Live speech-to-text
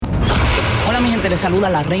mi gente? Les saluda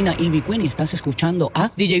la reina Ivy Queen y estás escuchando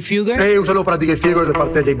a DJ Fugger. Hey, un saludo para DJ Fugger de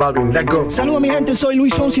parte de J Balvin. Let's go. Saludos mi gente, soy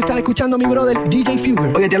Luis Fonsi y estás escuchando a mi brother DJ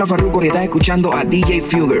Fugger. Oye, te habla Farruko y estás escuchando a DJ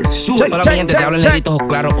Fugger. Sube. Hola mi gente, te habla el negrito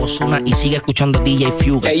Claro Ozuna y sigue escuchando DJ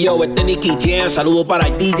Fugger. Hey yo, este Nicky Jam, saludo para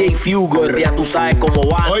DJ Fugger. Ya tú sabes cómo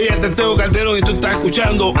va. Oye, este es Teo Calderón y tú estás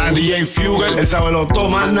escuchando a DJ Fugger. El sábado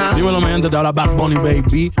tomana. Dímelo mi gente, te habla Bad Bunny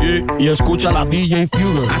Baby y escucha la DJ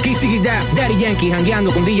Fugger. Aquí sigue Daddy Yankee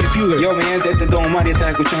jangueando con DJ Fugger. Yo mi gente, este es Don Omar y estás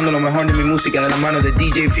escuchando lo mejor de mi música de la mano de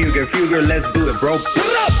DJ Fugger. Fugger, let's do it, bro.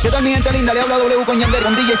 ¿Qué tal mi gente linda? Le habla W con Yandel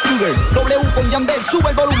con DJ Fugger. W con Yandel, sube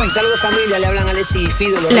el volumen. Saludos familia, le hablan Alessi y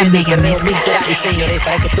Fido. La mega mezcla. Y señores,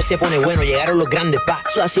 para que esto se pone bueno, llegaron los grandes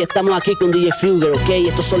packs. Así estamos aquí con DJ Fugger, ¿ok?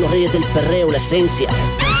 Estos son los reyes del perreo, la esencia.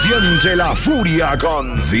 Siente la furia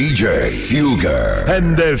con DJ Fugger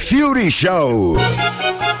en The Fury Show.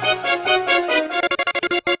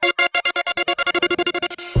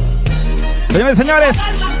 Señores y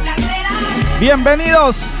señores,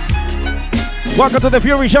 bienvenidos. Welcome to The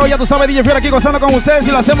Fury Show. Ya tú sabes, DJ Fury aquí gozando con ustedes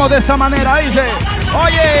y lo hacemos de esta manera. Dice,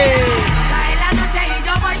 oye.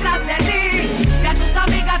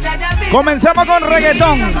 Comencemos con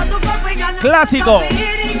reggaetón clásico.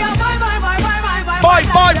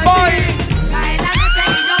 Voy.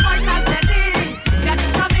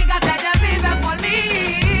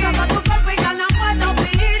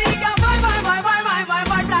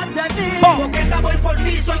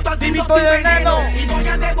 Divito de veneno y voy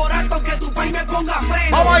a devorar con que tu país me ponga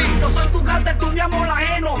freno. Vamos ahí. Yo soy tu cante, tú mi amor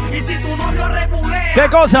ajeno. Y si tu novio regulea, ¿qué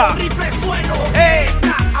cosa?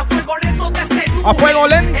 A fuego lento te seduce. A fuego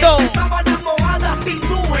lento. En sábanas mojadas te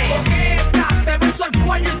induje. Coqueta, te beso el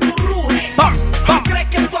cuello y tu ruge. ¿Tú crees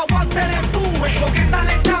que tu aguante le empuje? Coqueta,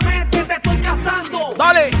 lentamente te estoy cazando.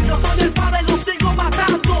 Dale. Yo soy el padre, lo sigo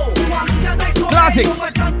matando. Tu amiga de colegio Classics. me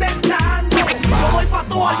están tentando. Yo doy pa'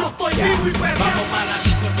 todo, yo estoy vivo y perdiendo.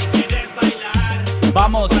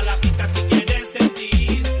 Vamos. Pa' la pista si quieres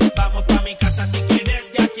sentir. Vamos pa' mi casa si quieres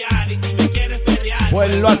yaquear. Y si me quieres perrear,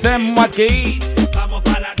 pues lo hacemos aquí. Vamos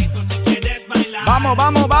pa' la disco si quieres bailar. Vamos.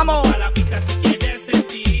 Pa' la pista si quieres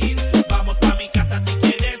sentir. Vamos pa' mi casa si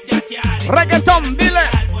quieres yaquear. Reggaetón, dile.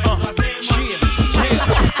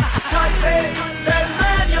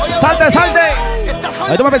 Salte.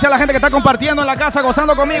 Ahorita me empecé a la gente que está compartiendo en la casa,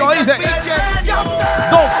 gozando conmigo. Dice The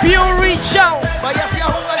Fury Show. Vaya hacia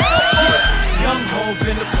jugar Young Hov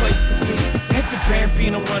in the place to be. Hit the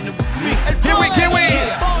Bambino running with me. Here we.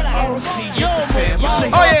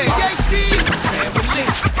 Oye.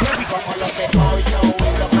 Como los de Goyo, y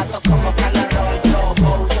los mato como Calarroyo.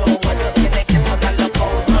 Goyo, cuando tiene que sonar los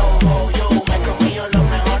Goyo. Me he comido los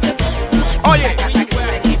mejores. Oye.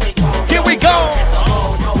 Here we go.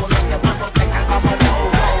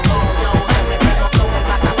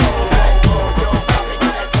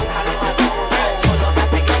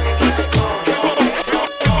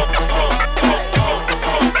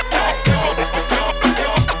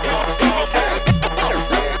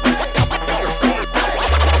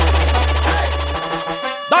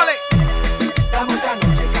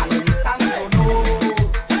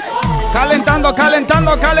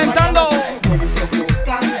 Calentando.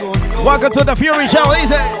 Welcome to The Fury Show,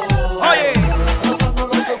 dice. Oye.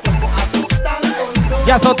 Y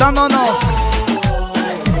azotándonos.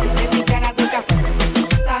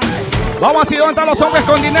 Vamos así, ¿dónde están los hombres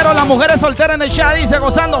con dinero? Las mujeres solteras en el chat, dice,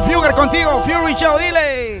 gozando. Fugger contigo, Fury Show,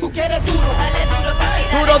 dile. Tú quieres duro. Dale duro, papi,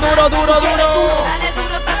 dale Duro. Dale duro,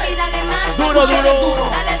 papi, dale más. Duro. Dale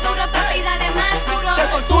duro, papi, dale más. Duro. Tú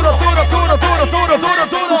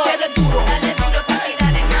quieres duro. Dale duro, papi,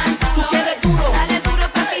 dale más. Tú quieres duro. Dale duro,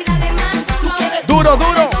 papi, dale más. Tú quieres Duro.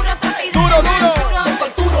 Dale duro, papi, dale más.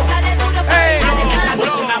 Dale duro, papi, dale más.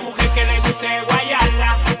 Busca una mujer que le guste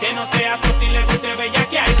guayarla, que no sea así, le guste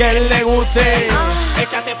bellaquear. Que le guste.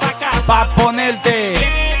 Échate pa' acá. Pa' ponerte.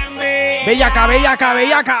 Bellaca.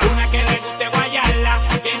 Una que le guste guayarla,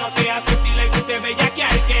 que no sea así, le guste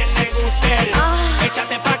bellaquear. Que le guste.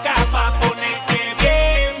 Échate pa' acá, pa' ponerte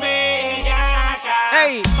bien bellaca.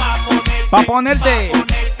 Ey. Pa' ponerte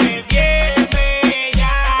bien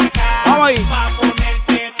bellaca. Vamos ahí.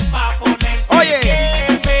 Pa' ponerte Oye.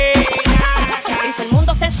 bien bellaca. El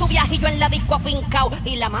mundo está en su viaje y yo en la disco afincao.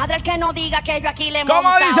 Y la madre el que no diga que yo aquí le ¿Cómo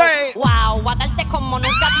montao. dice? Wow, a darte como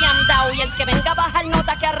nunca te han dado. Y el que venga a bajar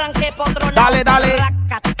nota que arranque por otro lado. Dale. Traca.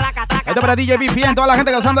 Este para DJ BPN, toda la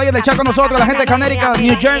gente gozando ahí en el chat con nosotros, la gente de Connecticut,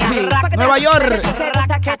 New Jersey, Nueva York.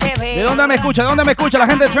 ¿De dónde me escucha? La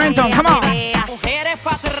gente de Trenton, come on. Mujeres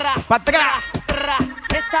Pa' atrás.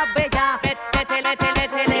 Esta bella.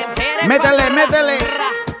 Métele.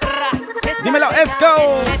 Dímelo, Esco.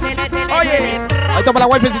 Oye, ahí está para la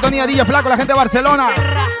wifi sintonía DJ Flaco, la gente de Barcelona.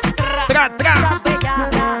 tra, tra.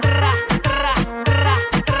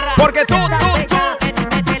 Porque tú.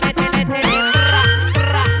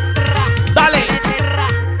 Dale.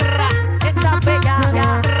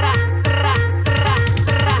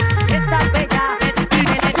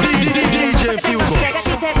 DJ Fugo. Sé que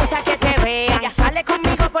si te gusta que te vea, ya sale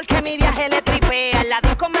conmigo porque mi viaje le tripea. La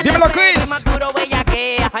disco me dímelo, Chris. más duro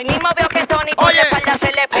bellaquea. Ahí mismo veo que Tony por la espalda se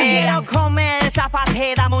le pega. Quiero comer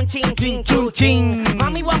zafate, dame un chin, chin, chin, chin.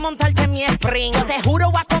 Mami, voy a montarte en mi sprint. Yo te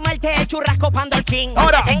juro, voy a comerte el churrasco pando el king.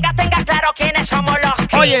 Ahora. Tenga claro quiénes somos los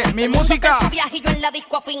kings. Oye, mi música. Su viaje y yo en la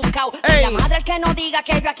disco afincao. La madre el que no diga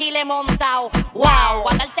que yo aquí le he montado. Wow,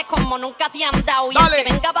 voy a darte como nunca te han dado. Y el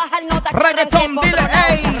que venga a bajar nota. Reggaeton, dile,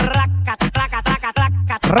 ey.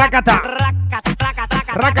 Rácata.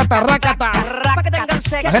 Rácata.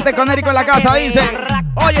 La gente con Érico en la casa dice,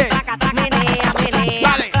 oye,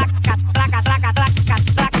 dale.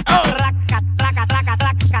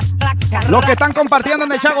 Los que están compartiendo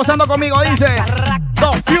en el chat gozando conmigo dice,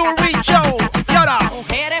 The Fury Show. Y ahora,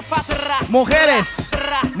 mujeres para atrás.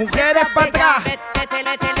 Mujeres para atrás.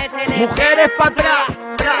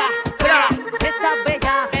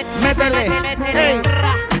 Métele, ey.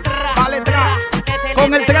 Vale, tra.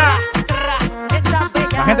 Con el tra.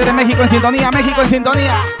 La gente de México en sintonía, México en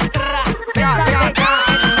sintonía.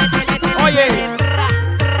 Oye.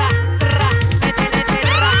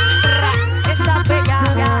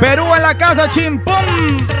 Perú en la casa, chimpum.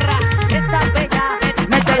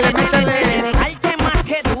 Métele.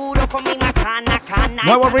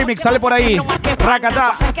 Nuevo remix sale por ahí.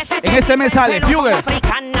 Racata. En este mes sale Fuger.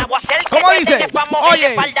 ¿Cómo dice?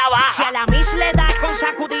 Oye. Si a la Miss le da con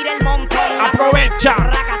sacudir el montón. Aprovecha.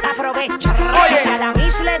 Aprovecha. Oye. Si a la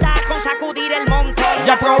Miss le da con sacudir el montón. Y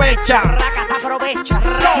aprovecha. Aprovecha.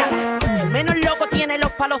 El menos loco tiene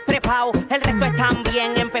los palos trepados. El resto están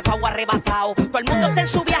bien empepado, arrebatado. Todo el mundo está en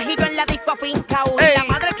su viaje y yo en la disco afincao. Y la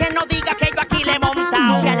madre que no diga que yo aquí le he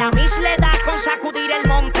montado. Si a la Miss le da con sacudir el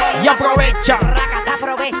montón. Y aprovecha.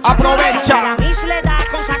 Aprovecha. Si a la Miss le da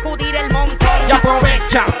con sacudir el montón. Y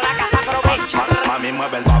aprovecha. Mami,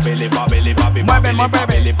 mueve el babili, babili, babili, Mueve.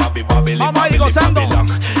 babili, babili, babili. Vamos a ir gozando.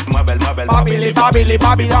 Mueve el Babili, babili,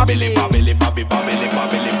 babili, babili. babili, babili, babili,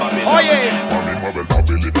 babili. Oye.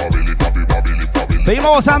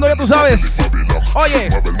 Seguimos gozando, ya tú sabes. Oye.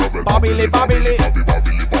 Babili.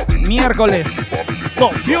 Miércoles. The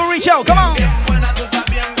Fury Show, come on.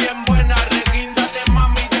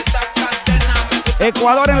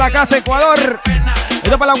 Ecuador en la casa, Ecuador.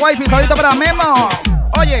 Esto para la wifi, saludito para Memo.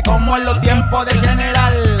 Oye, como en los tiempos del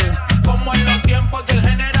general.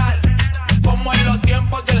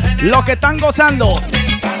 Los que están gozando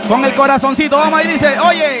con el corazoncito, vamos ahí, dice,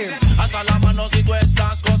 oye.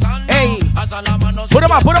 Ey. Puro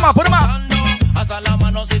más.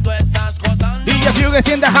 DJ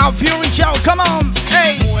Fugue in the house, Fury Show, come on.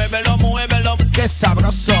 Ey. Muévelo. Qué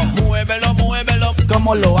sabroso. Muévelo.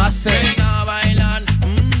 ¿Cómo lo haces? Ven a bailar.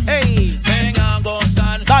 Ey. Ven a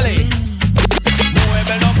gozar. Dale.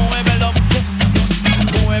 Muévelo. Qué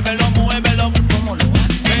sabroso. Muévelo. ¿Cómo lo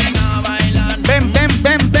haces? Ven a bailar. Ven.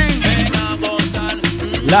 Ven a gozar.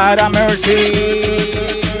 Lara Mercy.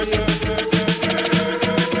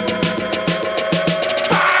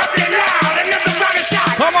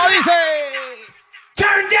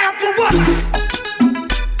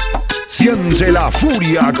 Siente la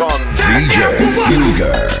furia con DJ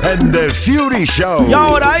Fuger en The Fury Show. Y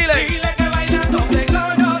ahora dile que bailando te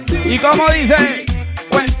conocí. Y como dice,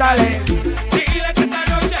 cuéntale. Dile que esta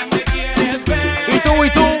noche me quieres ver. Y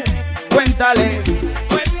tú, cuéntale.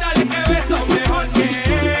 Cuéntale que beso mejor que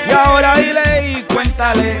él. Y ahora dile y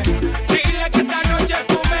cuéntale. Dile que esta noche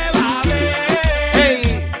tú me vas a ver.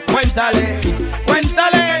 Hey, cuéntale.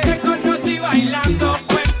 Que te conocí bailando.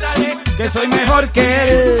 Cuéntale que soy mejor que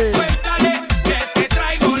él.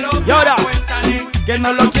 Y ahora, que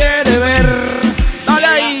no lo quiere ver. Dale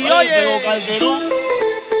ahí, oye.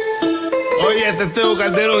 Oye, este es Teo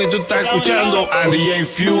Calderón y tú estás escuchando a DJ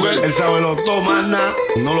Fuger. El sabelo toma nada.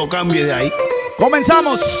 No lo cambie de ahí.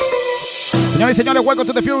 Comenzamos. Señores y señores, welcome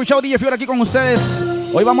to The Fury Show. DJ Fuger aquí con ustedes.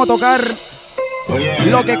 Hoy vamos a tocar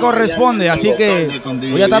lo que corresponde, así que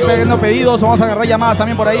voy a estar pidiendo pedidos, vamos a agarrar llamadas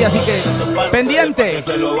también por ahí, así que pendiente.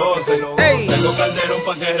 Ey,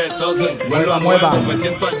 mueva.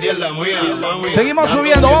 Seguimos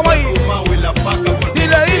subiendo, vamos ahí.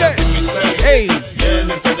 Dile. Ey,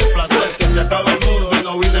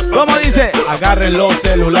 ¿cómo dice? Agarren los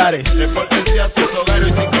celulares.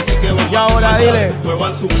 Y ahora dile.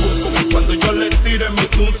 Cuando yo le tire mi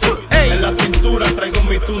tunto, en la cintura traigo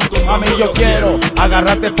mi tunto. Mami, yo quiero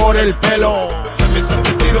agarrarte por el pelo. Mientras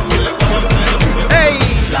te tiro mi lengua. ¡Ey!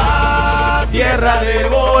 La tierra de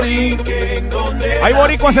Borinquen. Hay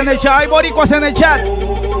boricuas en el chat, hay boricuas en el chat.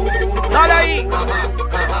 Dale ahí.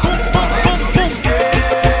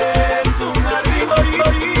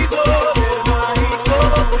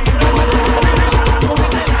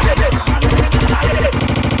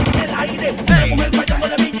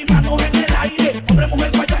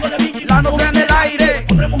 Manos en el aire.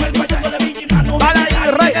 Dale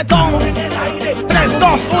ahí, reggaetón. 3,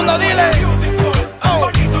 2, 1, dile. Oh.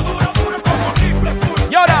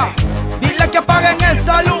 Y ahora, dile que apaguen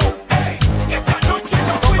esa luz.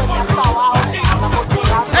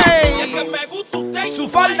 Hey, su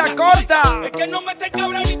falda corta.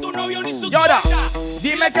 Y ahora,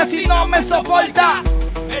 dime que si no me soporta.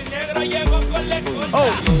 El negro llegó con la escolta.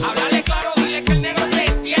 Háblale claro, dile que el negro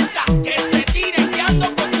te tienta. Que se tire que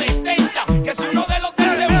ando con 70. Que si uno de los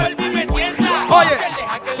tres se vuelve y me tienta. Oye,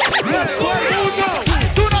 deja que le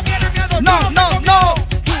tú no tienes miedo, no.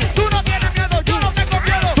 Tú no tienes miedo, yo no tengo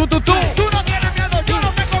miedo. Tú no tienes miedo, yo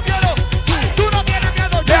no tengo miedo. Tú no tienes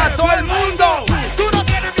miedo, yo a todo el mundo. Tú no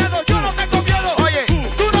tienes miedo, yo no tengo miedo. Oye,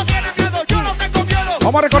 tú no tienes miedo, yo no tengo miedo.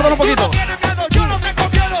 Vamos a recordar un poquito. Tú no tienes miedo, yo no tengo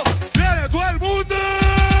miedo. Viene todo el mundo.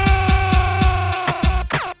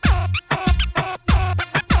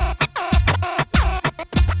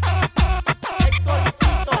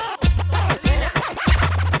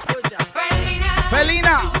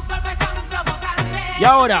 Felina. Y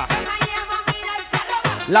ahora,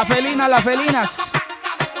 las felinas.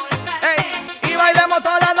 Ey, y bailemos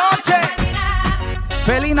toda la noche.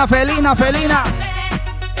 Felina.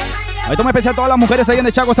 Ahí toma especial a todas las mujeres ahí en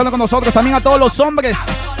el chat gozando con nosotros. También a todos los hombres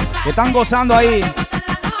que están gozando ahí.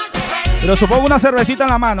 Pero supongo una cervecita en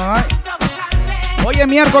la mano, ¿eh? Hoy es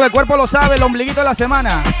miércoles, el cuerpo lo sabe, el ombliguito de la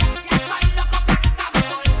semana.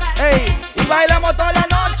 Ey, y bailamos toda la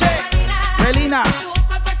noche. Felina.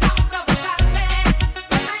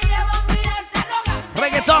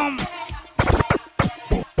 Reggaetón.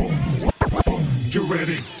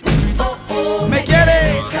 ¿Me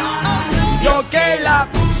quieres? Yo que la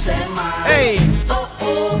puse mal. Ey.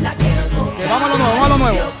 Que vamos a lo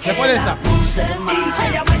nuevo. Después de esa.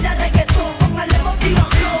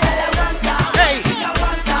 Ey.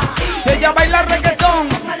 Si ella baila reggaetón,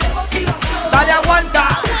 dale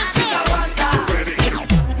aguanta.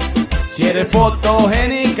 Si eres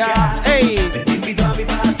fotogénica, ey. Te invito a mi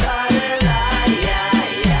pasarela,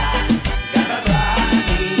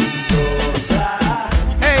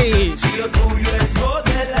 ey. Si lo tuyo es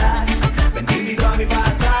modelar, te invito a mi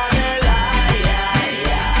pasarela,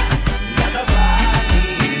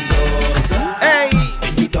 ey. Te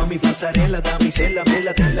invito a mi pasarela, damisela,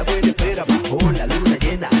 vela, te la buena espera bajo la luna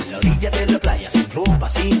llena, a la orilla de la playa, sin ropa,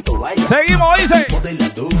 sin toalla. Seguimos, dice.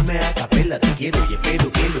 Modelándome a capela, te quiero y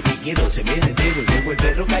espero que lo que quiero se me entero. Llevo el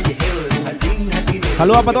perro callejero de un jardín.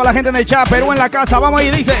 Saludos para toda la gente en el chat, Perú en la casa, vamos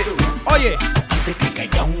ahí, dice. Oye,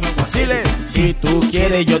 dile, si tú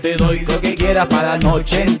quieres yo te doy lo que quieras para la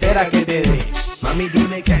noche entera que te dé. Mami,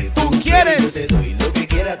 dime que tú quieres. Yo te doy lo que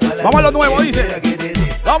quieras para la vamos a lo nuevo, dice.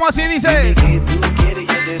 Vamos así, dice.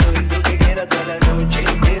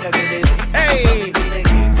 Hey,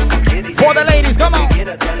 for the ladies, come on.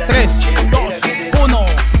 3, 2, 1.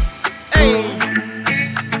 Hey.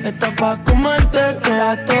 Está pa' comerte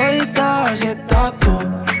toda todita, así estás tú.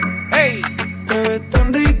 Hey. Te ves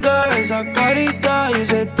tan rica esa carita y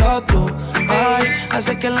ese tatu. Ay,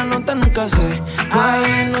 hace que la nota nunca se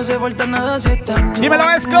vaya. No se falta nada si estás tú. Dímelo,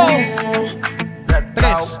 let's go.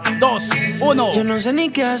 3, 2, 1. Yo no sé ni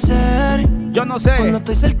qué hacer. Yo no sé. Cuando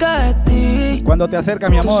estoy cerca de ti. Cuando te acerca,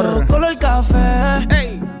 mi amor. Tus ojos color café.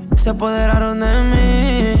 Hey. Se apoderaron de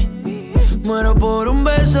mí. Muero por un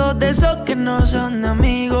beso de esos que no son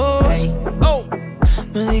amigos. Hey. Oh.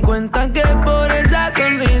 Me di cuenta que por esa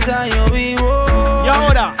sonrisa yo vivo. Y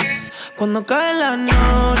ahora, cuando cae la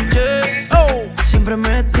noche, oh, siempre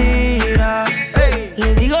me tira. Hey.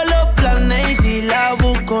 Le digo los planes y si la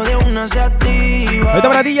busco de una se activa. ahorita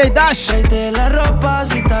para DJ Dash. Tráete la ropa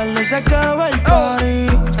si tarde se acaba el party.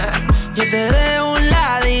 Yo te dejo un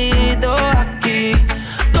ladito aquí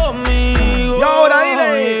conmigo. Y ahora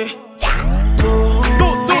dile. Tú.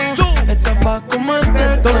 Estás pa'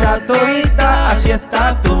 comerte toda todita, así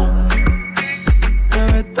estás tú. Te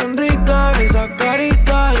ves tan rica esa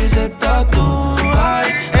carita y ese tatu.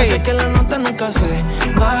 Ay, hace que la nota nunca se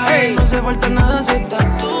vaya. No se falta nada si estás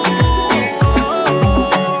tú.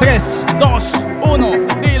 3, 2, 1,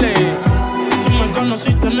 dile. Tú me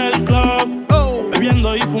conociste en el club, oh,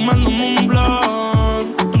 bebiendo y fumando un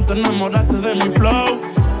blunt. Tú te enamoraste de mi flow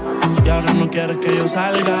y ahora no quieres que yo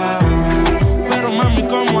salga. Pero mami,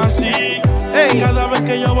 ¿cómo así? Hey. Cada vez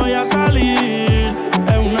que yo voy a salir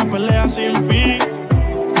es una pelea sin fin.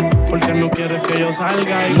 Porque no quieres que yo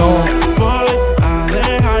salga y no voy a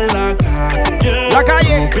yeah. La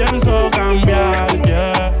calle. No pienso cambiar,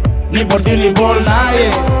 yeah. Ni por ti ni por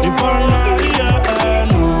nadie. Ni por nadie,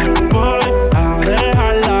 no voy a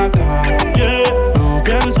dejar la calle. No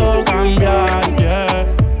pienso cambiar, yeah.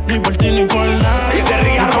 Ni por ti ni por nadie.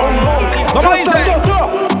 ¿Cómo dice?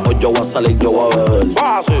 Hoy yo voy a salir, yo voy a beber.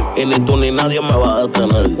 Y ni tú ni nadie me va a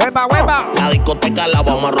detener. Huepa, huepa. La discoteca la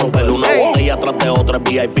vamos a romper. Una botella tras de otra,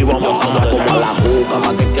 VIP vamos a hacer como la juca.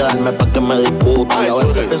 Más que quedarme para que me discutan. Y a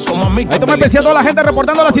veces pienso, mami, que esto me empecé a toda la gente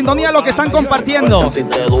reportando la sintonía de lo que están compartiendo.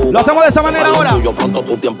 Lo hacemos de esa manera ahora.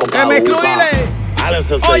 Que me excluile.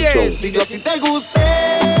 Oye, si yo sí te gusté,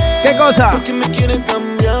 ¿qué cosa? ¿por qué me quieres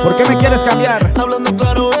cambiar? ¿Por qué me quieres cambiar? Hablando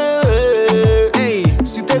claro, bebé. Ey.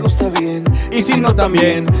 Si te gusta bien y si no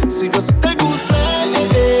también. Si yo sí te gusté,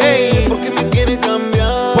 ey. ¿por qué me quieres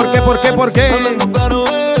cambiar? ¿Por qué? ¿Por qué? ¿Por qué? Hablando claro,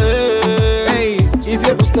 bebé. Ey. Si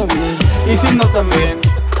te gusta bien y si no también.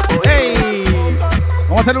 Ey.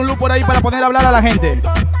 Vamos a hacer un loop por ahí para poner a hablar a la gente.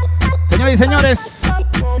 Señores y señores,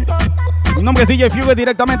 mi nombre es DJ Fugue,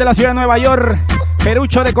 directamente de la ciudad de Nueva York.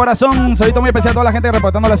 Perucho de corazón. Saludito muy especial a toda la gente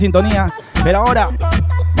reportando la sintonía. Pero ahora,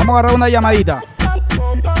 vamos a agarrar una llamadita.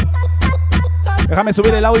 Déjame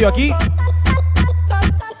subir el audio aquí.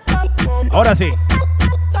 Ahora sí.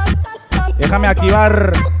 Déjame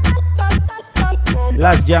activar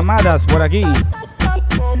las llamadas por aquí.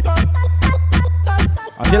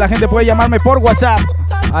 Así la gente puede llamarme por WhatsApp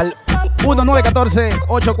al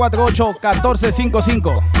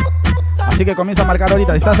 1914-848-1455. Así que comienza a marcar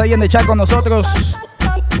ahorita. Estás ahí en el chat con nosotros.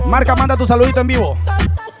 Marca, manda tu saludito en vivo.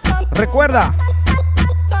 Recuerda,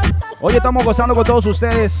 hoy estamos gozando con todos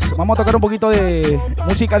ustedes. Vamos a tocar un poquito de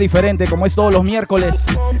música diferente, como es todos los miércoles.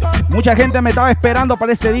 Mucha gente me estaba esperando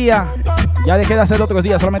para este día. Ya dejé de hacer otros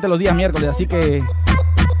días, solamente los días miércoles. Así que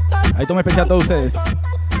ahí tomo especial a todos ustedes.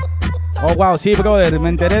 Oh, wow, sí, brother, me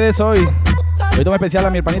enteré de eso hoy. Hoy tomo especial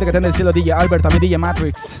a mi hermanita que está en el cielo, DJ Albert, también DJ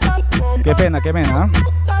Matrix. Qué pena, ¿eh?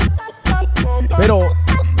 Pero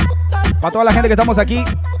para toda la gente que estamos aquí,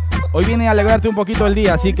 hoy viene a alegrarte un poquito el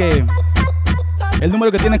día, así que el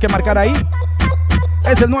número que tienes que marcar ahí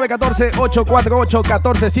es el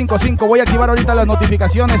 914-848-1455. Voy a activar ahorita las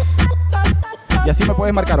notificaciones y así me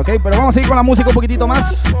puedes marcar, ¿ok? Pero vamos a ir con la música un poquitito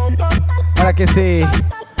más para que se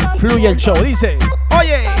fluya el show. Dice,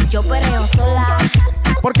 oye, yo perreo sola.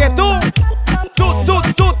 Porque tú. Yo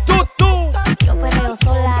perreo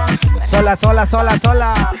sola. Sola.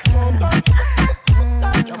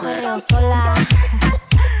 Yo perreo sola.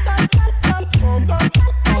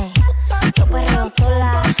 Yo perreo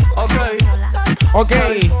sola. Ok.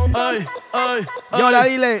 Ay. Y ahora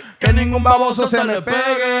dile que ningún baboso se le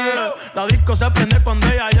pegue. La disco se prende cuando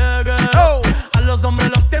ella llegue. Oh. A los hombres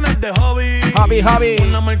los tienes de hobby.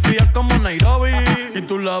 Una marquilla como Nairobi. Y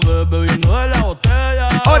tú la ves bebiendo de la botella.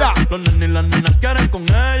 Ahora. Los nenes y las nenas quieren con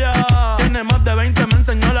ella. Tiene más de 20, me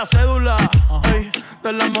enseñó la cédula. Ey,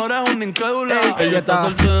 del amor es una incrédula. Ella está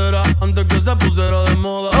soltera antes que se pusiera de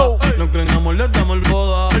moda. No creen amor, le damos el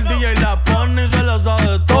boda. El DJ la pone y se la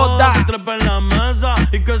sabe toda. Se trepa en la mesa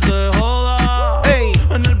y que se joda. Ey.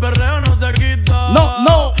 En el perreo no se quita.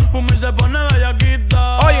 No. Pumi se pone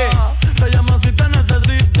bellaquita. Oye. Te llama si te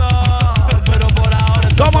necesita. Pero por ahora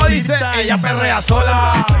 ¿cómo dice? Ella perrea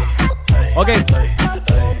sola. Ok. Ella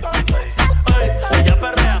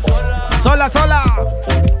perrea Sola.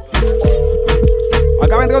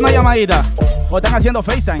 Acá vendrá una llamadita. O están haciendo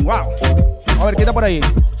FaceTime. Wow. A ver, ¿qué está por ahí?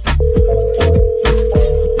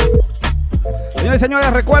 Señores y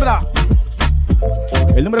señores, recuerda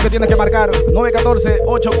el número que tienes que marcar: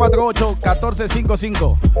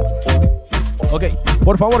 914-848-1455. Ok,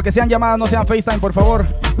 por favor, que sean llamadas, no sean FaceTime, por favor.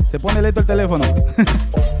 Se pone lento el teléfono.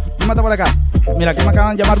 ¿Quién mata por acá? Mira, aquí me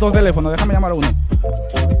acaban de llamar 2 teléfonos. Déjame llamar uno.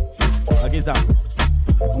 Aquí está.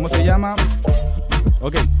 ¿Cómo se llama?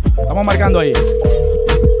 Ok, estamos marcando ahí.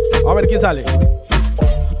 A ver quién sale.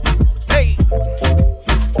 ¡Hey!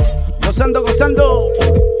 Gozando.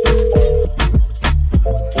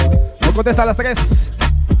 No contesta a las 3.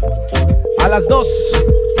 A las 2.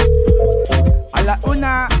 A la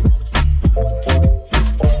 1.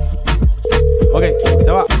 Ok,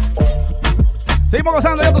 se va. Seguimos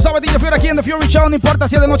gozando, ya tú sabes, DJ Fury aquí en The Fury Show. No importa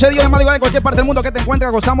si es de noche, día, de madrugada, en cualquier parte del mundo que te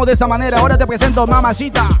encuentres, gozamos de esta manera. Ahora te presento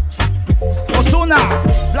Mamacita, Ozuna,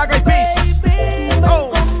 Black Eyed Peas.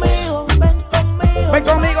 Oh. Ven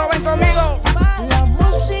conmigo. La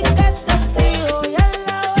música es contigo y a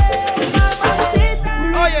la vez mamacita.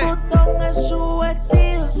 Oye. Mi botón es su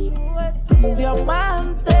vestido, un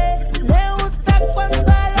diamante. Le gusta cuando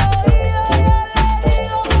al oído yo le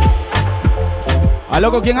digo.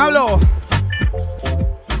 ¿Aló, con quién hablo?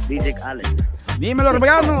 DJ Alex. Dímelo,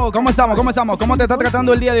 hermano. ¿Cómo estamos? ¿Cómo te está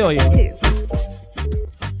tratando el día de hoy?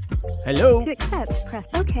 Hello. To accept, press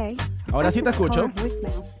OK. Ahora sí te escucho.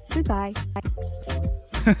 Voicemail. Goodbye.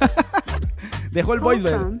 Dejó el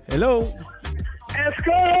voicemail. Hello. Let's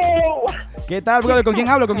go. ¿Qué tal, brother? ¿Con quién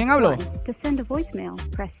hablo? ¿Con quién hablo? To send a voicemail,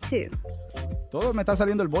 press 2. Todo me está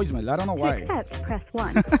saliendo el voicemail. I don't know why. To accept, press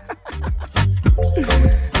 1.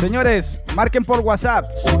 Señores, marquen por WhatsApp.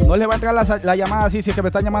 No les va a entrar la llamada así si es que me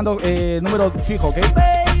están llamando número fijo, ¿ok?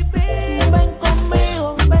 Ven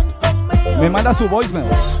conmigo, ven conmigo. Me manda su voicemail.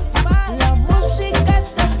 La música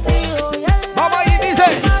es testigo. Vamos ahí, dice.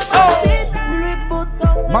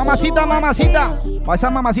 Oh. Mamacita, mamacita. Pasa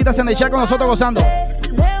mamacitas en el chat con nosotros gozando.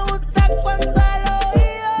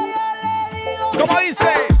 ¿Cómo dice?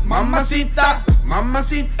 Mamacita,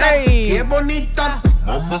 mamacita, ey. Qué bonita.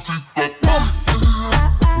 Mamacita.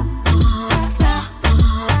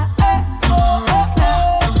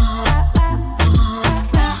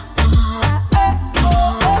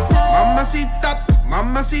 Mamacita,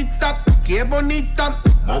 mamacita, qué bonita.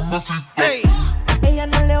 Mamacita. Hey. Ella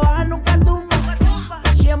no le baja nunca tumba.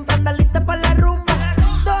 Siempre anda lista para la rumba.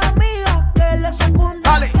 Dos amigas que le secundan.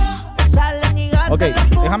 Dale. Salen y gastan. Ok,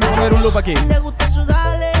 déjame poner un loop aquí. Le gusta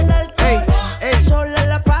sudarle el alcohol. Ey. Sola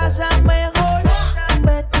la pasa mejor.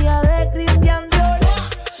 Vestida de Christian Dior.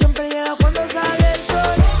 Siempre llega cuando sale el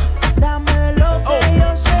sol. Dame lo que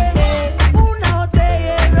yo sé. Una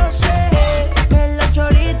botella de rosé. Que la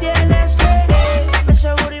chori tiene sed. De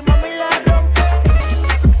seguro y mami la rompe.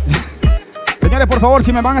 Señores, por favor,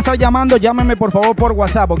 si me van a estar llamando, llámenme por favor por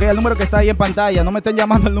WhatsApp, ¿ok? Al número que está ahí en pantalla. No me estén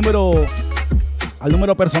llamando al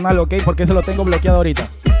número personal, ¿ok? Porque se lo tengo bloqueado ahorita.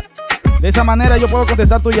 De esa manera yo puedo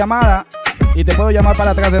contestar tu llamada y te puedo llamar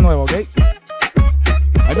para atrás de nuevo, ¿ok?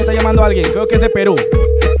 Ahí me está llamando alguien, creo que es de Perú.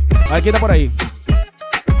 A ver, ¿quién está por ahí?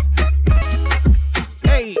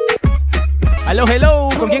 Hey. Hello, hello,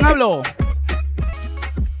 ¿con quién hablo?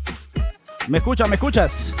 ¿Me escuchas? ¿Me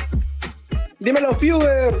escuchas? Dímelo,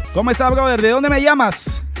 Fugger. ¿Cómo estás, brother? ¿De dónde me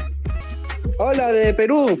llamas? Hola, de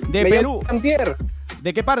Perú. De Me Perú. llamo Jean-Pierre.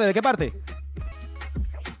 ¿De qué parte? ¿De qué parte?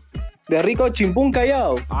 De Rico Chimpún,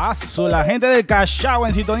 Callao. La gente del Callao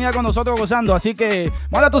en sintonía con nosotros gozando. Así que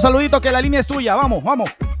manda tu saludito que la línea es tuya. Vamos, vamos.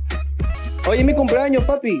 Hoy es mi cumpleaños,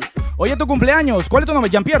 papi. Hoy es tu cumpleaños. ¿Cuál es tu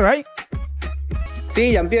nombre? Jean-Pierre, ¿right?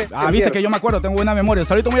 Sí, Jean-Pierre. Viste que yo me acuerdo, tengo buena memoria. Un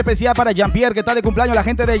saludo muy especial para Jean-Pierre, que está de cumpleaños. La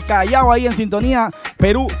gente del Callao ahí en sintonía,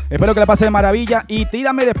 Perú. Espero que la pase de maravilla. Y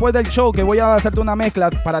tírame después del show que voy a hacerte una mezcla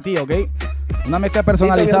para ti, ¿ok? Una mezcla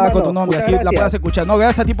personalizada sí, con tu nombre. Así gracias. la puedas escuchar. No,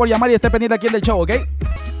 gracias a ti por llamar y esté pendiente aquí en el show, ¿ok?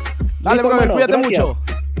 Dale, Listo, brother, hermano, cuídate gracias. mucho.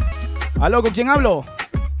 Aló, ¿con quién hablo?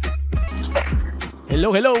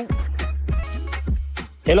 Hello, hello.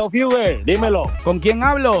 Hello, Fugger, dímelo. ¿Con quién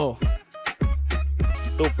hablo?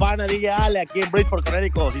 Tu pana DJ Ale aquí en Bridgeport,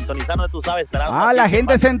 Connecticut, sintonizando, tú sabes, esperando. La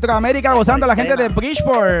gente de Centroamérica gozando, la gente de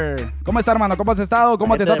Bridgeport. ¿Cómo está, hermano? ¿Cómo has estado?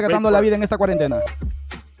 ¿Cómo te está tratando la vida en esta cuarentena?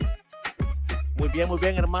 Muy bien,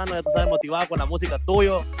 hermano. Ya tú sabes, motivado con la música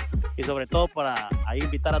tuyo y sobre todo para ahí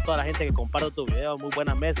invitar a toda la gente que comparte tu video. Muy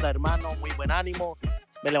buena mezcla, hermano, muy buen ánimo.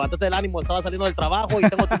 Me levantaste el ánimo, estaba saliendo del trabajo y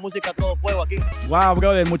tengo tu música a todo fuego aquí. Wow,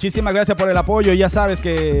 brother, muchísimas gracias por el apoyo. Ya sabes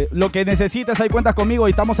que lo que necesitas, ahí cuentas conmigo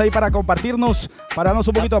y estamos ahí para compartirnos, para darnos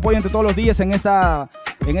un poquito de apoyo entre todos los días en esta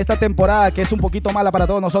temporada que es un poquito mala para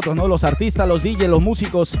todos nosotros, ¿no? Los artistas, los DJs, los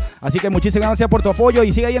músicos. Así que muchísimas gracias por tu apoyo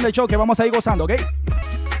y sigue ahí en el show que vamos a ir gozando, ¿ok?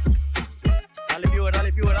 Dale, Fugger,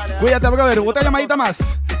 dale. Cuídate, brother. Otra llamadita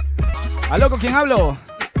más. ¿Aló, con quién hablo?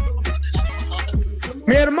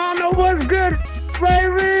 Mi hermano, what's good,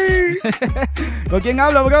 baby? ¿Con quién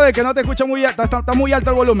hablo, brother? Que no te escucho muy alto. Está muy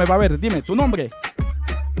alto el volumen. A ver, dime, ¿tu nombre?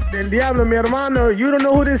 Del diablo, mi hermano. You don't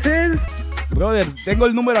know who this is? Brother, tengo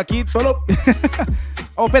el número aquí. Solo...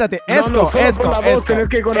 Oh, espérate. Solo por la voz tenés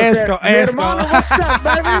que conocer. Mi hermano, what's up,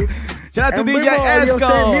 baby? Shout out to DJ Esco. Yo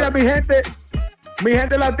sé, mira, mi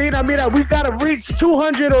gente latina, mira, we gotta reach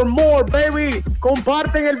 200 or more, baby.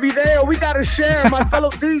 Comparten el video, we gotta share, my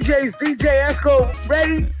fellow DJs, DJ Esco,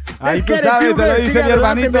 ready? Ahí tú sabes, te lo dice mi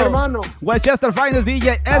hermanito. Westchester Finest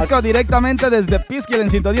DJ Esco directamente desde Peekskill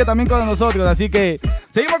en sintonía también con nosotros. Así que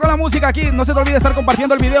seguimos con la música aquí. No se te olvide estar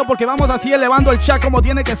compartiendo el video porque vamos así elevando el chat como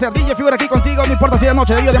tiene que ser. DJ Fugger aquí contigo, no importa si de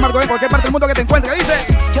noche, de día, de marco, en cualquier parte del mundo que te encuentres. Dice: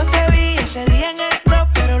 Yo te vi ese día en el club,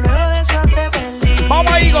 pero luego de eso te perdí.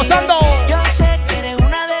 Vamos ahí gozando. Yo sé que eres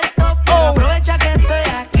una del top, pero aprovecha que estoy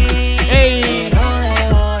aquí. Ey. Quiero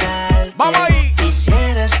devorarte. Vamos ahí.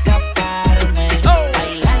 Quisiera escaparme,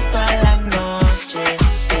 bailar toda la noche.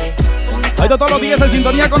 Ahí está todos los días en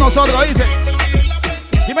sintonía con nosotros, dice.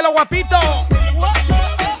 Dímelo, guapito.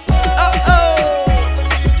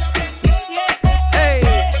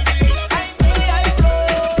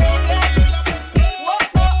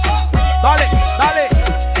 Dale.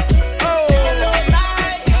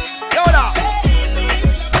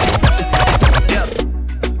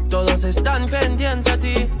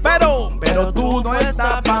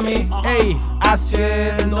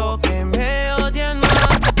 haciendo que me odien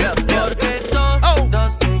más. Porque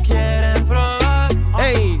todos te quieren probar.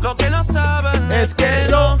 Lo que no saben es que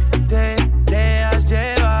no te dejas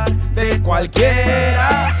llevar de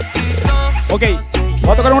cualquiera. Ok,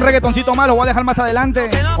 voy a tocar un reggaetoncito más, lo voy a dejar más adelante.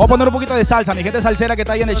 Voy a poner un poquito de salsa, mi gente salsera que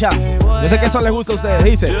está ahí en el chat. Yo sé que eso les gusta a ustedes,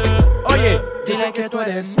 dice. Oye, dile que tú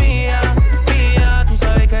eres mía, mía, tú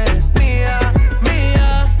sabes que eres mía,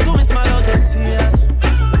 mía, tú misma lo decías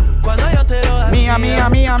cuando yo te lo hacía. Mía, mía,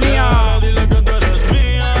 mía, mía. Dile que tú eres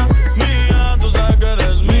mía, mía, tú sabes que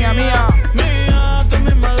eres mía, mía, mía, tú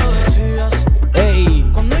misma lo decías. Ey,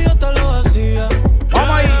 cuando yo te lo hacía.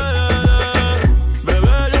 Vamos ahí. Bebé,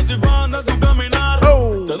 yo soy fan de tu caminar.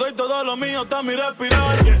 Te doy todo lo mío hasta mi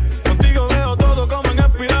respirar. Contigo veo todo como en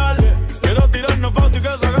espiral. Quiero tirarnos fotos y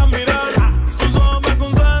que se hagan mirar. Tus ojos me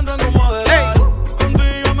concentran como adelar.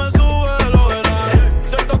 Contigo me sube el overall.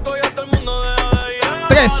 Te toco y hasta el mundo deja de ir.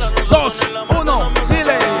 3, 2, 1,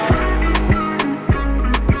 dile.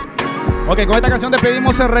 Ok, con esta canción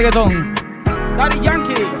despedimos el reggaetón. Daddy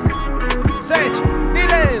Yankee, Sech,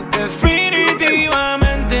 dile.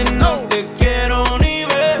 Definitivamente no te quiero ni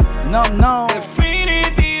ver. No, no.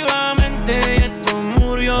 Definitivamente esto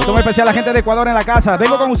murió. Esto es muy especial a la gente de Ecuador en la casa.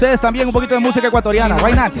 Vengo con ustedes también un poquito de música ecuatoriana.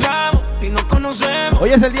 Why not? Y nos conocemos.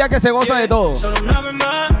 Hoy es el día que se goza de todo. Solo una vez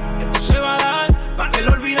más, esto se va a dar para que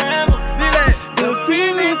lo olvidemos. Dile.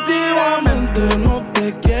 Definitivamente no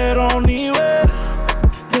te quiero ni ver.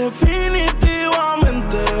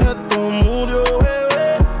 Definitivamente esto murió,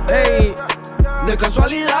 bebé. Hey. De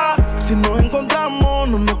casualidad, si nos encontramos,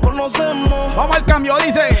 no nos conocemos. Vamos al cambio,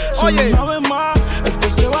 dice. Oye. Una vez más, esto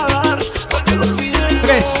se va a dar para que lo olvidemos.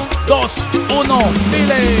 3, 2, 1,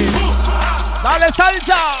 dile. Dale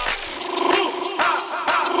salsa.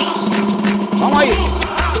 Vamos ahí.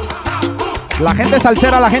 La gente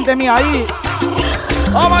salsera, la gente mía ahí.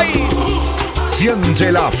 Vamos ahí.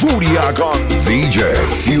 Siente la furia con DJ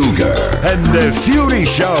Fugger en The Fury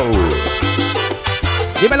Show.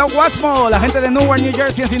 Dímelo, Guasmo, la gente de Newark, New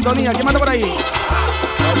Jersey en sintonía. ¿Quién manda por ahí?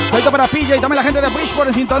 Salto para PJ y también la gente de Bridgeport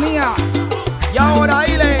en sintonía. Y ahora,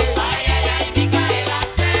 dile.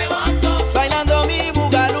 Bailando mi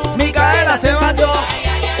bugalú, Micaela se botó.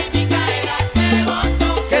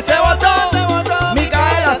 que se botó.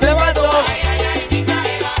 Micaela se botó.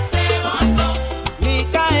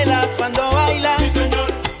 Micaela cuando baila,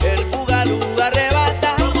 el bugalú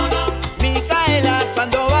arrebata. Micaela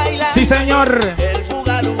cuando baila, Sí, señor. el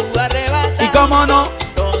bugalú arrebata. Y cómo no,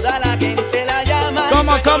 Toda la gente la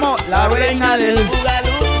llama cómo, la reina del.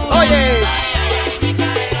 bugalú. Oye.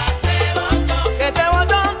 Que se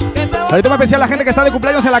botó, que se botó. Ahorita me especial a la gente que está de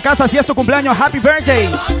cumpleaños en la casa. Si es tu cumpleaños, happy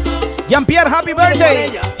birthday. Jean-Pierre, happy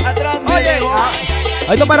birthday. Atrás me Oye. dejó.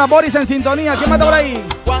 Ahí está para Boris en sintonía. ¿Quién manda por ahí?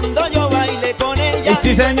 Cuando yo baile con ella, Y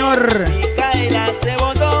sí, señor. Micaela se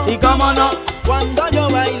botó. Y cómo no. Cuando yo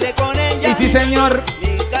baile con ella, Y sí, señor.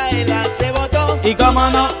 Micaela se botó. Y cómo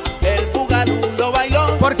no. El bugalú lo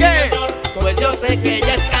bailó. ¿Por qué? Pues yo sé que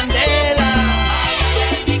ella es candela.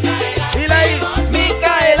 Dile ahí.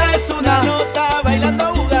 Micaela es una nota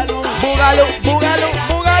bailando bugalú. Búgalo, búgalo,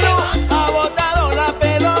 búgalo. Ha botado la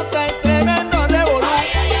pelota en tremendo revolú.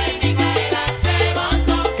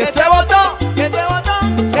 Que se botó. Que se botó.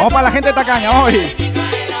 Vamos para la gente tacaña hoy.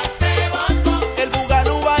 El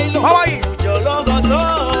bugalú bailó. Vamos ahí. Yo lo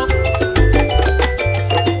gozo.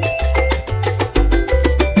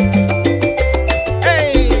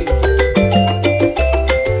 ¡Ey!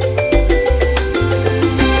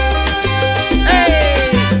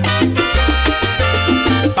 ¡Ey!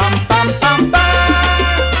 ¡Pam, pam, pam, pam!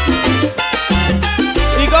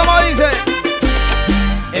 ¿Y cómo dice?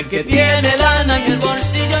 El que tiene lana en el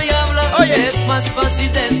bolsillo y habla, Oye. es más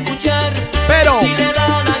fácil de escuchar. Pero Si le da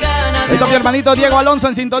la gana ahí está mi hermanito Diego Alonso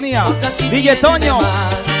en sintonía. DJ Toño.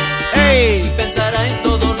 ¡Ey! Si pensara en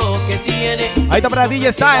todo lo que tiene, Ahí está para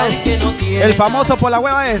DJ Styles. El famoso por la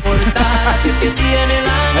hueva es. así el que tiene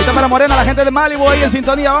lana. Ahí está para Morena, la gente de Malibu ahí en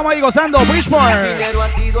sintonía. Vamos ahí gozando. Bridgeport. El dinero ha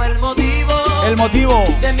sido el motivo. El motivo.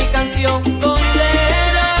 De mi canción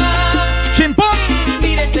considera. ¡Chimpón!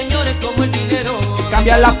 Miren, señores, como el dinero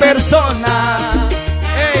Cambian las personas.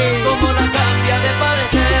 ¡Ey! como la cambia de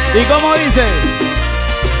parecer. ¿Y cómo dice?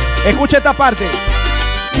 Escucha esta parte.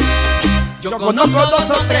 Yo conozco dos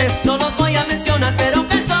o tres, no los voy a mencionar, pero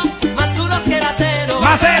que son más duros que el acero.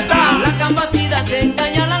 ¡Maceta! La capacidad de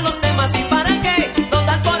engañar a los demás, y para qué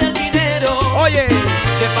total por el dinero. Oye.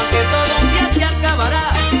 Sepan que todo un día se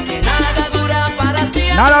acabará, que nada dura para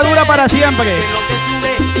siempre. Nada dura para siempre. Que lo que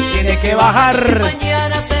sube Tiene que bajar.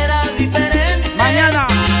 mañana será diferente. Mañana.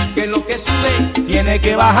 Que lo que sube Tiene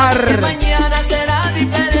que bajar. mañana será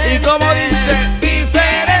diferente. ¿Y cómo dice?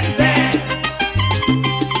 Diferente.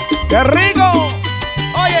 ¡Qué rico!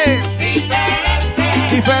 Oye.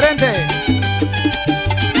 Diferente.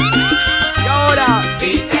 Y ahora.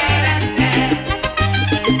 Diferente.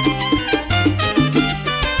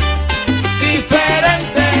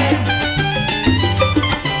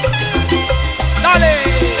 Dale.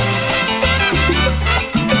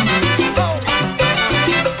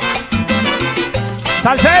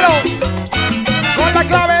 Salsero. Con la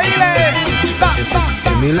clave, dile. Qué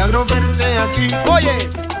milagro verte aquí. Oye.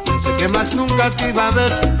 Pensé que más nunca te iba a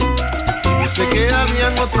ver. Y sé que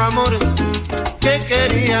habían otros amores que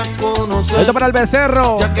quería conocer. Esto para el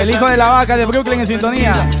becerro, el hijo de la vaca de Brooklyn en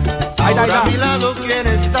sintonía. Ahí está, ahí Ahora a mi está. lado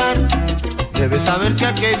quiere estar. Debes saber que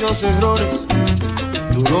aquellos errores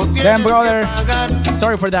tú no tienes Damn, brother. que pagar.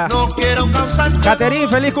 Sorry for that. No quiero causar Caterín,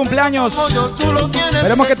 feliz cumpleaños. tú lo tienes.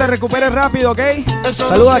 Esperemos que te recuperes rápido, ¿ok? Eso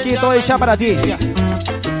Saludos no aquí, se todo el chat para ti.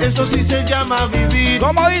 Eso sí se llama vivir.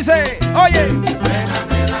 ¿Cómo dice? Oye.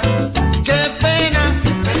 Qué pena.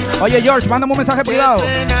 Oye, George, mándame un mensaje privado.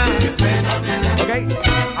 Ok,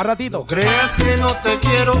 a ratito. No creas que no te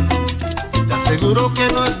quiero. Te aseguro que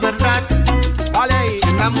no es verdad. Vale. Es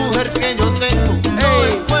que la mujer que yo tengo no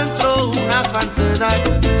encuentro una falsedad.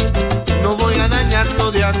 No voy a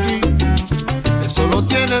dañarlo de aquí. Eso lo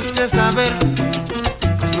tienes que saber.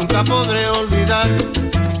 Pues nunca podré olvidar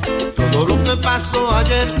todo lo que pasó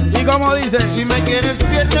ayer. ¿Y cómo dice? Si me quieres,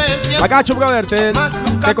 pierde el tiempo. Acá, brother, te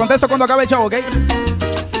contesto cuando acabe el show, ¿ok?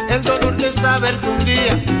 El dolor de saber que un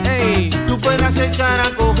día tú puedas echar a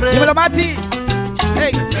correr. Dímelo, Mati.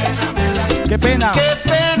 Hey. Qué pena. Qué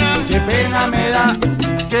pena. Qué pena me da.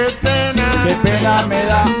 Qué pena. Qué pena me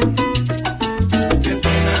da. Qué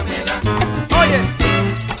pena me da. Oye.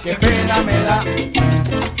 Qué pena me da.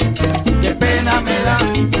 Qué pena me da.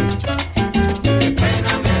 Qué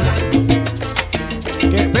pena me da.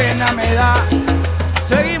 Qué pena me da.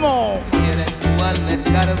 Seguimos. Quieren tu alma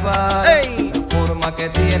escarbar. Ey. La forma que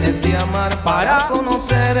tienes de amar para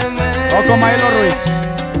conocerme. Oco Maelo Ruiz.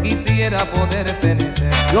 Quisiera poder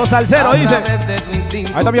penetrar. Los salseros, dice. A través de tu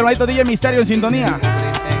instinto. Ahí está mi hermanito DJ Misterio en sintonía.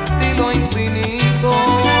 Estilo infinito.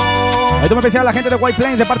 Ahí está muy especial a la gente de White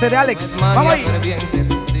Plains de parte de Alex. Vamos ahí.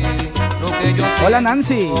 Hola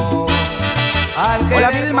Nancy. Hola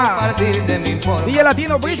Vilma. DJ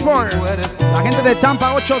Latino Bridgeport. La gente de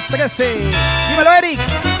Tampa 813. Dímelo, Eric.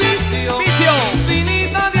 Vicio.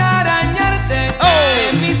 Infinito de arañarte.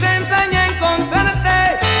 En mis entrañas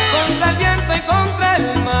encontrarte. Contra el viento y contra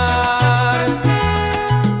el mar.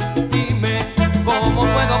 Dime cómo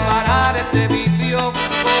puedo parar este vicio.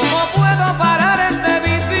 ¿Cómo puedo parar este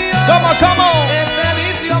vicio? ¿Cómo? Este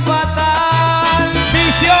vicio fatal.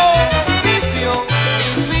 Vicio. Vicio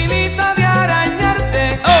infinito de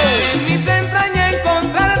arañarte. En mis entrañas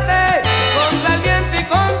encontrarte. Contra el viento y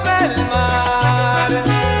contra el mar.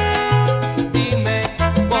 Dime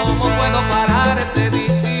cómo puedo parar este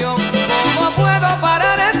vicio. ¿Cómo puedo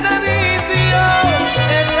parar este vicio?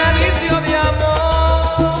 Este vicio de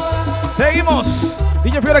amor. Seguimos.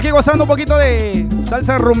 DJ Fiore aquí gozando un poquito de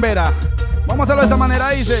salsa rumbera. Vamos a hacerlo de esta manera,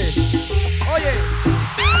 dice. Oye.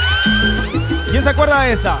 ¿Quién se acuerda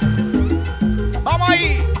de esta? ¡Vamos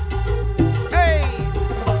ahí! ¡Ey!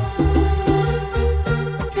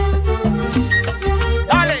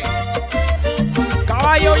 ¡Dale!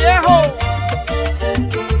 ¡Caballo viejo!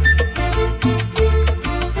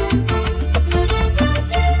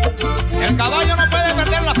 El caballo no puede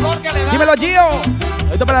perder la flor que le da. Dímelo, Gio.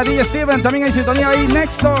 Esto para DJ Steven, también hay sintonía ahí,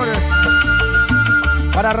 Nextor.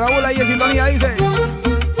 Para Raúl ahí en sintonía, dice.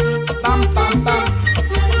 Pam, pam, pam.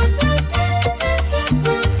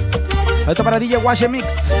 Esto para DJ Wash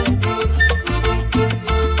Mix.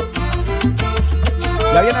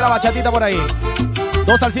 Ya viene la bachatita por ahí.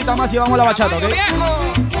 2 salsitas más y vamos a la bachata, ¿ok?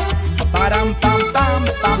 Param, pam, pam,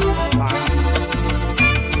 pam, pam.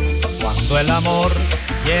 Cuando el amor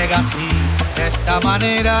llega así, de esta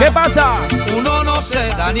manera. ¿Qué pasa? Uno no se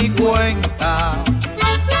da ni cuenta.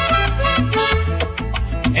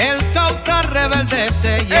 El cauca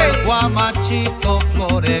rebeldece y el guamachito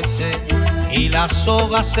florece. Y la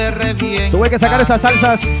soga se revienta. Tuve que sacar esas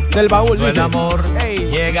salsas del baúl, Cuando dice. el amor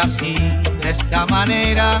llega así, de esta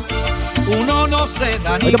manera. Uno no se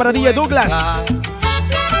da ni Esto para cuenta. DJ Douglas.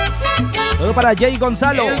 Todo para Jay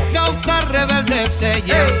Gonzalo. El cauca rebeldece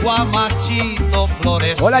y el guamachito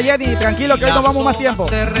florece. Hola Jenny, tranquilo que hoy no vamos más tiempo.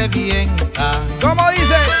 Se revienta. ¿Cómo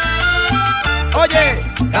dice? Oye,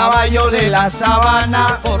 Caballo de la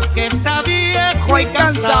sabana, porque está viejo y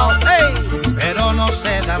cansado. Pero no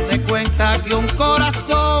se dan de cuenta que un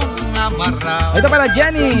corazón amarrado. esto para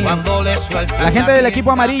Jenny. Cuando le suelta La gente del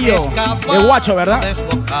equipo amarillo de Guacho, ¿verdad?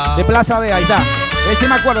 De Plaza B, ahí está. Sí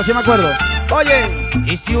me acuerdo, sí me acuerdo. Oye.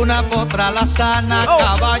 Y si una potra la sana,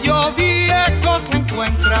 caballo viejo se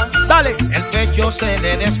encuentra. Dale. El pecho se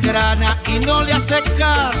le desgrana y no le hace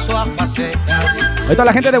caso a faceta. Ahí está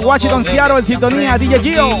la gente de Washington, Seattle en sintonía, DJ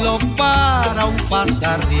Gio. Para un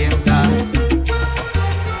pasar rienda.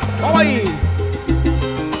 Vamos ahí.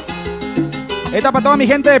 Esta para toda mi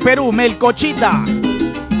gente de Perú, Melcochita.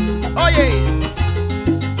 Oye.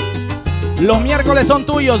 Los miércoles son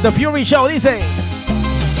tuyos, The Fury Show, dice.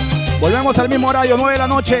 Volvemos al mismo horario, 9 de la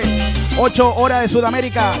noche, 8 horas de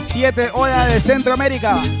Sudamérica, 7 horas de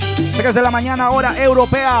Centroamérica, 3 de la mañana, hora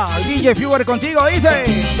europea. DJ Fuger contigo, dice.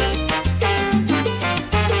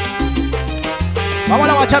 Vamos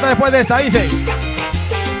a la bachata después de esta, dice.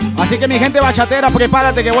 Así que mi gente bachatera,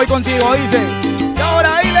 prepárate que voy contigo, dice. Y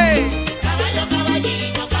ahora, dile. Caballo,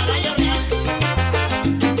 caballito, caballo real.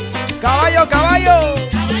 Caballo, caballo.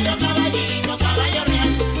 Caballo, caballito, caballo real.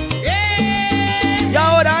 Y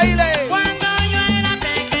ahora, dile. Cuando yo era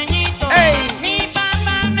pequeñito, mi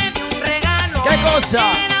papá me dio un regalo. ¿Qué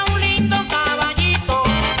cosa? Era un lindo caballito,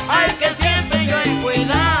 al que siempre yo he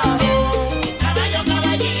cuidado. Caballo,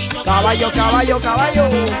 caballito, Caballo, caballo, caballo.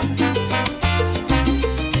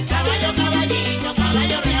 caballo, caballito,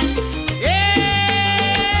 caballo real.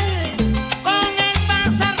 Con el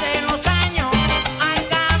pasar de los años, al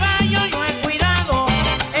caballo yo he cuidado.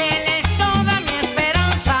 Él es toda mi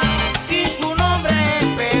esperanza y su nombre es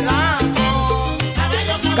Pegaso.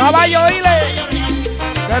 Caballo, Caballo, dile.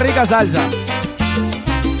 Qué rica salsa.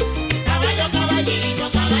 caballo, caballito,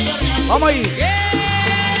 caballo real. Vamos ahí.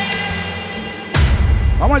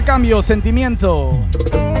 Vamos al cambio, sentimiento.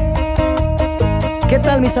 ¿Qué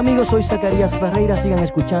tal, mis amigos? Soy Zacarías Ferreira. Sigan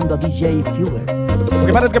escuchando a DJ Fuger.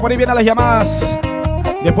 Prepárate que por ahí vienen las llamadas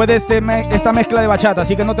después de esta mezcla de bachata.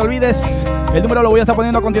 Así que no te olvides. El número lo voy a estar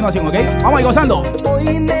poniendo a continuación, ¿ok? Vamos ahí, gozando.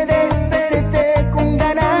 Hoy me desperté con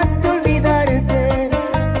ganas de olvidarte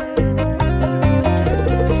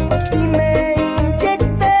y me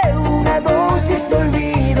inyecté una dosis de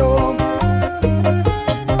olvido.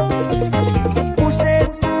 Puse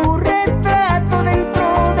tu retrato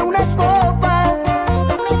dentro de una copa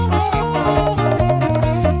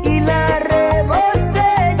y la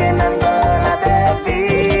rebosé llenándola de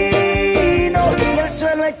vino. Y en el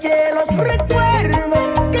suelo eché los recuerdos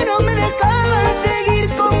que no me dejaban seguir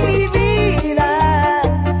con mi vida.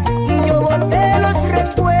 Y yo boté los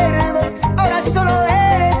recuerdos, ahora solo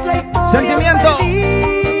eres la historia Sentimiento.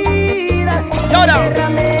 perdida. Llora.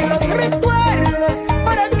 Derramé los recuerdos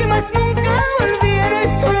para que más nunca volviera a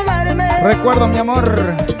estorbarme. Recuerdo, mi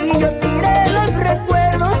amor. Y yo tiré los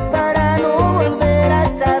recuerdos para no volver a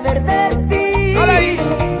saber de ti.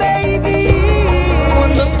 Baby,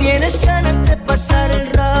 cuando tienes ganas de pasar el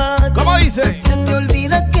rato, ¿Cómo dice? se te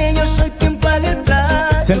olvida que yo soy quien paga el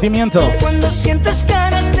plato. Sentimiento. Cuando sientes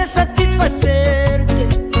ganas de satisfacerte,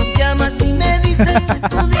 llamas y me dices es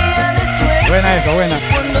tu día de suerte. Buena esa, buena.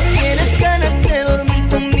 Cuando tienes ganas de dormir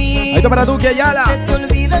conmigo, Ahí está para Duque Ayala. se te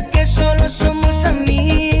olvida que solo somos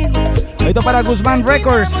amigos. Ahí está para Guzmán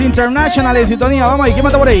Records International en sintonía. Vamos ahí, ¿quién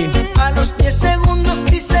mata por ahí? A los 10 segundos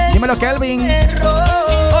dice Dímelo, Kelvin.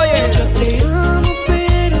 Oye, yo te amo,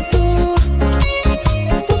 pero tú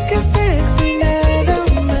buscas sexo y nada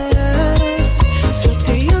más. Yo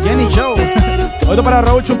te amo, Jenny Joe. pero tú Ahí está para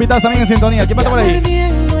Raúl Chumpitas también en sintonía. ¿Quién mata por ahí?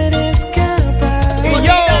 bien no eres capaz.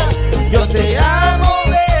 Y yo te amo,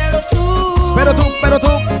 pero tú.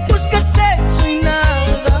 buscas sexo y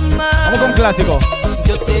nada más. Vamos con un clásico.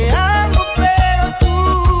 Yo te amo, pero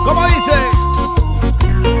tú ¿Cómo dice?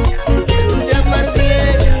 llamar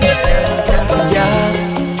bien no eres capaz.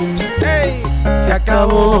 Hey. Se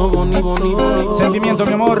acabó, boni, boni, boni. Sentimiento,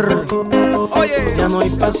 mi amor. Oye. Ya no hay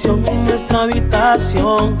pasión en nuestra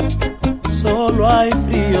habitación, solo hay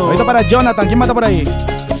frío. Ahí está para Jonathan. ¿Quién mata por ahí?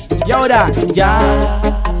 Y ahora. Ya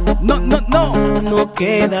No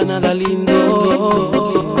queda nada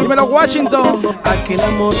lindo. Dímelo, Washington. Aquel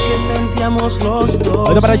amor que sentíamos los dos.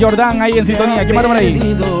 Ahí está para Jordan ahí en sintonía. ¿Quién mata por ahí?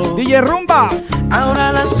 DJ Rumba.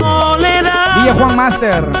 Ahora la soledad. DJ Juan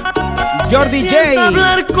Master. Jordi J.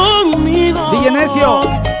 Hablar conmigo. DJ Necio.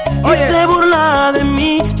 Y se burla de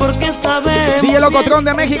mí porque sabemos. DJ Locotrón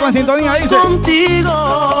de México en sintonía, dice. Contigo.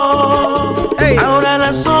 Hey. Ahora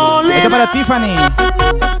la soledad. Esto para Tiffany.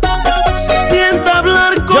 Se sienta a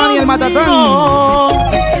hablar conmigo. Johnny el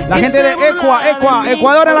Matatán. La gente de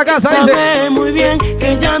Ecuador en la casa, dice. Sabe muy bien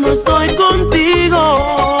que ya no estoy contigo.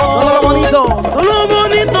 Todo lo bonito. Todo lo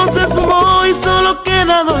bonito se esfumó y solo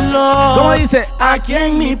queda dolor. ¿Cómo dice? Aquí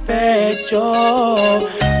en mi pecho.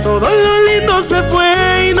 Todo lo lindo se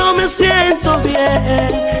fue y no me siento bien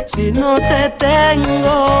si no te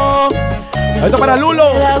tengo. Esto para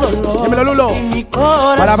Lulo. Dímelo, Lulo.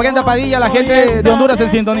 Para Brenda Padilla, la gente de Honduras en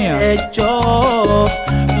sintonía.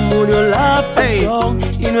 Murió la pasión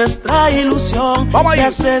y nuestra ilusión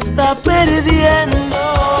ya se está perdiendo.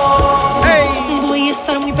 Voy a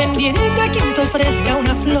estar muy pendiente a quien te ofrezca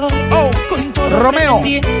una flor. Con todo Romeo.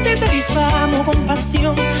 pendiente te difamo con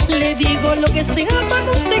pasión. Le digo lo que sea para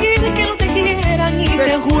conseguir que no te quieran. Y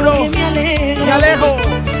te juro que me alegro. Me alejo.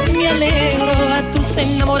 Me alegro a tus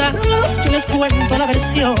enamorados. Yo les cuento la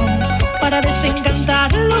versión para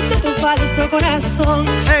desencantarlos de tu falso corazón.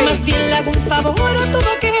 Más bien le hago un favor a todo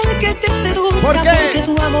aquel que te seduzca. Porque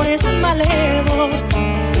tu amor es malevo.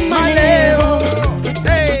 Malevo.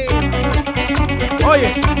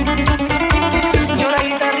 Oye. Llora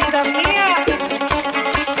guitarrita mía.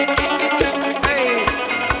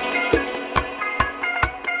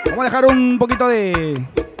 Vamos a dejar un poquito de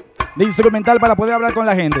instrumental para poder hablar con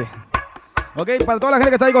la gente. Ok, para toda la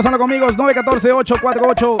gente que está ahí gozando conmigo es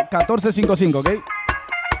 914-848-1455, ok.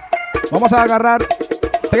 Vamos a agarrar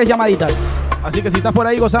 3 llamaditas. Así que si estás por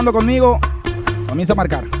ahí gozando conmigo, comienza a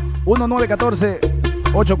marcar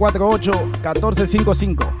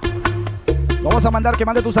 1914-848-1455. Vamos a mandar que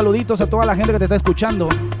mande tus saluditos a toda la gente que te está escuchando.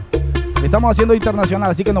 Estamos haciendo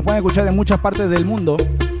internacional, así que nos pueden escuchar en muchas partes del mundo.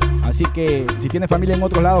 Así que si tienes familia en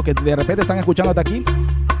otros lados que de repente están escuchándote aquí,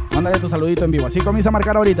 mándale tu saludito en vivo. Así comienza a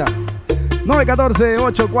marcar ahorita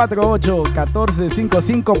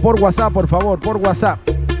 914-848-1455 por WhatsApp, por favor, por WhatsApp.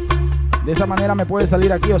 De esa manera me puede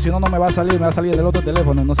salir aquí, o si no, no me va a salir, me va a salir del otro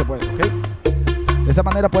teléfono, no se puede, ¿ok? De esa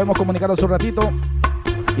manera podemos comunicarnos un ratito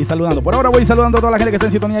y saludando. Por ahora voy saludando a toda la gente que está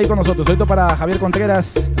en sintonía ahí con nosotros. Ahorita para Javier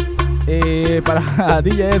Contreras, para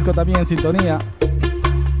DJ Esco también en sintonía.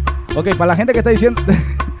 Ok, para la gente que está diciendo...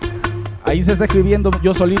 Ahí se está escribiendo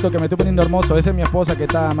yo solito que me estoy poniendo hermoso. Esa es mi esposa que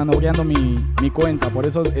está manobreando mi cuenta. Por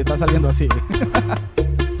eso está saliendo así.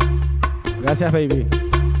 Gracias, baby.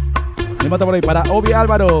 ¿Quién mata por ahí? Para Obi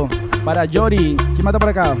Álvaro. Para Yori. ¿Quién mata por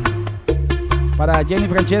acá? Para Jenny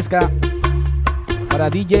Francesca. Para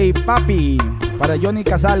DJ Papi. Para Johnny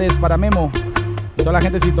Casales. Para Memo. Y toda la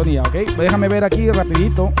gente en sintonía, ¿ok? Déjame ver aquí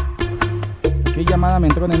rapidito qué llamada me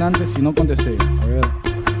entró en antes si no contesté. A ver.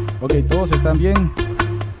 Ok, todos están bien.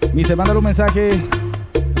 Dice, mándale un mensaje.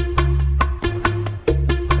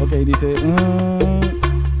 Ok, dice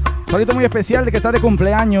solito muy especial de que está de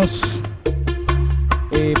cumpleaños.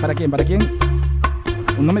 ¿Para quién? ¿Para quién?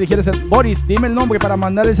 No me dijeras Boris, dime el nombre para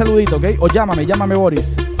mandar el saludito, ¿ok? O llámame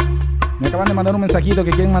Boris. Me acaban de mandar un mensajito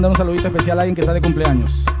que quieren mandar un saludito especial a alguien que está de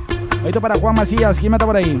cumpleaños. Ahorita para Juan Macías. ¿Quién me está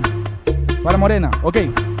por ahí? Para Morena, ok.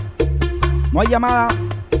 No hay llamada.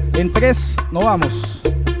 En 3 no vamos.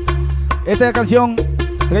 Esta canción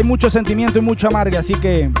trae mucho sentimiento y mucho amargue, así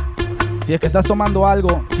que si es que estás tomando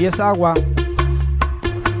algo, si es agua,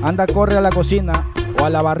 anda, corre a la cocina o a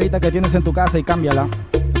la barrita que tienes en tu casa y cámbiala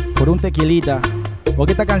por un tequilita,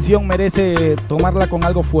 porque esta canción merece tomarla con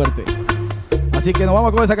algo fuerte. Así que nos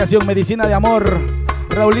vamos con esa canción, Medicina de Amor,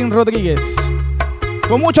 Raulín Rodríguez.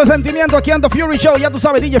 Con mucho sentimiento aquí en The Fury Show, ya tú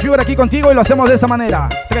sabes, DJ Fury aquí contigo y lo hacemos de esta manera.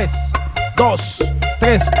 3,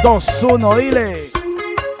 2, 1, dile.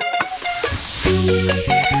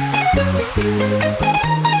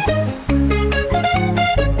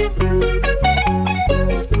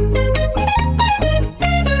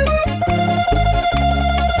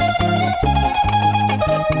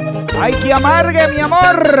 ¡Ay, que amargue, mi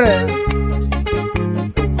amor!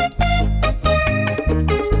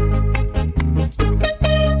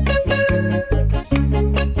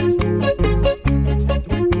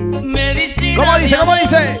 ¿Cómo dice? ¿Cómo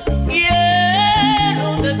dice?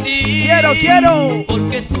 Quiero de ti. Quiero.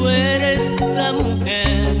 Porque tú eres la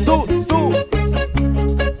mujer. Tú.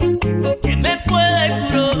 Que me puede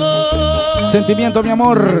curar. Sentimiento, mi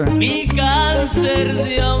amor. Mi cáncer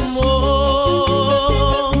de amor.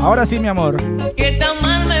 Ahora sí, mi amor. Que tan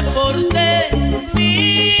mal me porté.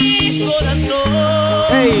 Mi corazón.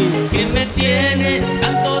 Hey. Que me tiene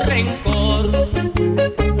tanto rencor.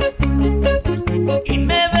 Y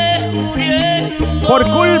me ves muriendo. Por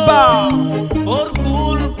culpa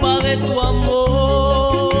de tu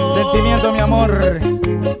amor. Sentimiento, mi amor.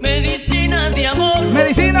 Medicina de amor.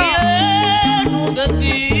 Medicina. Quiero de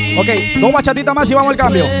ti. Ok, 2 bachatitas más y vamos al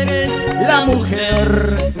cambio. La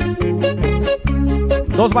mujer.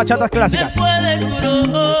 2 bachatas clásicas.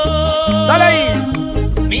 Dale ahí.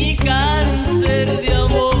 Mi cáncer de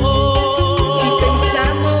amor. Si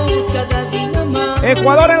pensamos cada día más.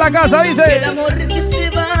 Ecuador en la casa, dice. El amor que se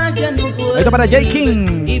vaya no vuelve. Esto para Jay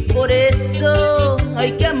King. Y por eso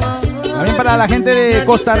hay que amar. También para la gente de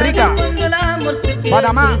Costa Rica,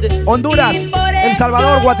 Panamá, Honduras, El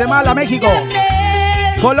Salvador, Guatemala, México,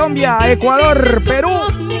 Colombia, Ecuador, Perú.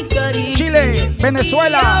 Chile,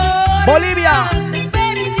 Venezuela, Bolivia,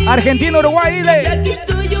 Argentina, Uruguay, dile.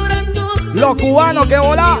 Los cubanos que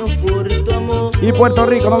volá. Y Puerto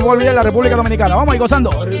Rico, no me olvides la República Dominicana. Vamos ahí gozando.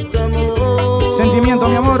 Sentimiento,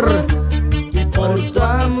 mi amor. Por tu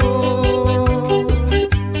amor.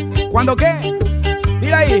 ¿Cuándo qué?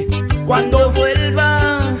 Dile ahí. Cuando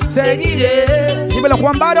vuelvas, seguiré. Dímelo,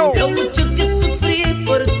 Juan Varo. Lo mucho que sufrí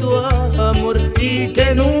por tu amor y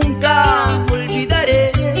que nunca olvidaré.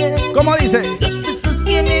 ¿Cómo dice? Los besos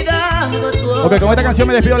que me daba tu amor. Ok, con esta canción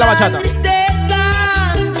me despido de la bachata.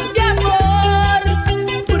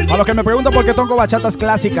 A los que me preguntan por qué toco bachatas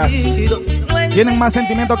clásicas, tienen más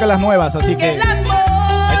sentimiento que las nuevas, así que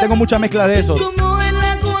ahí tengo mucha mezcla de esos.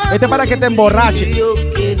 Este es para que te emborraches.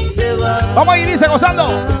 Vamos ahí, dice, gozando.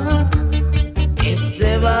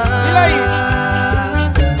 Dile ahí.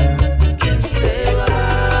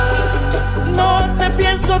 No te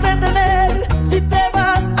pienso detener si te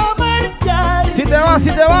vas a marchar. Si te vas,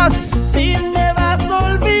 si te vas. Si me vas a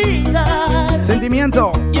olvidar.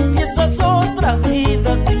 Sentimiento. Y empiezas otra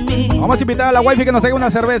vida sin mí. Vamos a invitar a la wifi que nos traiga una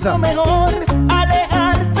cerveza. Mejor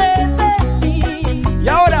alejarte de mí. Y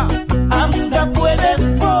ahora. Anda,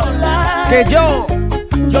 puedes volar. Que yo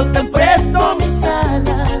te presto mis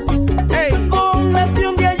alas. Hey. Con las que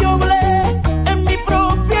un día yo volé en mi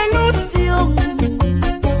propia ilusión.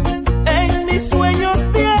 En mis sueños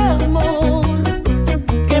de amor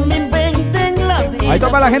que me inventen la vida. Ahí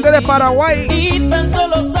toca la gente de Paraguay. Y tan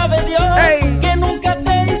solo sabe Dios que nunca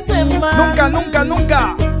te hice mal. Nunca, nunca,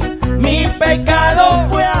 nunca. Mi pecado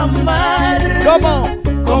fue amar. ¿Cómo?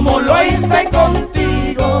 Como lo hice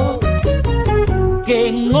contigo. Que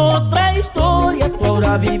en otra historia tú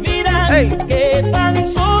ahora vivirás. Que tan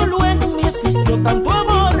solo en mí existió tanto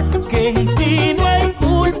amor. Que en ti no hay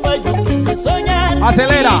culpa, yo quise soñar.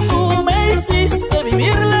 Acelera. Y tú me hiciste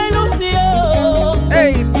vivir la ilusión.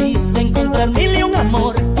 Quise encontrar mil y un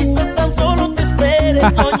amor. Quizás tan solo te esperes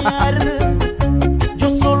soñar. Yo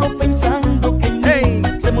solo pensando que en mí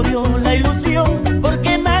se murió la ilusión.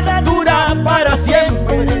 Porque nada dura para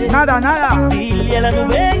siempre. Nada, nada. Dile a la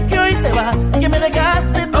nube que hoy te vas, que me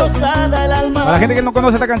dejaste trozada el alma. Para la gente que no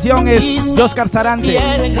conoce esta canción es Oscar Sarante.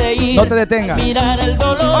 No te detengas. Mirar el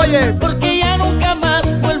dolor, oye, porque ya nunca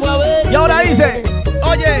más vuelvo a ver. Y ahora dice,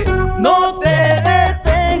 oye, no te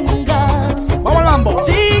detengas. Vamos al mambo.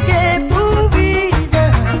 Sigue tu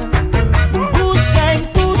vida. Busca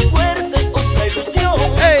en tu suerte otra ilusión.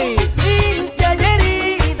 Limpia y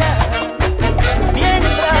herida.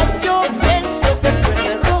 Mientras yo pienso que fue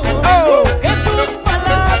error. Que tus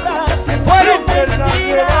palabras fueron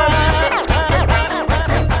mentiras.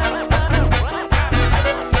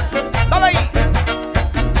 Dale ahí.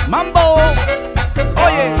 Mambo.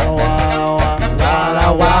 Oye.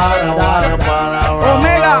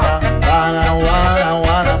 Omega.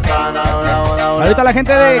 Ahorita la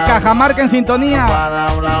gente de Cajamarca en sintonía.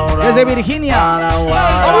 Desde Virginia.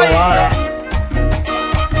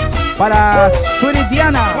 Para Sweetie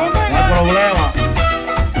Diana. No hay problema.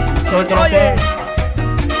 Soy trompón.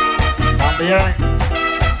 También.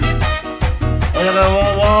 Oye,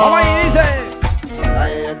 vamos ahí, dice.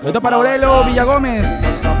 Esto para Aurelio Villagómez.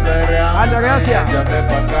 Alta gracias.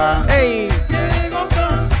 Ey.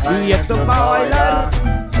 Y esto es para bailar.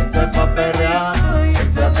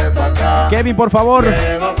 Kevin, por favor.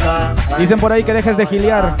 Dicen por ahí que dejes de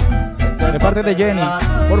gilear. De parte de Jenny.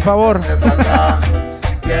 Por favor.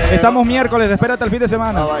 Estamos miércoles, espérate el fin de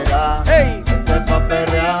semana. ¡Ey!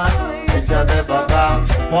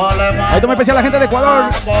 Ahí toma especial a la gente de Ecuador.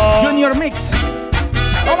 Junior Mix.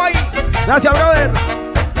 Toma ahí. Gracias, brother.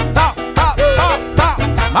 Ta, ta, ta, ta.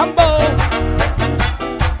 Mambo.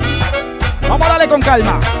 Vamos a darle con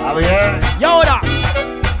calma. Y ahora.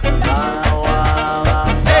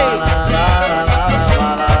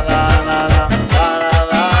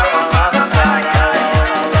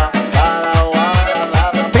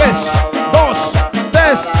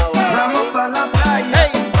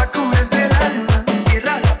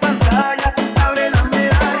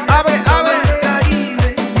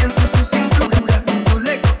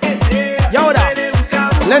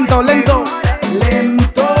 Lento, lento,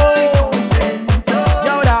 lento. Y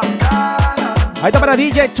ahora, ahí está para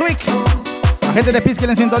DJ Twig. La gente de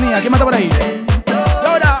Piskel en sintonía. ¿Quién mata por ahí? Y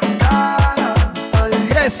ahora,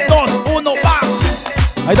 3, 2, 1, ¡va!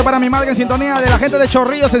 Ahí está para mi madre en sintonía. De la gente de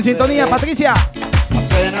Chorrillos en sintonía. Patricia.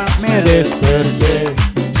 Me desperté.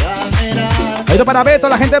 Ahí está para Beto.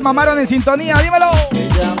 La gente de Mamaron en sintonía. Dímelo.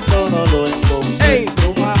 ¡Ey!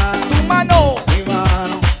 Tu mano.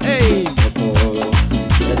 ¡Ey!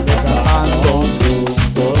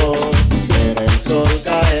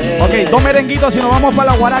 Ok, 2 merenguitos y nos vamos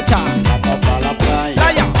para la guaracha.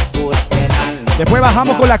 Playa. Después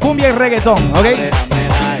bajamos con la cumbia y reggaetón, ¿ok?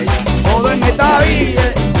 Todo en esta vida.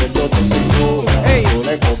 Ey.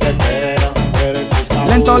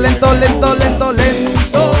 Lento, lento, lento, lento,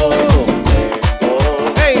 lento.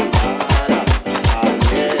 Ey.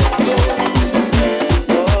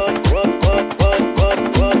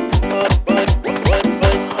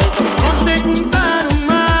 No te contaron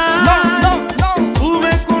más. No. Si estuve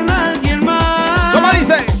con alguien más. ¿Cómo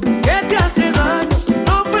dice? ¿Qué te hace daño si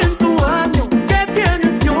no fue en tu año? ¿Qué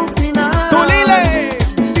tienes que opinar? ¡Tú, Lile!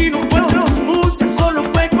 Si no fueron muchas, solo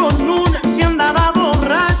fue con una. Si andaba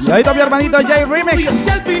borracho. Y ahí está mi hermanito Jay Remix. Y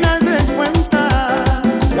al final de cuentas.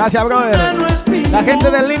 Gracias, brother. La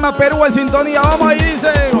gente de Lima, Perú en sintonía. Vamos ahí, dice.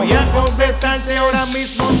 Voy a contestarte ahora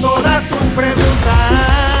mismo todas tus preguntas.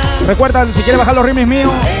 Recuerda, si quieres bajar los remix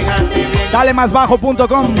míos,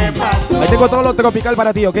 dalemasbajo.com. Ahí tengo todo lo tropical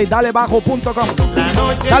para ti, ¿ok? Dalebajo.com.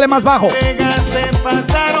 Dale más bajo.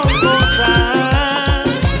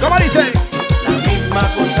 ¿Cómo dice? La misma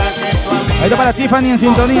cosa que tu amiga. Ahí está para Tiffany en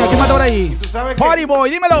sintonía. ¿Quién mata por ahí? Party Boy,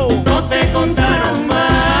 dímelo. No te contaron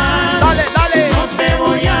más. Dale, dale. No te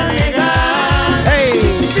voy a negar.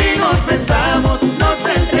 Hey. Si nos besamos, nos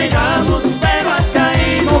entregamos, pero hasta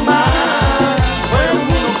ahí no más. Fueron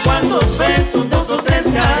unos cuantos besos, 2 o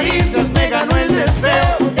 3 caricias. Me ganó el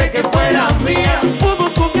deseo de que fuera mía. Hubo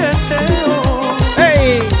coqueteo.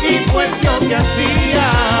 Hey. Y pues yo que hacía.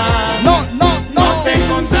 No. No te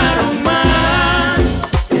contaron más.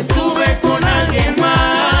 Si estuve con alguien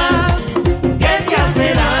más. ¿Qué te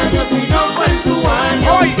hace daño si no fue en tu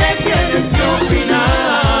año? Hoy. ¿Qué tienes que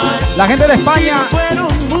opinar? La gente de España,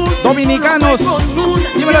 dominicanos,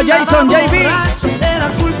 dímelo Jason, JB.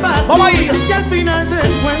 Vamos ahí. Y al final de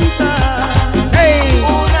cuentas, Hey.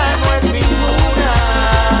 una no es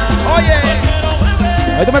ninguna. Oye.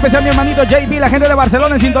 Ahí tú me especial mi hermanito JB, la gente de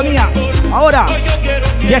Barcelona en sintonía. Ahora,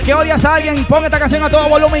 si es que odias a alguien, pon esta canción a todo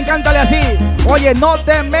volumen y cántale así. Oye, no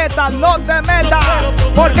te metas, no te metas.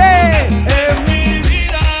 ¿Por qué? En mi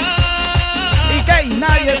vida. Y que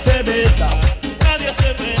nadie se meta. Nadie se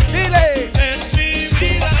mete. Dile. Es mi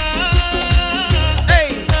vida.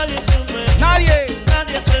 Ey. Nadie se mete. Nadie.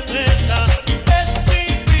 Nadie se meta. Es mi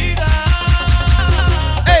vida.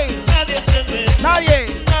 Ey. Nadie se mete. Nadie.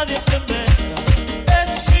 Nadie se meta.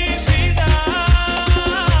 Es mi vida.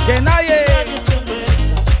 Que nadie. Nadie se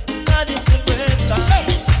meta. Nadie se meta.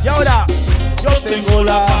 Y ahora, Yo tengo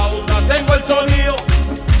la pauta, tengo el sonido.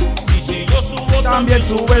 Y si yo subo, también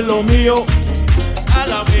sube lo mío.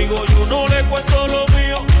 al amigo yo no le cuento lo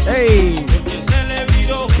mío. Ey. Porque se le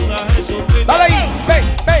viró Judas Jesucristo. Dale ahí.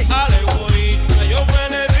 Ve. Al egoísta yo me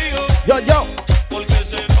le río. Yo. Porque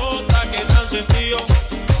se nota que están sentidos.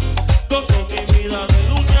 Gozo mi vida de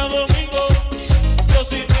lunes a domingo. Yo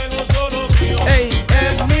sí tengo solo mío. Ey.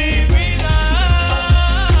 Es mi vida.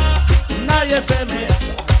 Nadie se meta.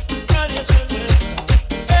 Nadie se mete.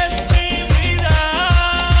 Es mi vida.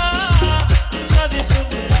 Nadie se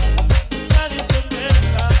mete. Nadie se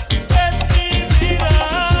meta. Es mi vida.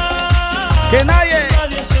 Que nadie.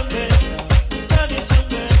 Nadie se mete. Nadie se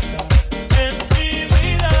meta. Es mi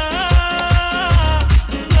vida.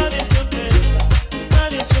 Nadie se meta.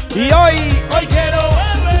 Nadie se meta. Y hoy quiero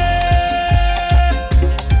beber.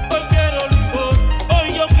 Hoy quiero licor. Hoy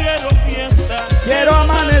yo quiero fiesta. quiero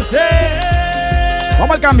amanecer.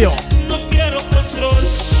 Vamos al cambio. No quiero control.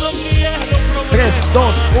 No quiero problemas. 3,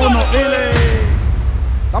 2, 1, dile.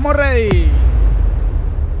 Estamos ready.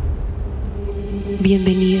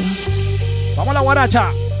 Bienvenidos Vamos a la guaracha.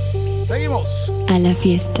 Seguimos. a la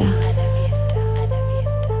fiesta.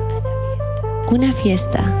 Una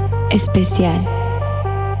fiesta especial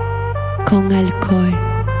con alcohol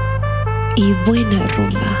y buena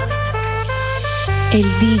rumba. El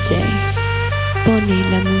DJ pone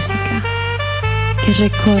la música que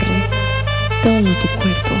recorre todo tu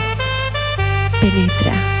cuerpo,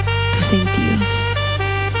 penetra tus sentidos.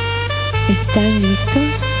 ¿Están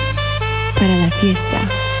listos para la fiesta?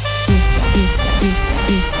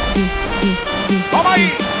 ¡Vamos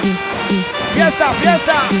ahí! ¡Fiesta,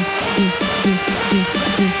 fiesta!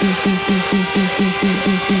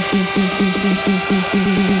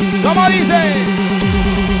 ¿Cómo dice?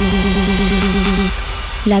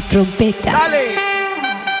 La trompeta. ¡Dale!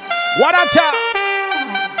 ¡Guaracha!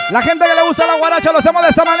 La gente que le gusta la guaracha lo hacemos de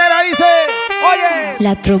esta manera, dice. ¡Oye!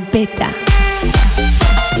 La trompeta.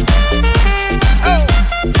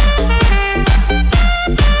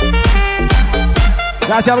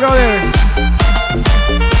 Gracias, brothers.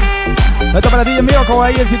 Esto para ti, amigo, como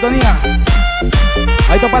ahí en sintonía.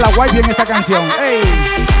 Ahí topa la wifi en esta canción. ¡Ey!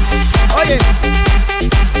 Oye.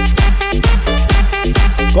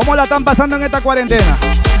 ¿Cómo la están pasando en esta cuarentena?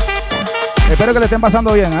 Espero que le estén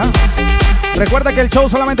pasando bien, ¿ah? Recuerda que el show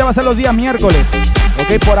solamente va a ser los días miércoles.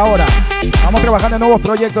 Ok, por ahora. Vamos trabajando en nuevos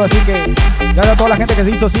proyectos, así que gracias a toda la gente que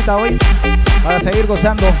se hizo cita hoy para seguir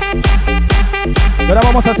gozando. Y ahora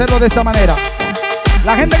vamos a hacerlo de esta manera.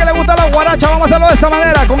 La gente que le gusta la guaracha, vamos a hacerlo de esta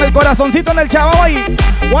manera, con el corazoncito en el chavo ahí.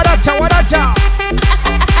 Guaracha, guaracha.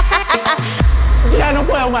 Ya no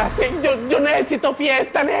puedo más. Yo necesito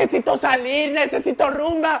fiesta, necesito salir, necesito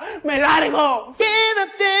rumba. ¡Me largo!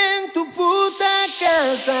 Quédate en tu puta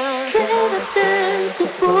casa. Quédate en tu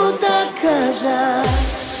puta casa.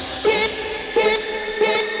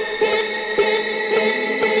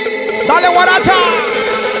 ¡Dale, guaracha!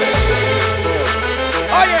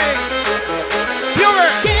 Oye,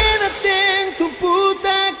 Fuger. Quédate en tu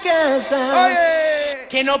puta casa. Oye.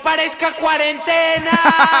 Que no parezca cuarentena.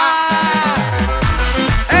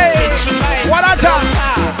 ¡Ey! ¡Guaracha!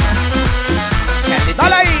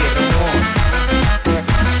 ¡Dale ahí!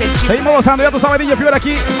 Seguimos gozando, ya tú sabes, DJ Fuger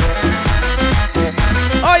aquí.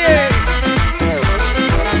 Oye.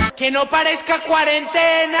 Que no parezca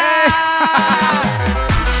cuarentena.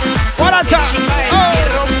 ¡Guaracha! Oh.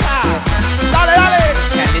 ¡Dale, dale!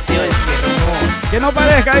 Que no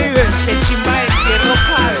parezca ahí.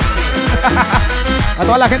 A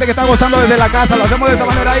toda la gente que está gozando desde la casa, lo hacemos de esta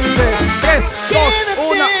manera. Ahí dice 3, 2,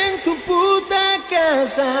 1. En tu puta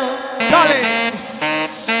casa. ¡Dale!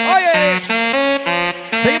 ¡Oye!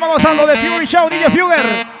 Seguimos gozando de Fury Show, DJ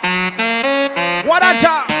Fuger.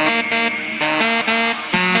 ¡Guaracha!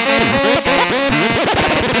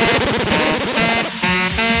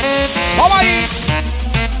 ¡Vamos ahí!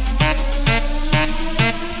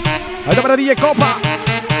 Ahorita para DJ Copa.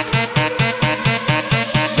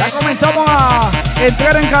 Ya comenzamos a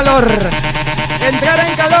entrar en calor. Entrar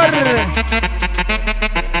en calor.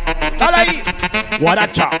 ¡Dale ahí!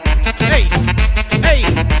 Guaracha. ¡Ey! ¡Ey!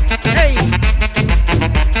 ¡Ey!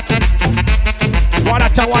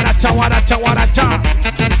 Guaracha, guaracha, guaracha, guaracha.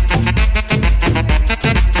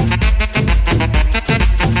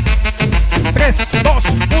 Tres, dos,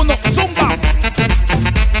 uno, zumba.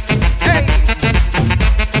 ¡Ey!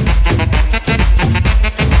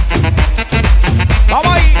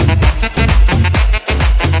 ¡Vamos ahí!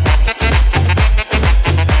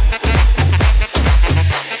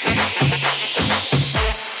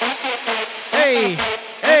 ¡Ey!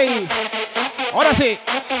 ¡Ey! Ahora sí.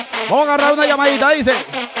 Vamos a agarrar una llamadita, dice.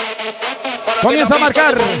 Comienza a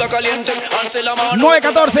marcar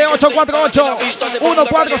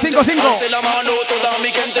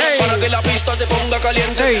 914-848-1455. Para que la pista se ponga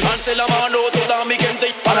caliente, alce la mano toda mi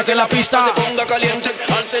gente. Para que la pista se ponga caliente,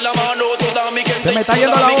 alce la mano toda mi gente. Se me está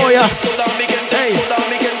yendo la olla. Toda mi gente, toda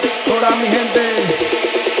mi gente, toda mi gente.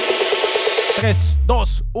 3,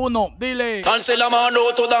 2, 1, dile. Alce la mano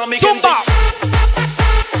toda mi gente. ¡Zumba!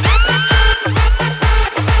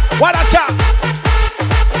 ¡Guaracha!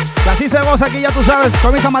 Y así se goza aquí, ya tú sabes.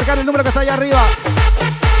 Comienza a marcar el número que está allá arriba.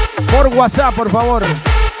 Por WhatsApp, por favor.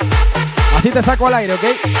 Así te saco al aire, ¿ok?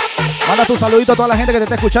 Manda tu saludito a toda la gente que te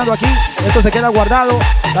está escuchando aquí. Esto se queda guardado.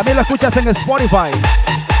 También lo escuchas en Spotify.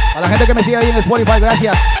 A la gente que me sigue ahí en Spotify,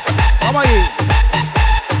 gracias. Vamos ahí.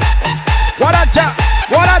 ¡Guaracha!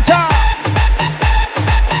 ¡Guaracha!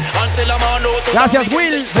 Gracias,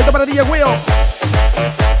 Will. Esto para DJ Will.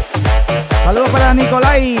 Saludos para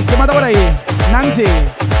Nicolai. ¿Quién manda por ahí? Nancy.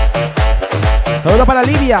 Saludos para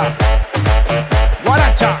Livia.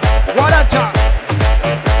 Guaracha, guaracha.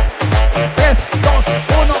 3, 2,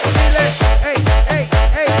 1, dile. Ey, ey,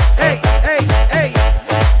 ey, ey, ey, ey.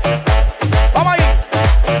 Vamos ahí.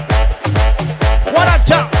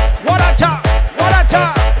 Guaracha, guaracha,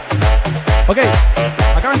 guaracha. Ok,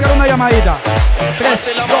 acaba de entrar una llamadita.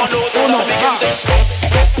 3, 2, 1, va.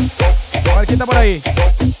 A ver quién está por ahí.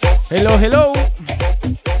 Hello, hello.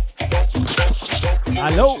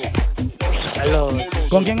 Aló. Aló.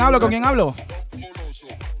 ¿Con quién hablo? ¿Con quién hablo?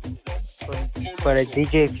 Para el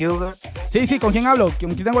DJ Fuger. Sí, sí, ¿con quién hablo?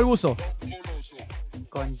 ¿Con quién tengo el gusto?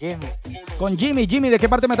 Con Jimmy. Con Jimmy. Jimmy, ¿de qué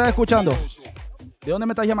parte me estás escuchando? ¿De dónde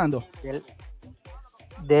me estás llamando?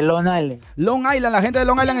 De Long Island. Long Island, la gente de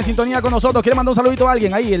Long Island en sintonía con nosotros. ¿Quiere mandar un saludito a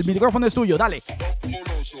alguien? Ahí, el micrófono es tuyo, dale.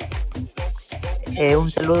 Un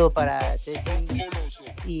saludo para Tessy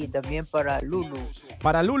y también para Lulu.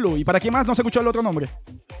 Para Lulu. ¿Y para quién más? No se escuchó el otro nombre.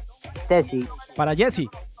 Tessy. Para Jessie.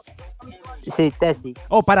 Sí, Tessy.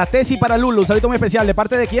 Oh, para Tessy y para Lulu. Un saludito muy especial. ¿De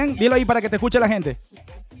parte de quién? Dilo ahí para que te escuche la gente.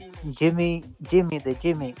 Jimmy de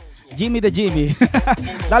Jimmy. Jimmy de Jimmy.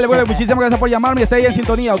 Dale, bueno, muchísimas gracias por llamarme y esté ahí en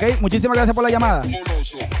sintonía, ¿ok? Muchísimas gracias por la llamada.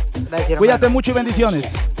 Gracias, cuídate hermano. mucho y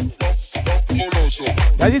bendiciones. Y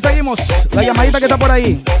así seguimos. La llamadita que está por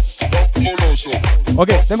ahí. Ok,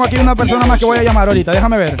 tengo aquí una persona más que voy a llamar ahorita.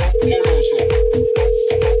 Déjame ver.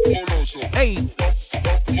 Hey.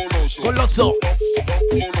 Goloso.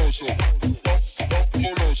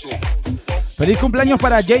 Feliz cumpleaños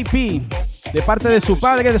para JP, de parte de su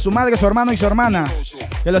padre, de su madre, su hermano y su hermana.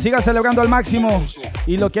 Que lo sigan celebrando al máximo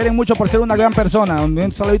y lo quieren mucho por ser una gran persona.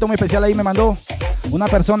 Un saludito muy especial ahí me mandó una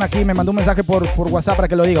persona aquí, me mandó un mensaje por WhatsApp para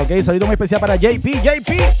que lo diga, ¿ok? Saludito muy especial para JP.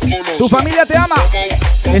 JP, tu familia te ama.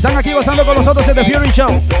 Están aquí gozando con nosotros en The Fury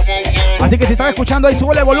Show. Así que si estás escuchando ahí,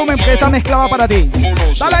 súbele el volumen que esta mezcla va para ti.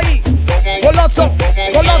 Dale ahí. Goloso,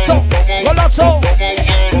 goloso, goloso.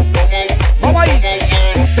 Vamos ahí.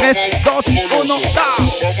 3, 2, 1, ¡da!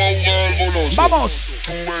 ¡Vamos!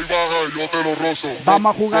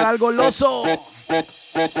 Vamos a jugar al goloso.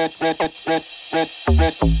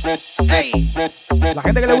 Hey. La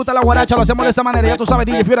gente que le gusta la guaracha lo hacemos de esta manera. Ya tú sabes,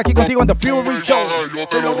 DJ Fury aquí contigo en The Fury Show.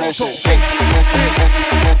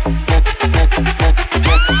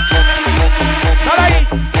 Dale ahí.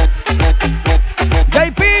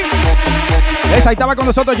 JP. Esa, ahí estaba con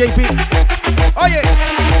nosotros JP. Oye.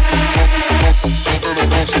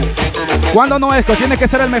 ¿Cuándo no es? Tienes que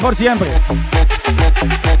ser el mejor siempre.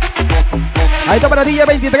 Ahí está para DJ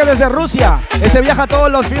 23 desde Rusia. Ese viaja todos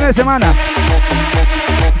los fines de semana.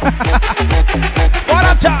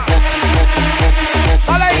 ¡Guaracha!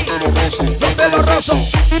 ¡Dale ahí! ¡No te lo rozo!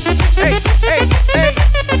 ¡Ey, ey, ey!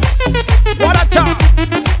 ¡Guaracha!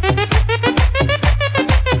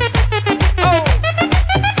 ¡Oh!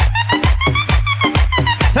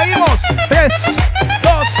 Seguimos. 3,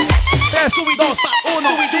 2, 1,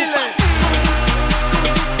 dile.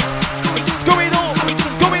 Scooby-Doo,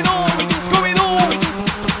 Scooby-Doo, Scooby-Doo.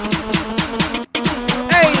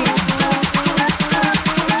 ¡Ey!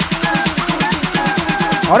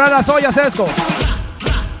 Ahora las ollas, Esco.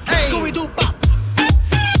 ¡Ey! Scooby-Doo, pa.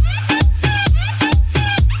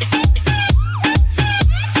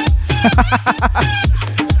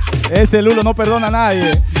 Ese Lulo no perdona a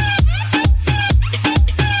nadie.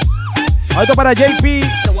 Esto para JP.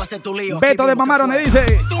 Beto de Mamaro me dice.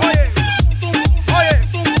 Oye, oye.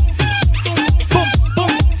 Pum, pum,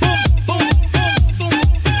 pum, pum,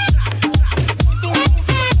 pum.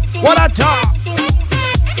 Guaracha.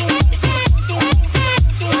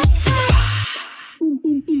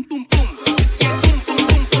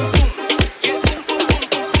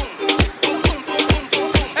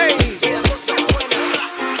 Hey.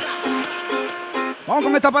 Vamos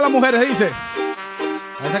con esta para las mujeres, dice.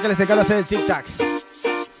 A esa que les encanta hacer el tic-tac.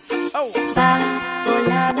 Oh. Vas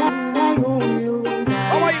volando a algún lugar.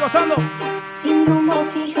 Vamos ahí gozando. Sin rumbo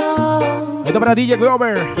fijo. Esto para DJ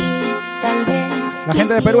Glover. Y tal vez la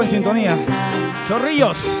gente de Perú en sintonía.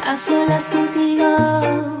 Chorrillos. A solas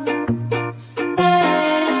contigo.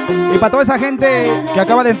 Eres tú. Y para toda esa gente que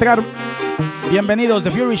acaba de entrar, bienvenidos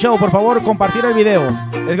The Fury Show. Por favor, compartir el video.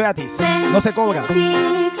 Es gratis. No se cobra.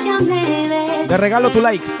 Te regalo tu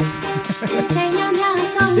like.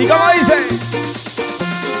 ¿Y cómo dice?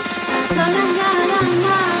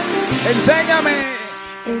 Enséñame.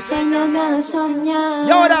 Enséñame a soñar.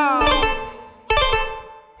 Y ahora.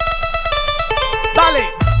 Dale.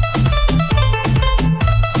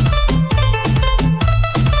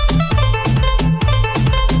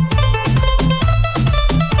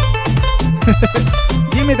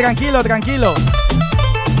 Jimmy, tranquilo, tranquilo.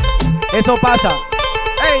 Eso pasa.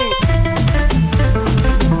 ¡Ey!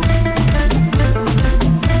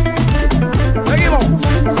 Seguimos. ¿Qué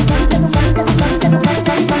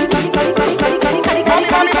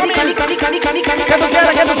tú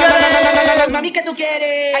quieres? ¿Qué tú quieres? Mami, ¿qué tú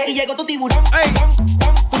quieres? Aquí llegó tu tiburón. ¡Ey!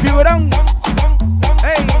 Tu tiburón.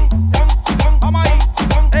 ¡Ey! Vamos ahí.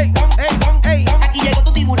 ¡Ey! ¡Ey! ¡Ey! Aquí llegó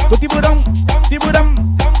tu tiburón. Tu tiburón.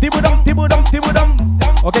 Tiburón. Tiburón. Tiburón. Tiburón.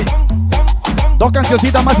 Ok. 2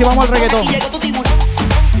 cancioncitas más y vamos al reggaetón. Aquí llegó tu tiburón.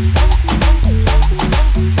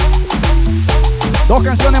 2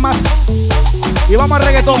 canciones más y vamos al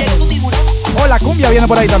reggaetón. Oh, la cumbia viene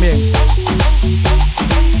por ahí también.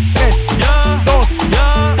 3, 2,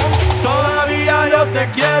 todavía yo te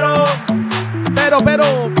quiero. Pero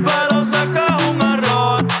saca un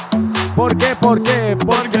error. ¿Por qué? ¿Por qué?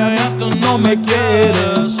 Porque ya tú no me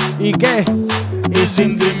quieres. ¿Y qué? Y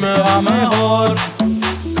sin ti me va mejor.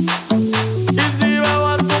 Y si veo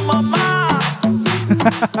a tu mamá.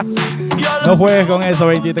 No juegues con eso,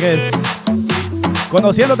 23.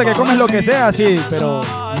 Conociéndote que comes lo que sea, sí, pero...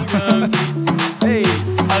 Hey.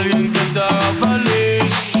 Alguien que te haga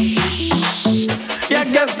feliz. Y es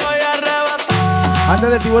que estoy arrebatado.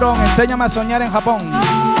 Antes del tiburón, enséñame a soñar en Japón.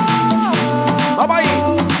 Vamos ahí.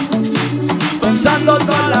 Pensando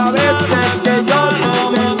todas las veces que yo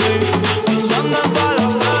no me vi. Pensando todas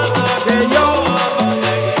las veces que yo no me vi.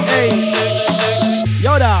 Hey. Y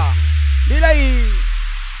ahora, dile ahí.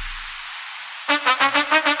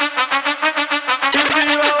 Y si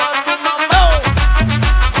veo a tu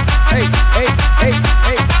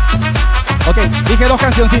dos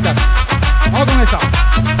cancioncitas. Vamos con esta.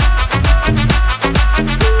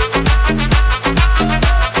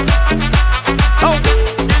 Oh.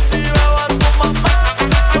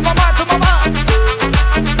 Tu mamá.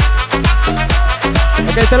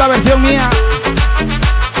 Ok, esta es la versión mía.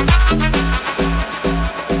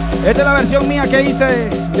 Esta es la versión mía que hice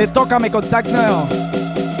de Tócame con Zack Noel.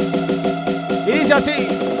 Y dice así.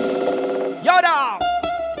 Y ahora.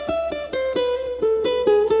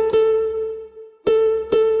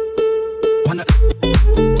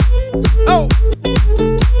 Oh.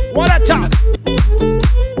 Guaracha.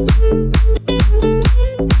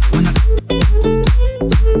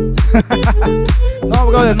 No,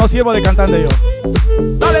 brother, no sirvo de cantante yo.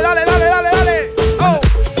 Dale. Oh.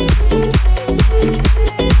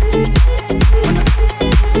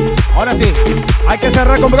 Ahora sí, hay que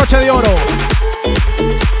cerrar con broche de oro.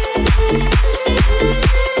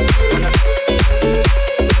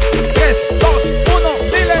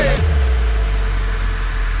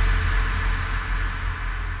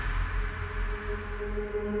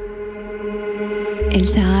 El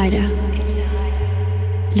Sahara,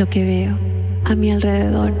 lo que veo a mi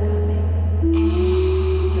alrededor,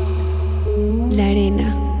 la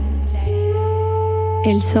arena,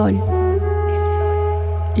 el sol,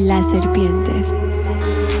 las serpientes.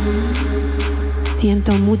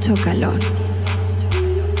 Siento mucho calor.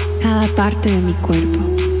 Cada parte de mi cuerpo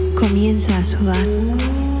comienza a sudar.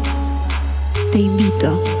 Te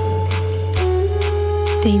invito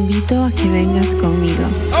a que vengas conmigo.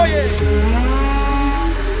 Oye.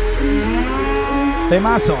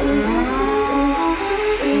 Temazo.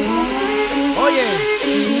 Oye.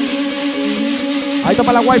 Ahí está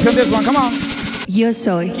para la wife on this one, come on. Yo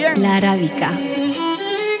soy la Arábica.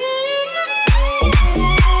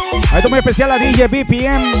 Ahí está muy especial a DJ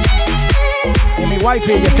BPM y mi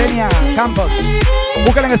wifi Yesenia Campos.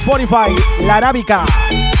 Búsquenla en Spotify, la Arábica.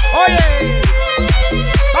 Oye.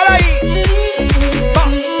 ¡Para ahí!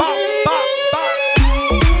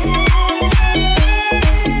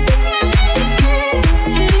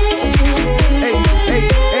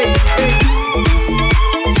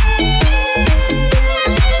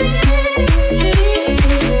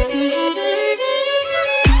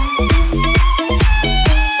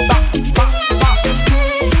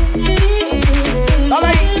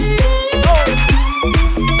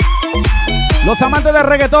 Los amantes del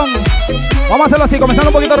reggaetón, vamos a hacerlo así, comenzando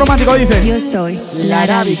un poquito romántico, dice. Yo soy la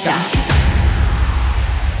Arábica.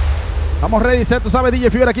 Vamos ready, tú sabes, DJ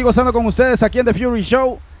Fury aquí gozando con ustedes aquí en The Fury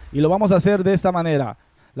Show. Y lo vamos a hacer de esta manera.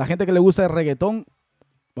 La gente que le gusta el reggaetón,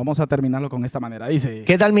 vamos a terminarlo con esta manera, dice.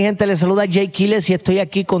 ¿Qué tal, mi gente? Les saluda Jay Quiles y estoy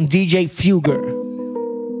aquí con DJ Fuger.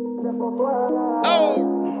 Oh.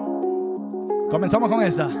 Comenzamos con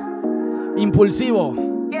esta. Impulsivo.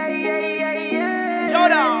 Y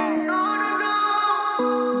ahora.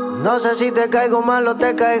 No sé si te caigo mal o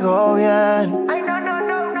te caigo bien.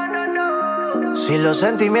 Si los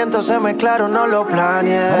sentimientos se mezclaron, no lo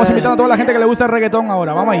planeé. Vamos invitando a toda la gente que le gusta el reggaetón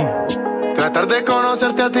ahora. Vamos ahí. Tratar de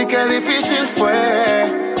conocerte a ti, qué difícil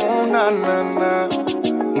fue.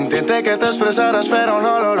 Intenté que te expresaras, pero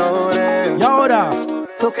no lo logré. Y ahora.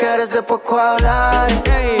 Tú que eres de poco hablar,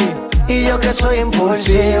 y yo que soy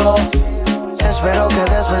impulsivo. Espero que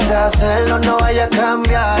después de hacerlo no vaya a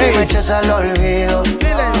cambiar y me eches al olvido.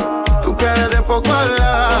 Tú que eres de poco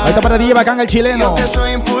hablar. Ahí está para DJ Bacán, el chileno. Yo que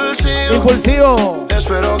soy impulsivo. Impulsivo.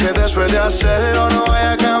 Espero que después de hacerlo no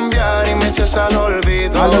vaya a cambiar y me eches al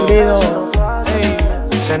olvido. Al olvido.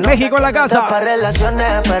 México en la casa. Para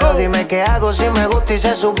relaciones, pero dime qué hago si me gusta y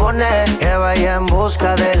se supone que vaya en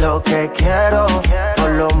busca de lo que quiero.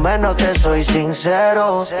 Por lo menos te soy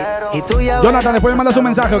sincero. Y tú ya Jonathan, después me manda su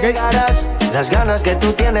mensaje, ¿ok? Las ganas que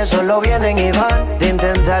tú tienes solo vienen y van. De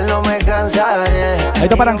intentarlo me cansaré. Ahí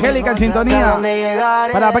está para Angélica en sintonía.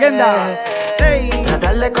 Para Brenda.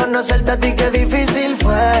 Tratar de conocerte a ti, qué difícil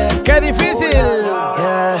fue. ¡Qué difícil!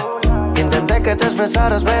 Yeah. Intenté que te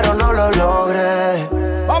expresaras, pero no lo logré.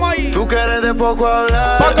 Vamos ahí. Tú que eres de poco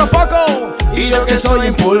hablar. Poco a poco. Y yo que soy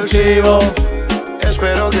impulsivo.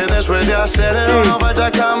 Espero que después de hacerlo no vaya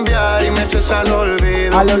a cambiar y me eches al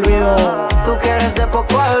olvido. Al olvido. Tú que eres de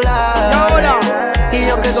poco hablar. Y ahora. Y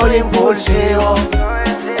yo que soy impulsivo.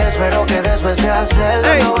 Espero que después de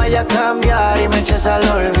hacerlo no vaya a cambiar y me eches al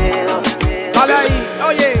olvido. Vale ahí,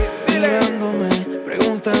 oye, dile. Mirándome,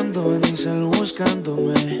 preguntando en mi cel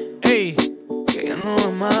buscándome. Ey. Que ya no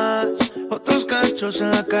va más. Otros cachos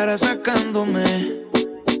en la cara sacándome.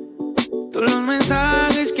 Todos los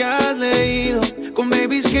mensajes que has leído con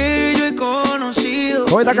babies que yo he conocido.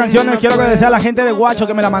 Con esta canción les quiero agradecer a la gente de Guacho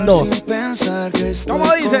que me la mandó.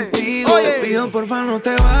 ¿Cómo dice? Oye. Te pido porfa no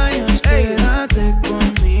te vayas, quédate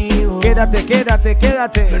conmigo. Quédate, quédate,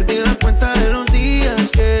 quédate. Perdí la cuenta de los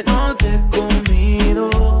días que no te he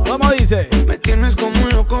comido. ¿Cómo dice? Me tienes como un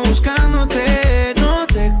loco buscándote, no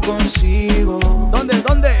te consigo. ¿Dónde,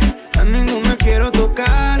 dónde? A ninguna quiero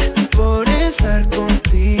tocar por estar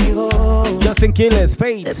contigo. Justin Quiles,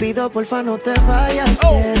 Fate. Te pido porfa no te vayas,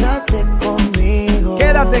 quédate conmigo.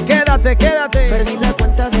 Quédate, quédate, quédate. Perdí la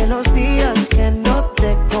cuenta de los días que no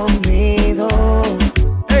te he comido.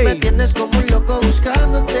 Me tienes como un loco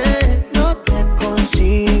buscándote, no te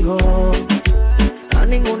consigo. A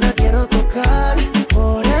ninguna quiero tocar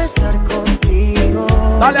por estar contigo.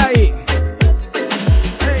 Dale ahí.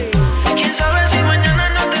 ¿Quién sabe si mañana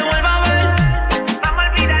no te vuelva a ver? Vamos a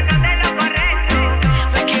olvidarnos de lo correcto.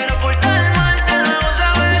 Me quiero portar mal, te debo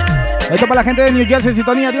saber. Esto para la gente de New Jersey,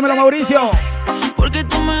 sintonía. Dímelo, Mauricio. Porque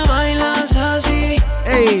tú me bailas así,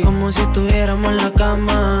 como si estuviéramos en la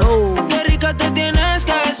cama. Qué rica te tienes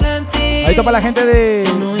que sentir. Esto para la gente de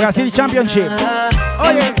Brasil Championship.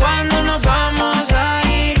 Oye, cuando nos vamos a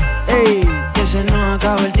ir, que se nos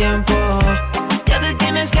acaba el tiempo. Ya te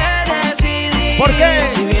tienes que decidir. ¿Por qué?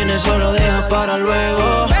 Si vienes solo deja para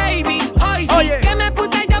luego. Baby, hoy sí que me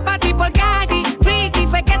puse yo pa' ti porque así freaky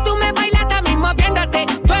fue que tú me bailaste mismo viéndote.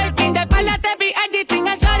 Twerking de espalda te vi editing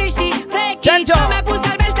el sorry sí. Freaky, yo me puse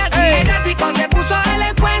al verte así. Eléctrico se puso el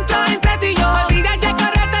encuentro entre tú y yo. Olvídate el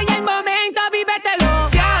correcto y el momento, vívetelo.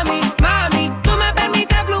 Si a mí, mami, tú me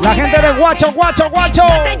permites fluir. La gente de Guacho, Guacho, Guacho.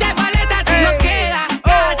 Date ya paleta si nos queda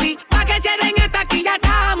casi. Pa' que cierren esta aquí ya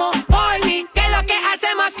estamos. Horny, ¿qué es lo que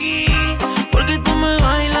hacemos aquí? Porque tú me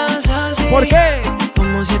bailas así. ¿Por qué?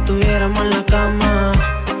 Como si estuviéramos en la cama.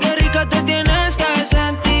 Qué rica te tienes que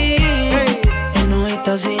sentir.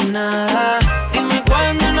 Enojita sin nada. Dime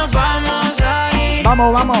cuándo nos vamos a ir.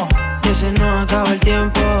 Vamos, vamos. Que se nos acaba el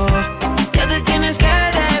tiempo. Ya te tienes que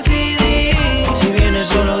decidir. Si vienes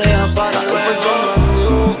solo deja para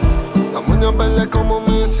luego. Las moñas verdes como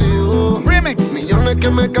mis hijos. Remix. Millones que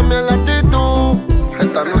me cambian la actitud.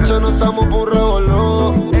 Esta noche no estamos por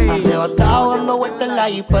revolver. Arrebatado dando vueltas en la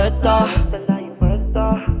jipeta.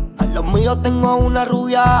 A los míos tengo una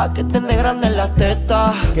rubia que tiene grandes las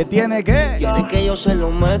tetas. ¿Qué tiene qué? Quiere que yo se lo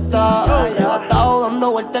meta. Arrebatado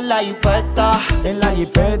dando vueltas en la jipeta. En la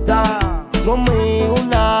jipeta. Conmigo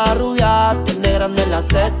una rubia tiene grandes las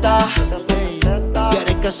tetas.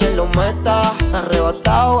 Quiere que se lo meta.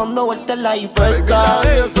 Arrebatado dando vueltas en la jipeta. La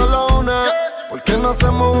vida es solo una. ¿Por qué no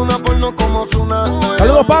hacemos una porno como Zuna?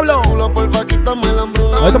 Saludos, Pablo.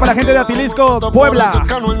 Esto para la gente de Atilisco, Puebla.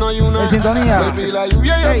 En sintonía. Baby, la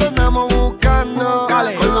lluvia y yo te andamos buscando.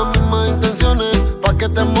 Con las mismas intenciones. Pa' que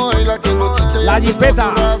te mueva y la que no chiche. La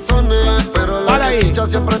jipeta. Razones, pero la que chicha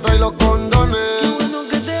siempre trae los condones. Qué bueno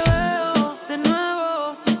que te veo de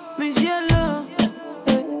nuevo, mi cielo.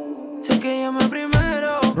 Sé que llamé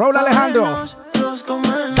primero. Raúl Alejandro.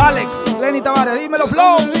 Alex, Lenny Tavares, dímelo,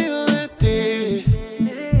 Flow.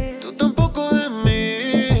 Tú tampoco de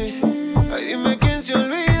mí. Ay, dime quién se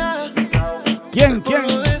olvida. ¿Quién? ¿Quién?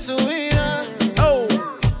 De su vida. Oh.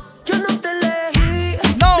 Yo no te elegí.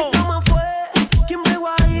 No. Mi cama fue quien pegó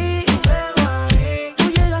ahí.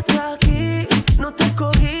 Tú llegaste aquí, no te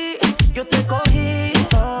cogí, yo te cogí.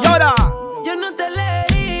 Y ahora. Yo no te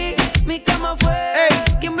elegí. Mi cama fue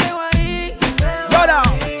quien pegó ahí. Y ahora.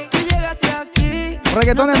 Tú llegaste aquí.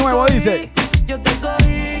 Reggaetón de nuevo, dice. Yo te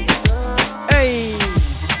cogí. Ey.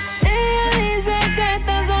 Ella dice que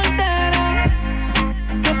está soltera,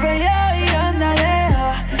 que peleó y anda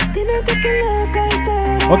leja. Tienes que la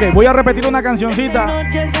cartera. Ok, voy a repetir una cancioncita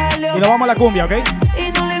y nos vamos a la cumbia, ¿ok?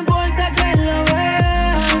 Y no le importa que la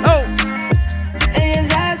vean. Oh. Ella es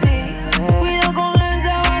así, cuido con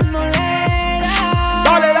esa bandolera.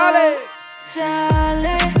 Dale, dale.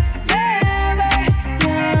 Sale, bebe,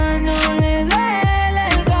 ya no le duele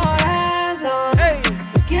el corazón.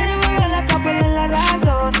 Quiere beber la tapa en la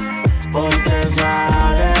razón. Porque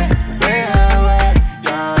sale, bebe,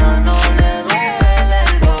 ya no le duele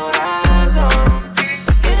el corazón.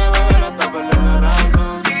 Quiere beber la tapa en la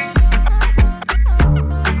razón.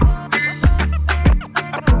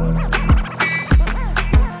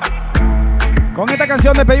 Con esta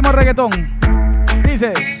canción le pedimos reggaetón.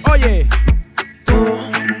 Dice, oye. Tú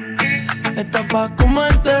estás pa'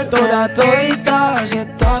 comerte toda todita, así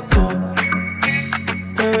estás tú.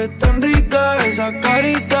 Te ves tan rica esa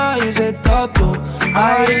carita y ese tatu.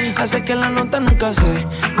 Ay, hace que la nota nunca se.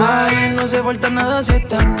 Ay, no se falta nada si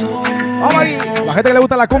estás tú. Vamos ahí. La gente que le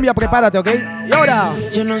gusta la cumbia, prepárate, ¿ok? Y ahora.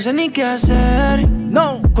 Yo no sé ni qué hacer.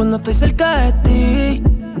 No. Cuando estoy cerca de ti,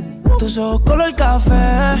 tus ojos color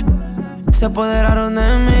café se apoderaron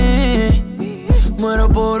de mí. Muero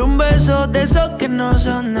por un beso de esos que no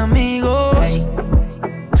son amigos.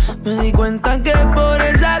 Me di cuenta que por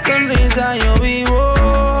esa sonrisa yo vivo.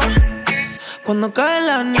 Cuando cae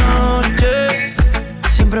la noche,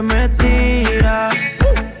 siempre me tira.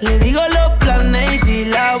 Le digo los planes y si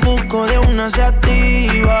la busco de una se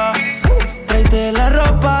activa. Tráete la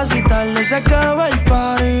ropa si tarde se acaba el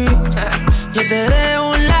party. Yo te dejo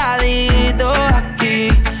un ladito aquí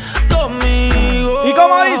conmigo. ¿Y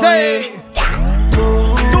cómo dice?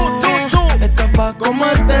 Tú estás pa'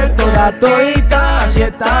 comerte toda todita, así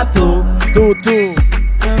estás tú.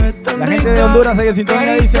 La gente de Honduras sigue en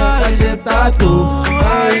sintonía dice. Así estás tú.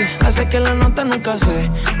 Ay, hace que la nota nunca se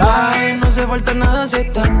baje. No hace falta nada si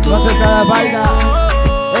estás tú. No hace cada vaina.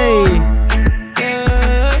 Ey.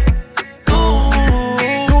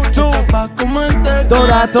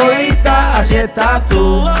 Toda todita, así estás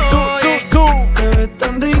tú. Te ves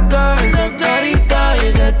tan rica esa carita y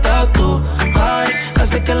ese tatu. Ay,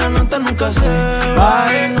 hace que la nota nunca se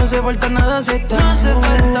baje. No hace falta nada si estás. No hace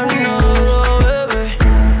falta nada, bebé.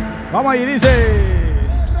 Vamos ahí, dice.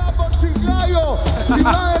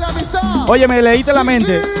 Oye, me leíste la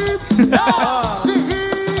mente.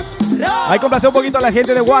 Hay que complacer un poquito a la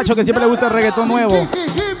gente de Guacho que siempre le gusta el reggaetón nuevo.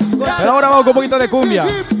 Pero ahora vamos con un poquito de cumbia.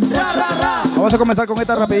 Vamos a comenzar con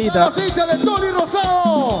esta rapidita.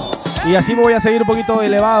 Y así voy a seguir un poquito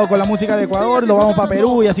elevado con la música de Ecuador. Lo vamos para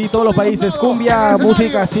Perú y así todos los países. Cumbia,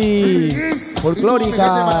 música así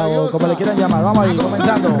folclórica o como le quieran llamar. Vamos ahí,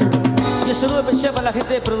 comenzando. Y un saludo especial para la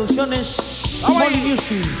gente de producciones Molly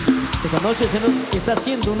Music. Esta noche se está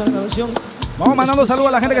haciendo una grabación. Vamos mandando saludos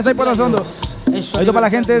a la gente que está ahí por los hondos. Esto para la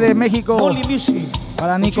gente de México. Molly Music.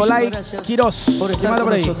 Para Nicolai Quiroz. Por estar con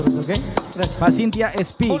nosotros, ¿okay? Gracias. Para Cintia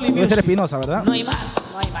Espi. Debe ser Espinosa, ¿verdad? No hay más,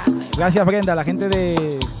 no hay más. Gracias, Brenda, la gente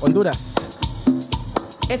de Honduras.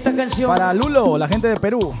 Esta canción. Para Lulo, la gente de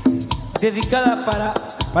Perú. Dedicada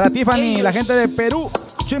para Tiffany, la gente de Perú.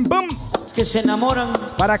 Chimpum. Que se enamoran.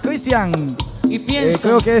 Para Cristian. Y piensan.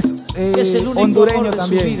 Creo que es el único hondureño amor de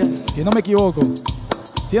también. su vida. Si no me equivoco.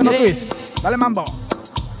 ¿Sí o no, Chris? Dale, mambo.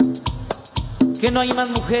 Que no hay más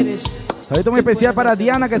mujeres. Saludo muy especial para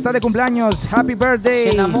Diana que está de cumpleaños. Happy birthday.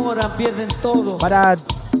 Se enamoran, pierden todo. Para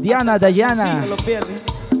Diana, Dayana. Lo pierden.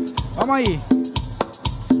 Vamos ahí.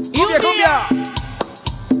 Y cumbia, cumbia.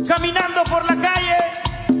 Caminando por la calle,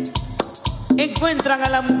 encuentran a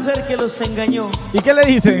la mujer que los engañó. ¿Y qué le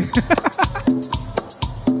dicen?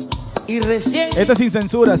 Y recién. Esto es sin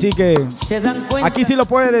censura, así que. Se dan cuenta. Aquí sí lo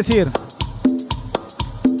puede decir.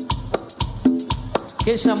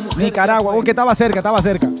 Que esa mujer Nicaragua, que estaba cerca.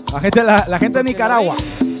 La gente de Nicaragua.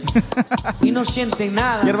 Y no sienten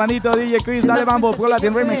nada. Mi hermanito DJ Chris, dale mambo, Pro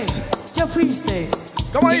Latin Remix. Ya fuiste.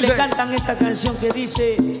 ¿Cómo y dice? le cantan esta canción que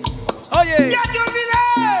dice: Oye. ¡Ya te olvidé!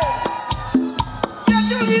 ¡Ya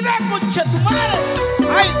te olvidé, concha tu madre!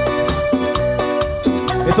 ¡Ay!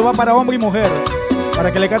 Eso va para hombre y mujer.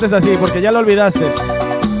 Para que le cantes así, porque ya lo olvidaste.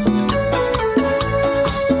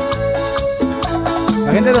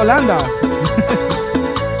 La gente de Holanda.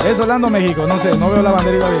 Es Holanda o México, no sé, no veo la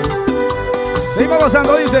banderita bien. Seguimos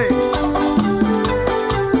gozando, dice.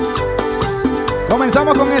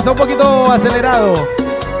 Comenzamos con eso, un poquito acelerado.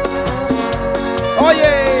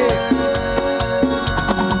 Oye.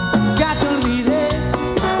 Ya te olvidé,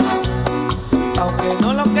 aunque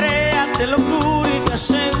no lo creas, te lo juro y te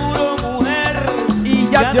aseguro, mujer. Y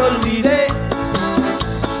ya te olvidé,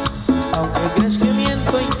 aunque crees que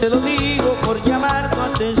miento y te lo digo por llamar tu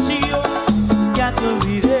atención. Ya te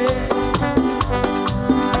olvidé.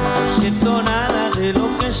 No siento nada de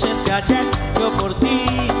lo que se te haya hecho por ti.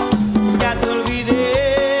 Ya te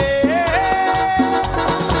olvidé.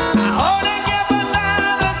 Ahora que ha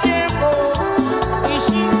pasado el tiempo y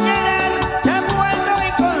sin querer te he vuelto a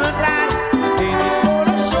encontrar. En mi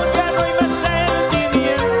corazón ya no hay más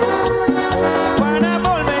sentimiento para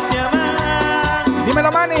volverte a amar.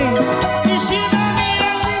 Dímelo, Manny. Y si me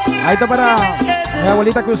miras, ahí está para mi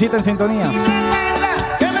abuelita Cruzita en sintonía.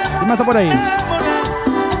 ¿Quién está por ahí?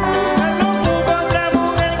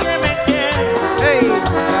 Hey.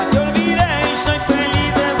 Ya te olvidé y soy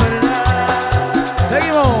feliz de verdad.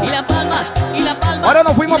 Seguimos. Y la palmas, y la palmas. Ahora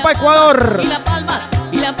nos fuimos para Ecuador. Y la palmas,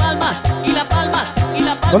 y la palmas, y la palmas, y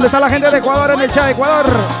la palmas. ¿Dónde está la gente de Ecuador en el chat? Ecuador.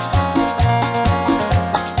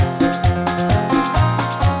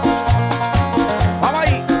 Vamos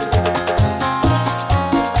ahí.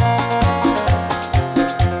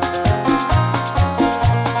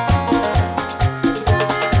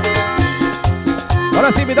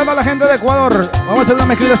 Ahora sí, invitando a la gente de Ecuador. Vamos a hacer una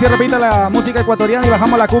mezclita así, repita la música ecuatoriana y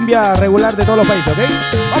bajamos la cumbia regular de todos los países, ¿ok?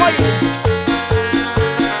 ¡Vamos ahí!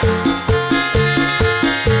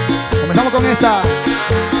 Comenzamos con esta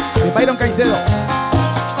de Byron Caicedo.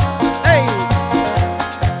 ¡Ey!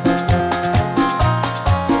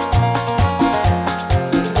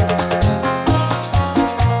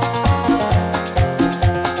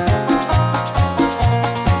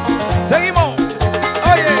 Seguimos.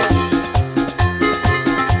 Oye.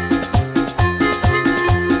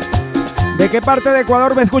 ¿De qué parte de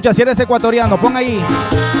Ecuador me escuchas? Si eres ecuatoriano, pon ahí.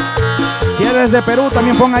 Si eres de Perú,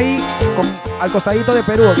 también pon ahí al costadito de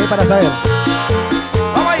Perú, ¿ok? Para saber.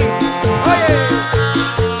 Vamos ahí. Oye.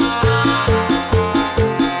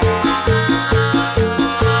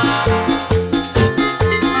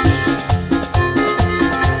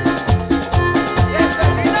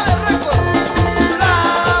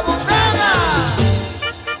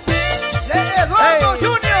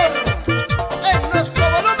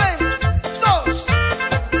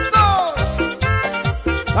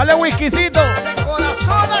 Dale whiskycito. De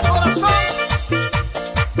corazón a corazón.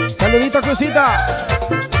 Saludito, Cruzita.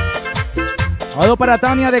 Saludo para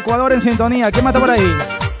Tania de Ecuador en sintonía. ¿Quién mata por ahí?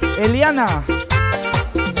 Eliana.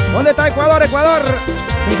 ¿Dónde está Ecuador? Ecuador.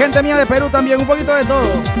 Mi gente mía de Perú también. Un poquito de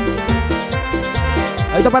todo.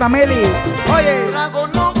 Ahí está para Meli. Oye. Trago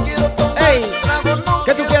no quiero tomar. Ey. Trago no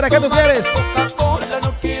 ¿Qué tú quieres? ¿Qué tú quieres? Coca-Cola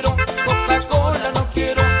no quiero. Coca-Cola no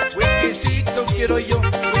quiero. Whiskycito quiero yo.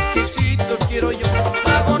 Whiskycito quiero yo.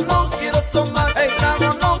 Trago no quiero tomar.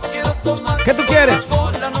 Trago no quiero tomar. ¿Qué tú quieres?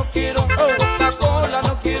 Coca-Cola no quiero. Coca-Cola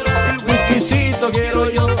no quiero. Whiskycito quiero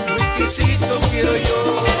yo. Whiskycito quiero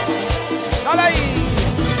yo. Dale ahí.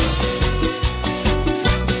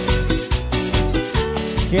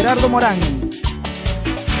 Gerardo Morán.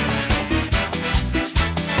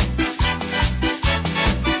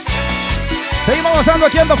 Seguimos gozando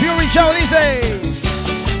aquí en The Fury Show, dice.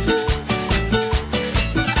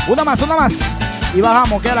 Una más. Y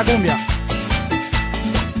bajamos, queda la cumbia.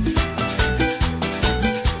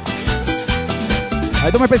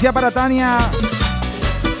 Ahí toma especial para Tania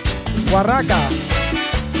Guarraca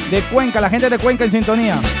de Cuenca, la gente de Cuenca en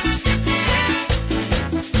sintonía.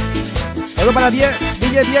 Saludos para DJ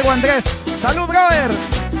Diego Andrés. ¡Salud, brother!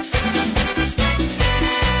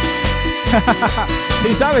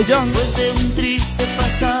 Sí sabes, John. Después de un triste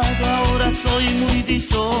pasado, ahora soy muy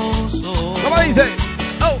dichoso. ¿Cómo dice?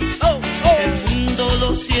 El mundo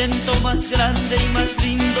lo siento más grande y más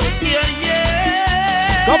lindo que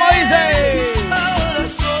ayer. ¿Cómo dice? Ahora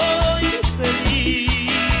soy feliz.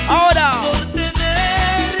 Ahora. Por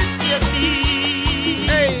tenerte a ti.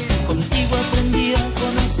 Hey. Contigo aprendí a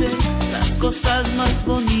conocer las cosas más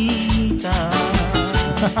bonitas.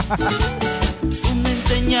 Tú me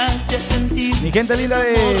enseñaste a sentir. Mi gente linda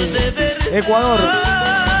de Ecuador.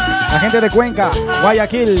 La gente de Cuenca,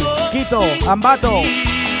 Guayaquil, Quito, Ambato.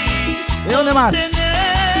 ¿De dónde más?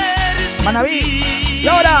 Manabí. Y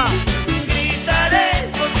ahora. Gritaré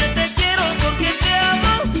porque te quiero, porque te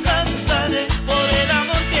amo. Cantaré por el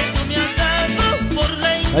amor que tú me has dado. Por la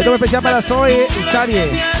Ahí tengo especial para Zoe y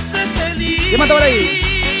Sarie. ¿Quién manda por ahí?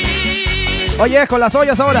 Oye, con las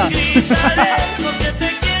ollas ahora.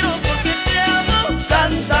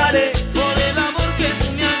 Cantaré por el amor que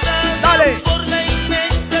tú me has dado. Dale. Por la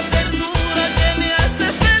inmensa ternura que me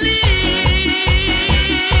hace feliz.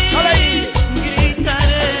 Dale ahí.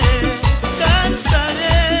 Gritaré,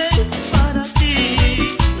 cantaré para ti.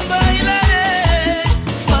 Bailaré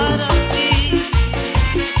para ti.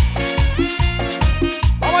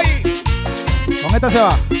 Vamos ahí. Con esta se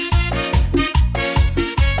va.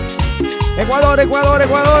 Ecuador.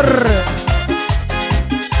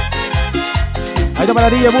 Ahí está para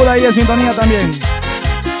DJ Buda ahí en sintonía también.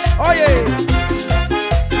 Oye.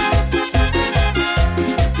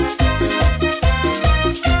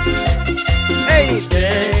 Ey.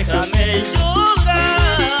 Déjame llorar.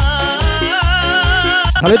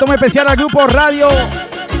 Saludo muy especial al grupo Radio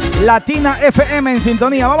Latina FM en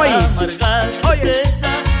sintonía. Vamos ahí. Amarga tristeza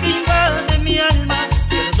invade mi alma.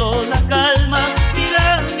 Pierdo la calma.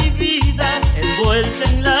 Mira mi vida envuelta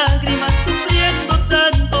en lágrimas, sufriendo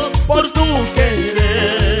tanto por tu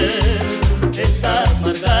querer. Esta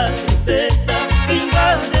amarga tristeza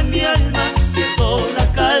invade mi alma. Pierdo la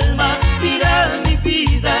calma. Mira mi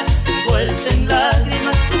vida envuelta en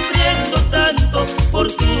lágrimas, sufriendo tanto por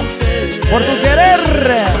tu querer. Por tu querer.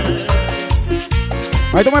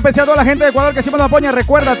 Ahí toma especial a toda la gente de Ecuador que siempre nos apoya.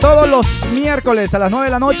 Recuerda, todos los miércoles a las 9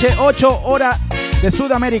 de la noche, 8 horas de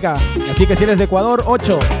Sudamérica. Así que si eres de Ecuador,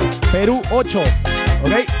 8. Perú, 8.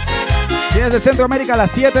 ¿Ok? Si eres de Centroamérica, a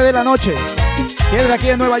las 7 de la noche. Si eres de aquí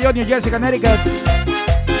de Nueva York, New Jersey, Connecticut,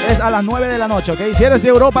 es a las 9 de la noche. ¿Ok? Si eres de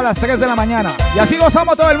Europa, a las 3 de la mañana. Y así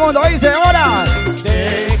gozamos todo el mundo. Dice, ahora.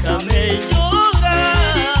 Déjame llorar.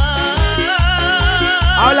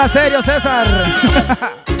 Habla serio, César.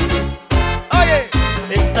 Oye.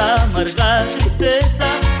 Esta amarga tristeza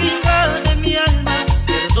invade mi alma.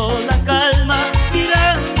 Pierdo la calma.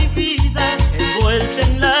 Mira mi vida envuelta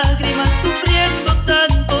en lágrimas, sufriendo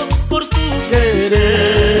tanto por tu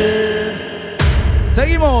querer.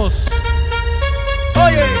 Seguimos.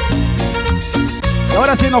 Oye. Y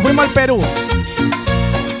ahora sí nos fuimos al Perú.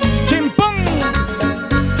 Chimpón.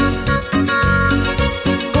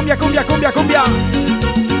 Cumbia, cumbia, cumbia, cumbia.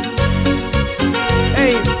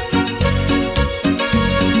 Ey.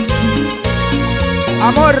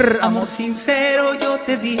 Amor. Amor sincero yo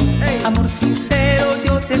te di, amor sincero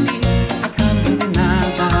yo te di, a cambio de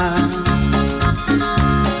nada.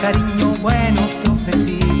 Cariño bueno te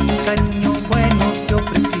ofrecí, cariño bueno te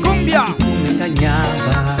ofrecí. ¡Cumbia! Y tú me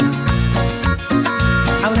engañabas.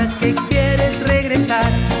 Ahora que quieres regresar,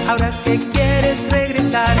 ahora que quieres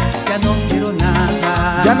regresar, ya no quiero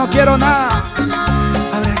nada. Ya no quiero nada.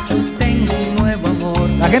 Ahora que yo tengo un nuevo amor.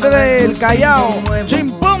 La gente del Callao.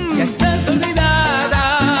 Chimpón. Ya estás olvidada.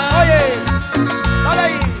 Oye, dale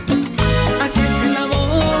ahí. Así es el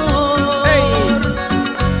amor. Ey.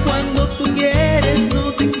 Cuando tú quieres,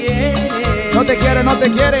 no te quiere. No te quiere, no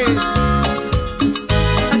te quiere.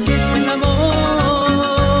 Así es el amor.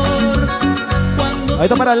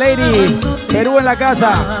 Ahorita para Lady, Perú en la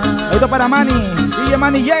casa. Ahorita para Manny, DJ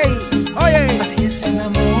Manny J. Oye, así es el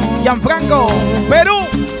amor. Gianfranco, Perú.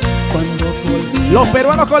 Los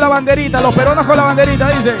peruanos con la banderita, los peruanos con la banderita,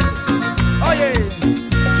 dice. Oye,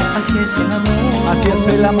 así es el amor. Así es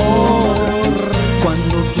el amor.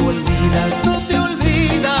 Cuando tú olvidas, no te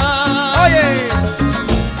olvidas. Oye,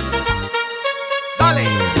 dale.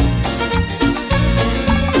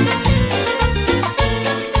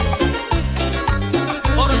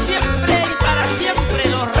 Por siempre y para siempre,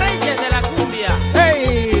 los reyes de la cumbia.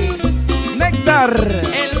 ¡Hey! Néctar.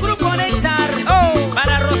 El grupo Néctar. Oh.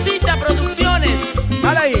 Para Rosita Producciones.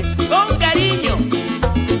 Dale ahí. Con cariño.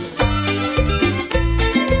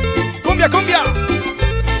 Cumbia, cumbia.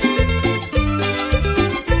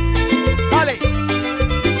 Dale.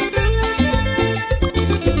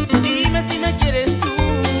 Dime si me quieres tú,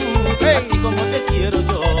 Hey. así como te quiero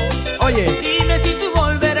yo. Oye. Dime si tú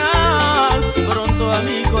volverás pronto a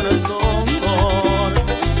mi corazón.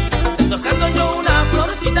 Tocando yo una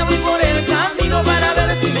florcita voy por el camino para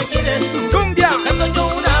ver si me quieres tú. Cumbia. Tocando yo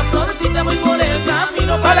una florcita voy por el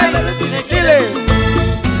camino para Dale. ver si me quieres tú.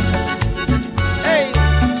 Hey.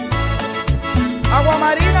 Agua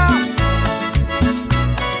Marina.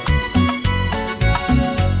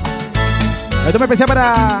 Esto me empecé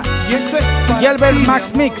para Gilbert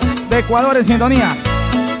Max Mix de Ecuador en sintonía.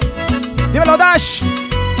 Dímelo, Dash.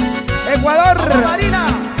 Ecuador.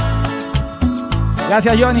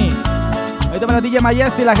 Gracias, Johnny. Ahorita para DJ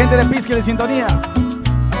Majesty, la gente de Pisque de sintonía.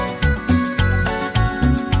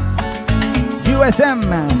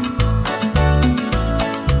 USM.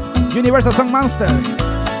 Universal Song Monster.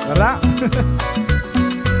 ¿Verdad?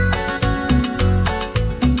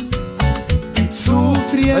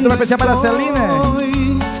 Esto me empecé para Celine.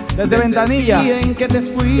 Desde Ventanilla.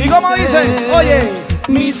 ¿Y cómo dice? Oye.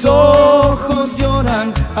 Mis ojos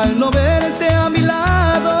lloran al no verte a mi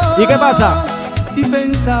lado. ¿Y qué pasa? Y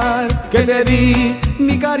pensar que te di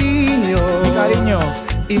mi cariño. Mi cariño.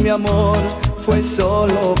 Y mi amor fue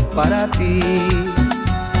solo para ti.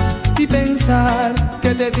 Y pensar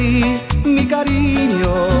que te di mi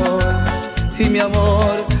cariño. Y mi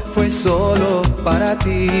amor fue solo para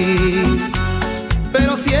ti.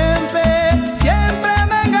 Pero siempre, siempre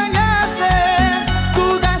me engañaste.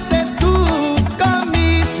 Jugaste tú con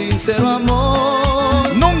mi sincero amor.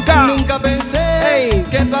 Nunca, nunca pensé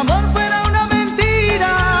que tu amor fuera una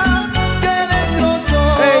mentira que destrozó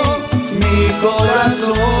mi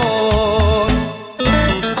corazón.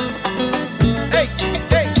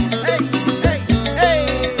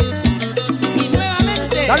 Y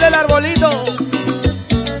nuevamente, dale el arbolito.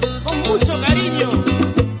 con mucho cariño,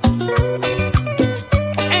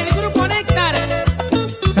 el grupo Néctar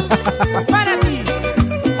para ti.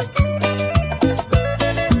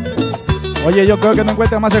 Oye, yo creo que no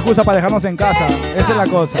encuentran más excusa para dejarnos en casa. Esa es la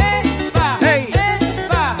cosa. ¡Hey!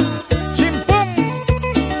 ¡Chimpum!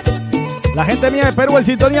 La gente mía de Perú en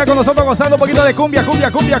sintonía con nosotros gozando un poquito de cumbia,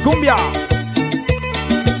 cumbia, cumbia, cumbia.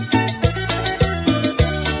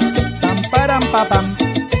 Pam, param, pa, pam.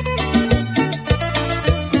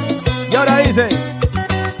 Y ahora dice.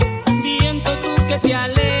 Viento tú que te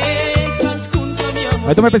alejas junto a mi amor.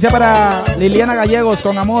 Esto me empecé para Liliana Gallegos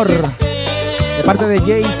con amor. De parte de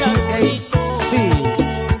JCAC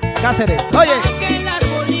Cáceres. Oye. Aquel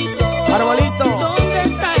arbolito, arbolito, donde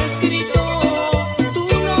está escrito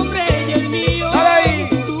tu nombre y el mío. Dale ahí.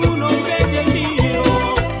 Tu nombre y el mío.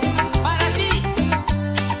 Para ti,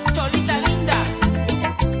 Cholita linda.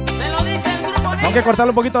 Te lo dice el grupo Néctar. Tengo que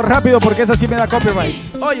cortarlo un poquito rápido porque esa sí me da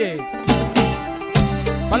copyrights. Oye.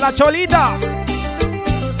 Para la Cholita.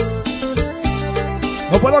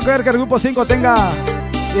 No puedo creer que el grupo 5 tenga...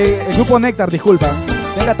 el grupo Néctar, disculpa.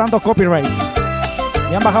 Tenga tantos copyrights.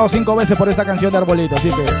 Me han bajado 5 veces por esa canción de Arbolito, así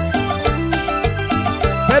que...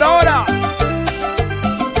 Pero ahora...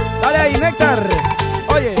 Dale ahí, Néctar.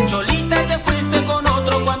 Oye. Cholita, te fuiste con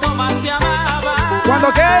otro cuando más te amaba. ¿Cuándo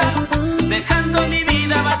qué? Dejando mi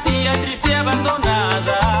vida vacía, triste y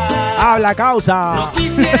abandonada. Habla causa. No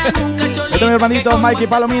quisiera nunca, Cholita. Este es mi hermanito Mikey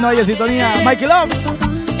Palomino ahí en sintonía. Mikey Love.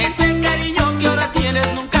 Ese cariño que ahora tienes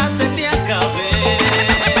nunca se te acabe.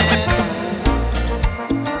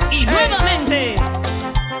 Y nuevamente,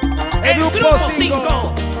 el grupo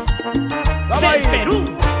 5 del Perú.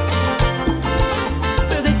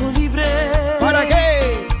 Te dejo libre. ¿Para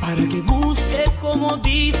qué? Para que busques como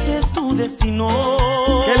dices tu destino.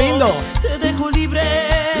 ¡Qué lindo! Te dejo libre.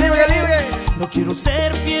 ¡Libre, libre! No quiero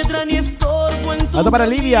ser piedra ni estorbo en tu Alto para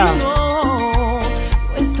Lidia. camino. No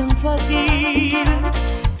es tan fácil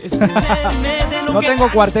desprenderme de lo No que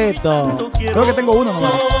tengo cuarteto. Creo que tengo uno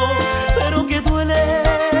nomás. pero que duele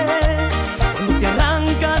cuando te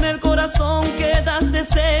arrancan el corazón, quedas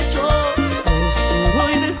deshecho, oscuro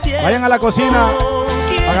y desierto. Vayan a la cocina,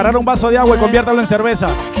 agarrar un vaso de agua y conviértalo en cerveza.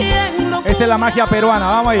 Esa es la magia peruana,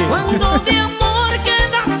 vamos ahí. Cuando de amor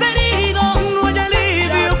quedas herido, no hay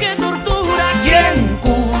alivio que tortura. ¿Quién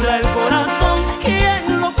cura el corazón?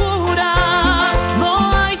 ¿Quién lo cura?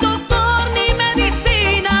 No hay doctor ni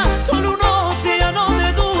medicina, solo un océano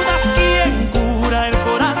de dudas. ¿Quién cura el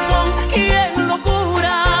corazón? ¿Quién lo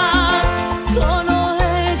cura? Solo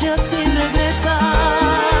ella, si regresa,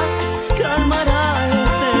 calmará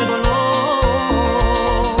este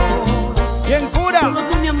dolor. ¿Quién cura? Solo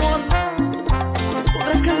tú, mi amor,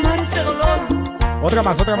 podrás calmar este dolor. Otra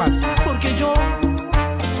más, otra más. Porque yo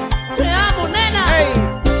te amo, nena. Hey.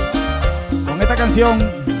 Con esta canción,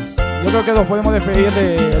 yo creo que nos podemos despedir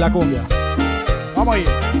de la cumbia. Vamos ahí.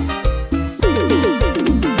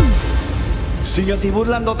 Sigue así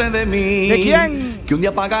burlándote de mí. ¿De quién? Que un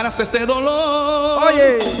día pagarás este dolor.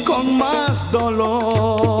 Oye. Con más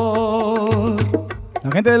dolor.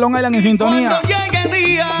 La gente de Long Island en sintonía. Cuando llegue el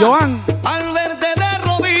día, Joan. al verte de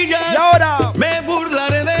rodillas, Y ahora me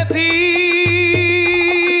burlaré de ti.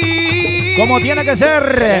 como tiene que ser.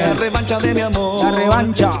 La revancha de mi amor. La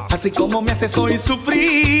revancha. Así como me haces hoy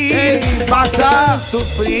sufrir. Hey, vas a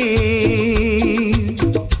sufrir.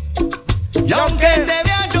 Y aunque te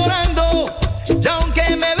vea llorando, y aunque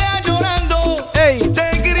me vea llorando, hey,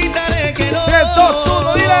 te gritaré que no. 3, 2,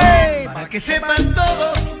 1, dile. Para que sepan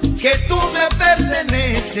todos que tú me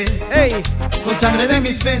perteneces. Hey. Con sangre de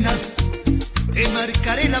mis venas te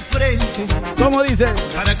marcaré la frente. ¿Cómo dice?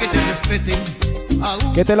 Para que te respeten.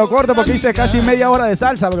 Que te lo corto porque hice casi media hora de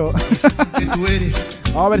salsa, bro. Que tú eres.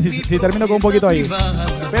 Vamos a ver si termino con un poquito ahí.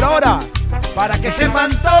 Pero ahora, para que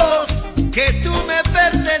sepan todos que tú me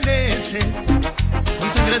perteneces.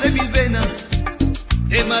 Con sangre de mis venas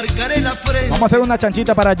te marcaré la frente. vamos a hacer una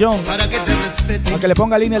chanchita para John. Para que te respeten. Para que le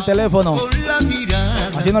ponga línea el teléfono. Con la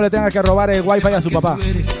mirada. Así no le tenga que robar el wifi a su papá.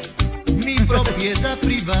 Mi propiedad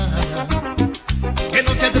privada. Que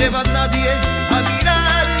no se atreva nadie a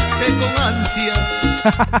mirarte con ansias.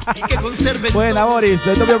 Y que conserve. Buena, Boris.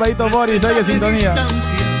 Esto es mi hermanito Boris. Oye, sintonía.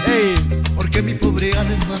 Hey. Porque mi pobre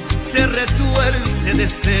alma se retuerce de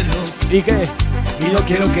celos. ¿Y qué? Y no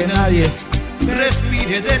quiero que nadie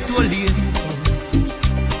respire de tu aliento.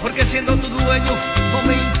 Porque siendo tu dueño no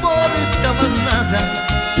me importa más nada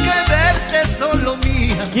que verte solo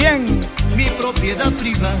mía. ¿Quién? Mi propiedad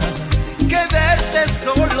privada. Que verte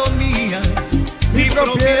solo mía. Mi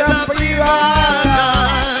propiedad privada.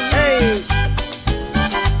 Hey.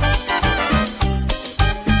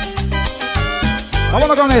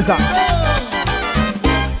 Vámonos con esta.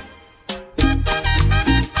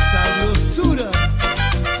 Sabrosura.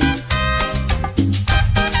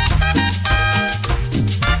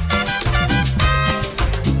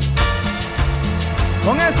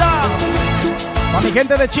 Con esa. Para mi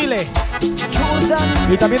gente de Chile.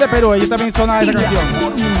 Y también de Perú. Ellos también sonan esa canción.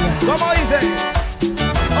 ¿Cómo dice?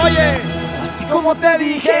 Oye. Así como te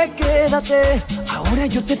dije, quédate. Ahora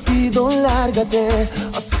yo te pido, lárgate.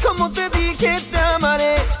 Así como te dije, te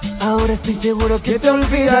amaré. Ahora estoy seguro que te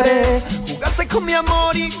olvidaré. Jugaste con mi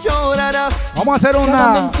amor y llorarás. Vamos a hacer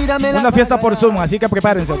una fiesta por Zoom, así que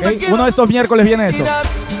prepárense, ¿ok? Uno de estos miércoles viene eso.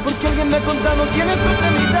 Porque alguien me ha contado tienes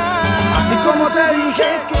otra mitad. Así como te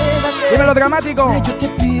dije, quédate. Dímelo dramático. Yo te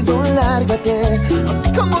pido, lárgate.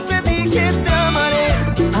 Así como te dije, te amaré.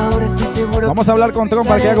 Ahora estoy seguro. Vamos a hablar con Trump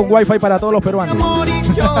para que haga un wifi para todos los peruanos. Amor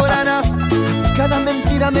y llorarás. Así cada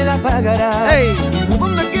mentira me la pagarás. Hey.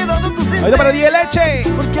 ¿Dónde ha quedado tu sinceridad? Ahorita para Die Leche.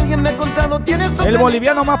 Porque alguien me ha contado tienes otra. El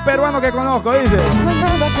boliviano más peruano que conozco, dice. No hay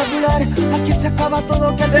nada que arreglar, aquí se acaba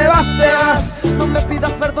todo, que te vas. No me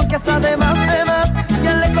pidas perdón, que está de más. Y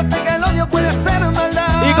el lejos tenga el odio puede ser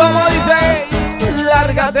maldad. ¿Y cómo dice? La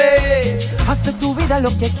Mira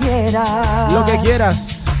lo que quieras. Lo que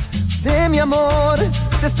quieras. De mi amor,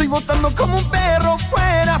 te estoy botando como un perro.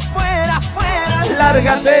 Fuera, fuera, fuera.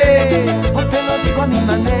 Lárgate. O te lo digo a mi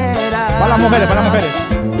manera. Para las mujeres, para las mujeres.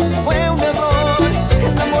 Fue un error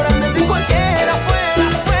enamorarme de cualquiera. Fuera,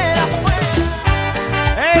 fuera,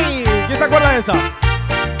 fuera. ¡Ey! ¿Quién se acuerda de esa?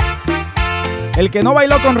 El que no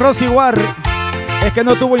bailó con Rosy War es que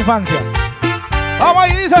no tuvo infancia. ¡Vamos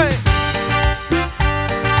ahí, dice!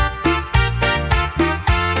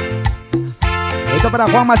 Esto para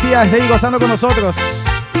Juan Macías, seguir gozando con nosotros.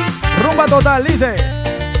 Rumba total, dice.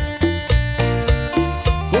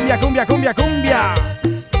 Cumbia, cumbia, cumbia, cumbia.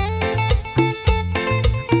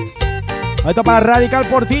 Esto para Radical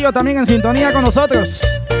Portillo, también en sintonía con nosotros.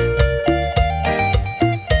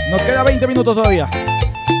 Nos queda 20 minutos todavía.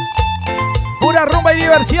 Pura rumba y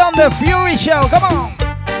diversión de Fury Show, come on.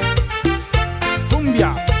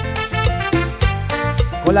 Cumbia.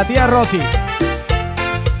 Con la tía Rosy.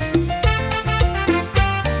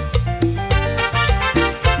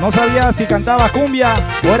 No sabía si cantaba cumbia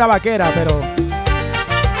o era vaquera, pero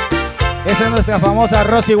esa es nuestra famosa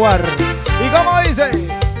Rosy War. ¿Y cómo dice?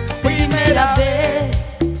 Primera vez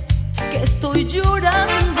que estoy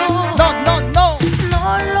llorando. No, no, no.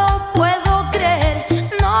 No lo puedo creer,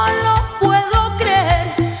 no lo puedo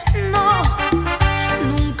creer. No,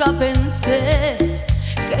 nunca pensé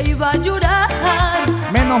que iba a llorar.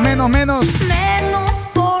 Menos, menos, menos. Menos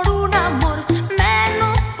por un amor,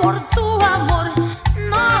 menos por tu amor.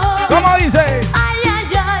 No. ¿Cómo dice? Ay, ay,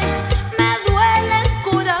 ay, me duele el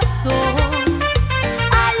corazón.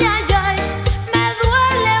 Ay, ay, ay, me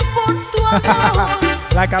duele por tu amor.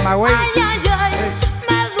 La Camagüey. Ay, ay, ay,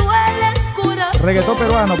 me duele el corazón. Reggaetón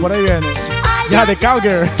peruano, por ahí viene. Ya, de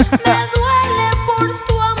Cowgirl. Me duele por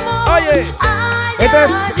tu amor. Oye, Ay, esto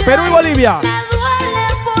es ay, Perú y Bolivia. me duele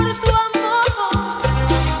por tu amor.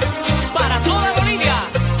 Para toda Bolivia.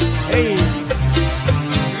 Ey.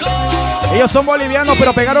 Ellos son bolivianos,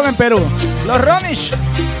 pero pegaron en Perú. Los Ronish.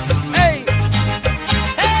 ¡Ey!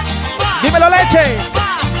 ¡Dímelo, leche!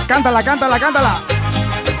 Cántala, cántala, cántala.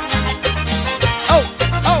 ¡Oh!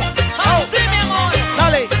 ¡Oh! ¡Oh! Sí, mi amor.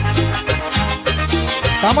 ¡Dale!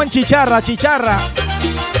 Estamos en chicharra, chicharra.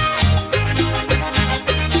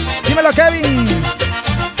 Dímelo, Kevin.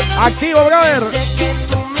 Activo, brother. Sé que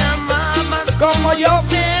tú me amabas como yo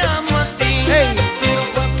te amo a ti. Ey. Pero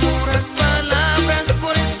con puras palabras,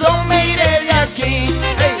 por eso me iré de aquí.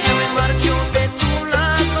 Ya me marcho de tu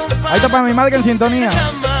lado. Ahí está para mi madre en sintonía.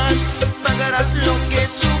 Jamás pagarás lo que he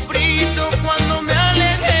sufrido cuando me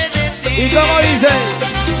aleje de ti. ¿Y cómo dice?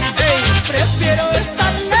 Prefiero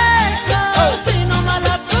estar lejos si no me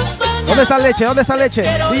la acompañas. ¿Dónde está leche? ¿Dónde está leche?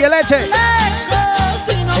 Sigue leche. Lejos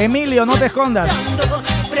si no Emilio, no te escondas.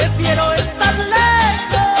 prefiero estar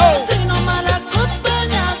lejos si no mal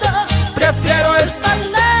acompañada. Prefiero estar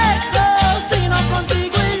lejos si no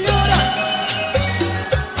consigo y llorar.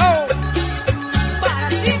 Para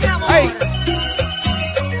ti, mi amor. Hey.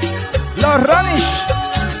 Los Ronish.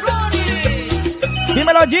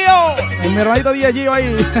 Dímelo, Gio. Mi hermanito DJ Gio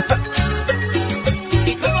ahí.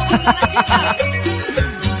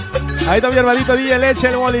 Ahí está mi hermanito DJ Leche,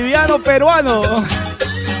 el boliviano peruano.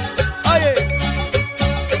 Oye.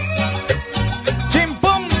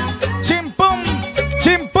 Chimpum, chimpum,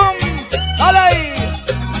 chimpum. ¡Hala ahí!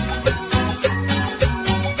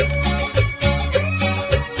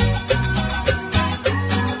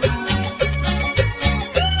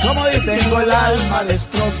 ¿Cómo dice? Tengo el alma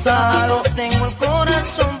destrozado, tengo el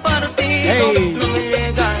corazón partido. Hey. No me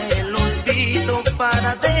llega el olvido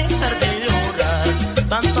para dejar de llorar.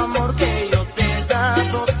 Tanto amor que yo te he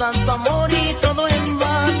dado, tanto amor y todo en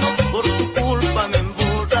vano. Por tu culpa me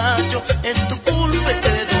emborracho, es tu culpa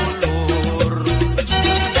este dolor.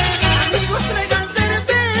 Amigos traigan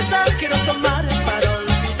cerveza, quiero tomar para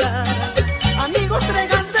olvidar. Amigos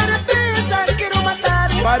traigan cerveza, quiero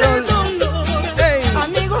matar este dolor.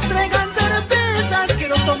 Amigos traigan cerveza,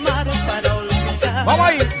 quiero tomar para olvidar. Vamos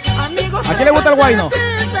ahí. Amigos ¿A quién le gusta el guayno?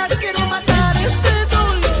 cerveza, quiero matar este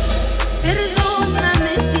dolor.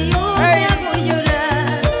 Perdóname si hoy me hago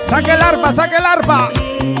llorar. ¡Saque el arpa, saque el arpa!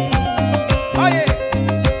 Oye.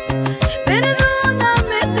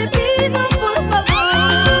 Perdóname, te pido por favor.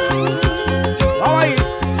 Vamos ahí.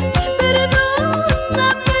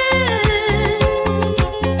 Perdóname.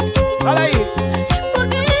 Dale ahí.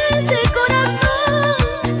 Porque ese corazón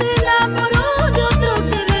se enamoró de otro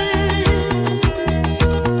querer.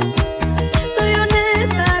 Soy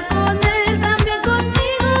honesta con él, también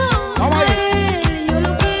contigo. Vamos A ahí. él yo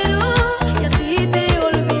lo quiero y a ti te he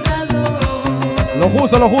olvidado. Lo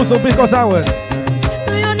justo, un pisco sour.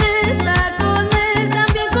 Soy honesta con él,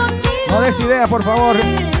 también contigo. No des ideas, por favor.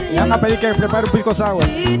 Y van a pedir que prepare un pisco sour.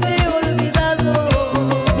 Y te he olvidado.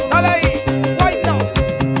 Dale ahí, guayno.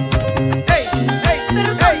 Ey, ey,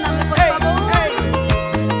 Perdóname, por favor.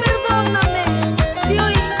 Perdóname. Si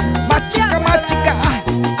hoy. Más chica.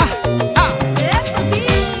 Es así.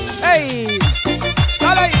 ¡Ey!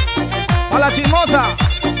 ¡Dale ahí! ¡A la chismosa!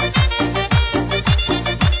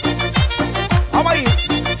 ¡Vamos ahí!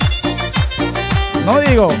 No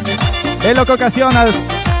digo, es lo que ocasionas,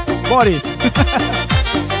 Boris.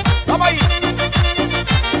 ¡Vamos ahí!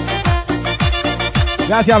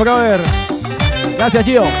 Gracias, brother. Gracias,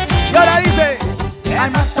 Gio. Y ahora dice: ¿qué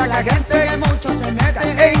pasa la gente que mucho se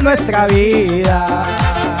mete en nuestra vida?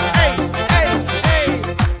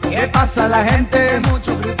 ¿Qué pasa la gente que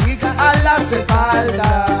mucho critica a las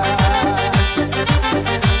espaldas?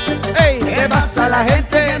 Ey, ¿qué pasa la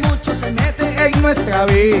gente que mucho se mete en nuestra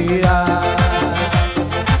vida?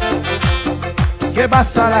 ¿Qué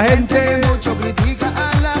pasa la gente que mucho critica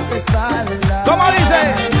a las espaldas? ¿Cómo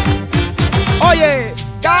dice? Oye,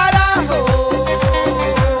 carajo.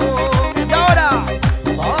 ¿Y ahora?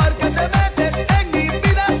 ¿Por qué te metes en mi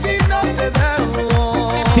vida si no te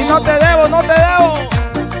debo? Si no te debo, no te debo.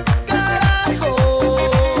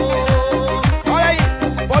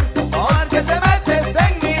 ¿Por qué te metes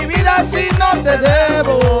en mi vida si no te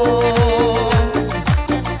debo?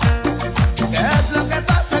 ¿Qué es lo que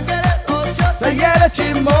pasa? Que eres ociosa y eres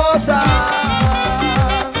chismosa.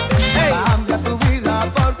 Cambia tu vida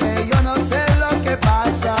porque yo no sé lo que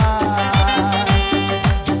pasa.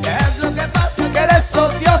 ¿Qué es lo que pasa? Que eres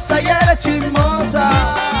ociosa y eres chismosa.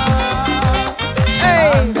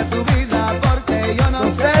 Cambia tu vida porque yo no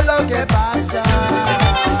sé lo que pasa.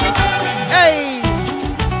 ¡Ey!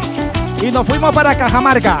 Y nos fuimos para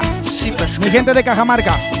Cajamarca. Mi gente de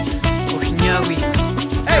Cajamarca.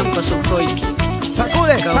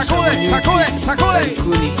 Sacude, sacude, sacude, sacude.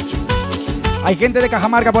 Hay gente de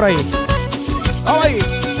Cajamarca por ahí. Vamos ahí.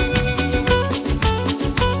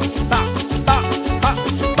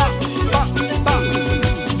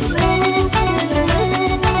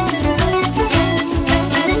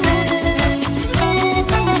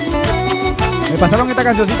 Me pasaron esta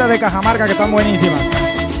cancioncita de Cajamarca que están buenísimas.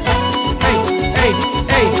 ¡Ey, ey,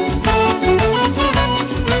 ey!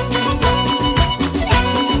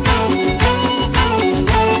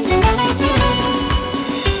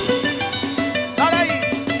 ¡Dale ahí!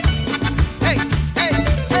 ¡Ey, ey,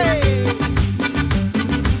 ey!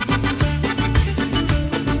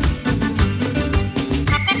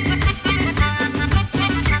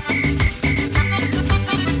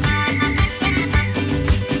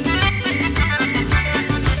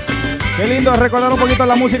 Qué lindo recordar un poquito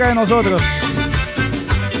la música de nosotros.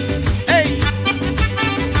 ¡Ey!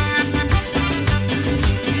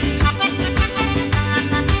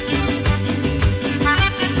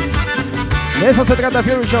 De eso se trata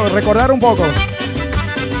Fury Show, recordar un poco.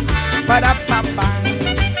 Para papá.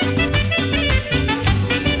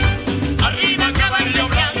 Arriba caballo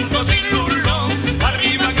blanco sin lulo,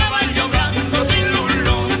 arriba caballo blanco sin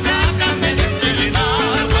lulo, sácame de este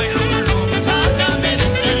agua y lulo, sácame de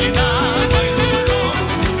este agua y lulo.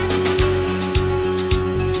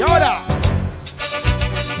 ¿Y ahora?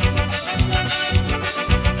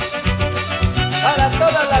 Para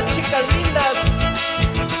todas las chicas lindas,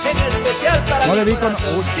 en especial para No le mi vi con...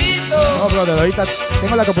 corazoncito. No, brother, ahorita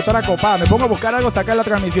tengo la computadora copada. Me pongo a buscar algo, sacar la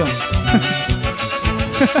transmisión.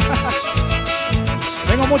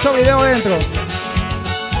 Tengo mucho video dentro.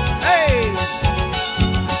 ¡Ey!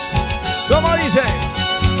 ¿Cómo dice?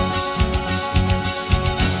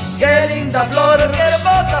 Qué linda flor, qué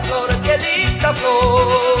hermosa flor, qué linda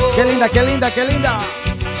flor. Qué linda, qué linda, qué linda.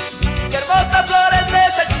 Qué hermosa flor es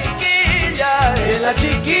esa chiquilla, es la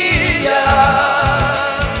chiquilla.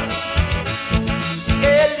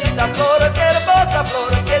 Qué linda flor, qué hermosa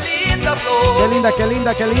flor, qué linda flor. Qué linda, qué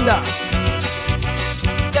linda, qué linda.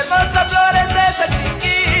 Qué hermosa flor es esa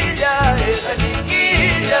chiquilla, esa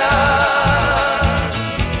chiquilla.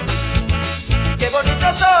 Qué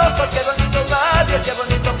bonitos ojos, qué bonitos labios, qué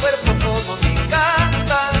bonito cuerpo, como me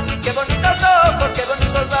encantan. Qué bonitos ojos, qué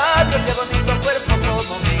bonitos labios, qué bonito cuerpo,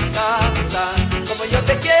 como me encantan. Como yo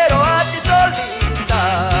te quiero a ti solita.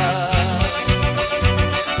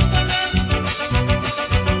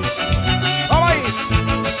 ¡Vamos ahí!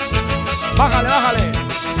 ¡Bájale, bájale!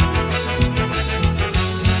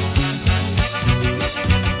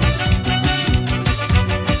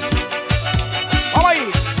 ¡Vamos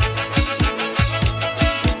ahí!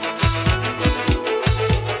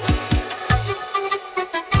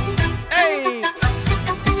 ¡Ey!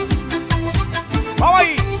 ¡Vamos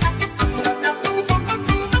ahí!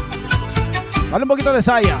 Dale un poquito de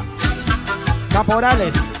saya.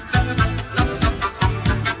 Caporales.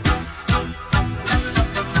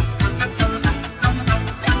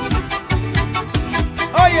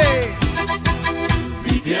 Oye.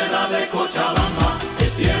 Mi tierra de Cochabamba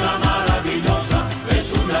es tierra maravillosa,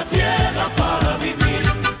 es una tierra para vivir.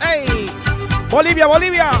 ¡Ey! Bolivia,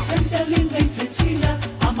 Bolivia. Gente linda y sencilla,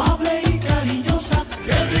 amable y cariñosa,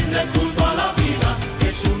 que rinde culto a la vida,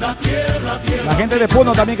 es una tierra, tierra. La gente de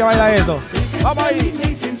Puno también que baila esto. Vamos ahí. Linda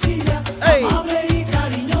y sencilla, ¡Ey! amable y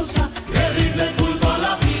cariñosa, que rinde culto a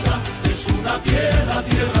la vida, es una tierra,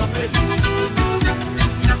 tierra feliz.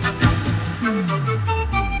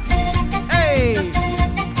 ¡Ey!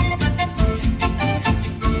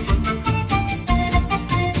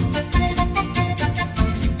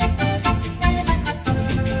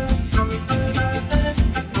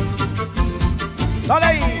 ¡Dale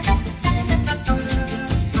ahí!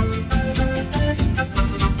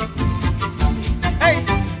 ¡Ey!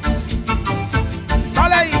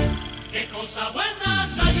 ¡Dale ahí! Qué cosa buena,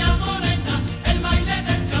 saya morena, el baile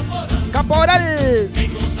del caporal. ¡Caporal! Qué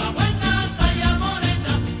cosa buena, saya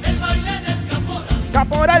morena, el baile del caporal.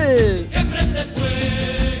 ¡Caporal! Que prende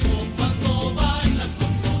fuego cuando bailas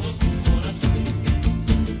con todo tu corazón.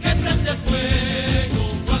 Que prende fuego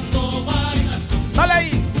cuando bailas con ¡Dale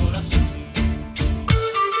ahí! tu corazón.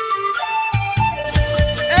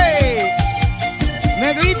 ¡Ey!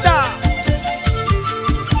 ¡Negrita!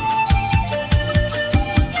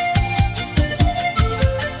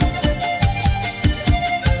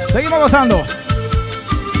 Seguimos gozando.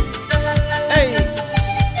 ¡Ey!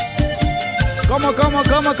 ¿Cómo? Pam,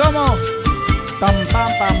 pam,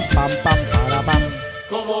 pam, pam, pam, para, pam.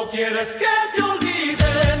 ¿Cómo quieres que te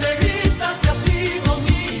olvide, negrita, si has sido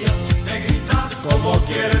mía? Negrita, ¿cómo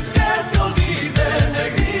quieres que te olvide,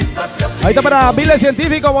 negrita, si has sido Ahí está para Vile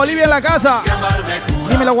Científico, Bolivia en la casa.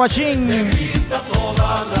 Dímelo, guachín. negrita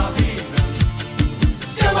toda la vida?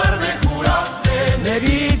 Si amarme juraste,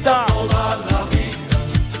 Negrita. toda la vida.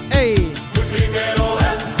 ¡Ey! Fui primero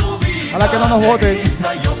en tu vida. Ojalá que no nos voten.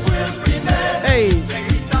 Negrita, yo fui el primero. ¡Ey!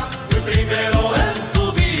 Negrita, fui primero en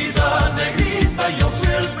tu vida. Negrita, yo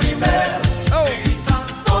fui el primero. Oh. Negrita,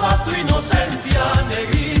 toda tu inocencia,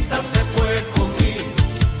 negrita, se fue conmigo.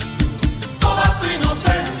 Toda tu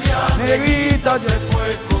inocencia, Negrita. se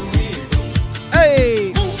fue conmigo.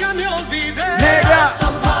 ¡Ey! Nunca me olvidé. Negra.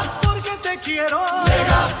 Samba, porque te quiero.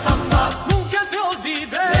 Negra samba. Nunca te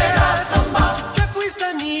olvidé. Negra samba, que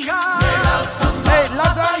fuiste mía. Negra samba. ¡Ey!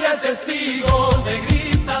 La saya es testigo,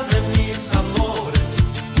 negrita, de mis amores.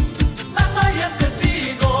 La saya es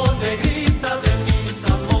testigo, negrita, de mis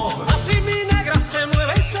amores. Así mi negra se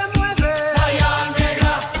mueve y se mueve. Saya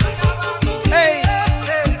negra. ¡Ey!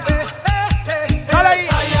 ¡Dale ahí!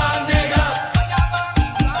 Saya negra.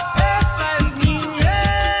 Esa es mi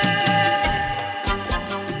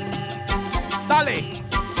 ¡Dale!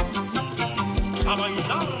 a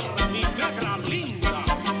bailar, mi negra linda.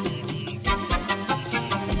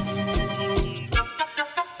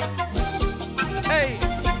 ¡Ey!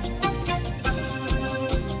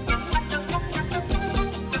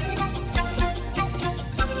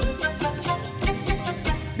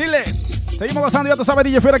 Dile, seguimos gozando, ya tú sabes,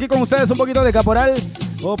 DJ Fer aquí con ustedes, un poquito de caporal,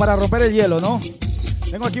 o para romper el hielo, ¿no?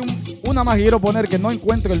 Tengo aquí una más que quiero poner que no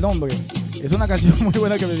encuentro el nombre. Es una canción muy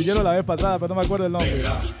buena que me dijeron la vez pasada, pero no me acuerdo el nombre.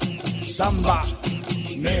 Samba,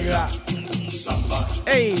 negra, Samba,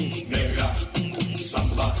 ey, negra,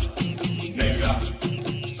 samba, negra,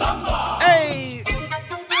 samba. ey.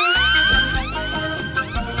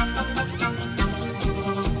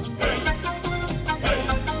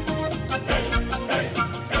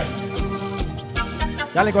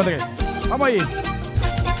 Ya le encontré. Vamos ahí.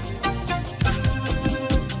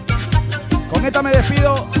 Con esta me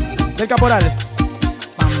despido del caporal.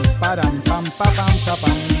 Pam, param, pam, pa, pam, pa,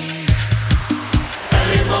 pam.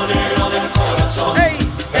 El ritmo negro del corazón. ¡Ey!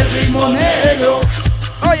 El ritmo negro.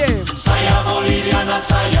 Oye. Saya boliviana,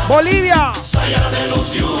 saya. Bolivia. Saya de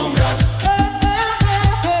los yungas.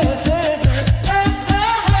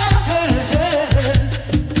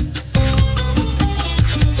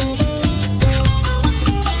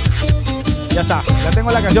 Ya está, ya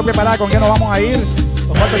tengo la canción preparada con que nos vamos a ir.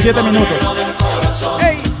 Nos faltan 7 minutos.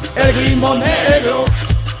 ¡Ey! El ritmo negro.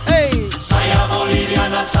 ¡Ey! Saya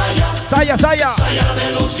boliviana, saya. Saya, saya. Saya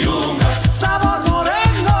de los yungas. Sabor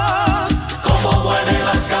moreno. Como mueven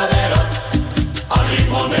las caderas al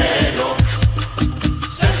ritmo negro.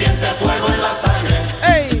 Se siente fuego en la sangre.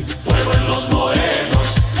 ¡Ey! Fuego en los morenos.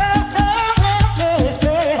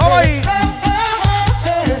 ¡Vamos ahí!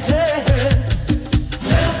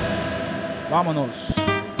 Vámonos.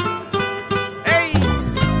 ¡Ey!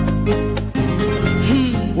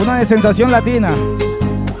 Una de sensación latina.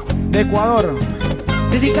 De Ecuador.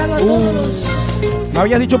 Dedicado a todos los... Me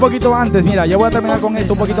habías dicho un poquito antes, mira, ya voy a terminar con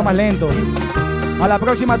esto un poquito más lento. A la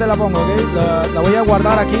próxima te la pongo, ¿ok? La voy a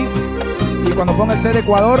guardar aquí. Y cuando ponga el C de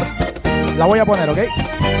Ecuador, la voy a poner, ¿ok?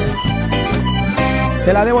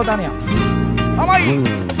 Te la debo, Tania. ¡Vamos ahí!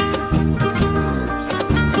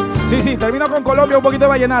 Sí, termino con Colombia, un poquito de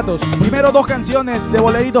vallenatos. Primero 2 canciones de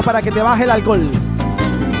boleritos para que te baje el alcohol.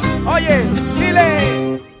 Oye,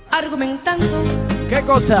 dile. Argumentando. ¿Qué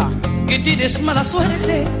cosa? Que tienes mala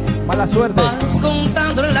suerte. Mala suerte. Vas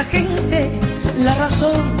contándole a la gente la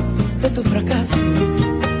razón de tu fracaso.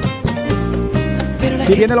 Pero la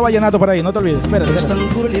Sí, viene los vallenatos por ahí, no te olvides. Espérate. es tan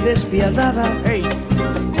cruel y despiadada. Ey.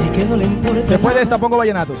 Y que no le importa. Después de esta pongo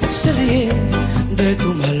vallenatos. Se ríe de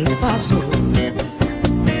tu mal paso.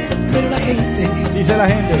 Pero la gente, dice la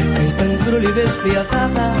gente, es tan cruel y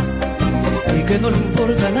despiadada y que no le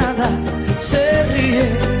importa nada, se ríe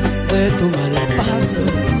de tu mal paso.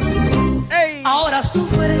 ¡Ey! Ahora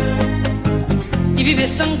sufres y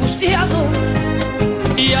vives angustiado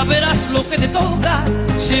y ya verás lo que te toca.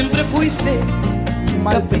 Siempre fuiste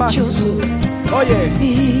caprichoso. Oye,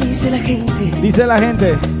 dice la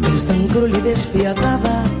gente, es tan cruel y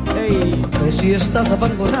despiadada. Ey. Que si estás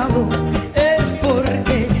abandonado es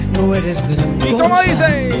porque no eres gran cosa. ¿Y cómo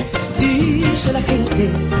dice? Dice la gente,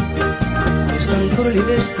 es tan cruel y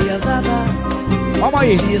despiadada. Vamos ahí.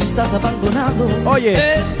 Que si estás abandonado, oye,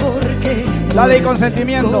 es porque la de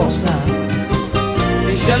consentimiento.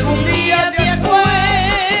 Y si algún día te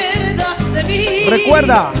acuerdas de mí,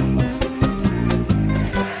 recuerda.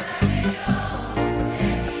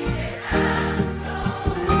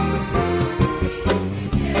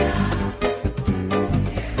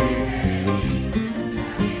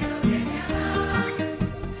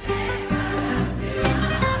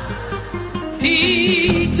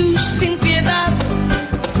 y tú sin piedad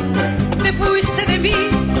te fuiste de mí,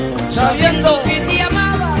 sabiendo que te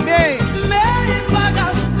amaba. Me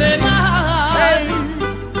pagaste mal.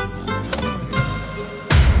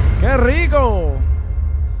 ¡Qué rico!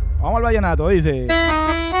 Vamos al vallenato, dice.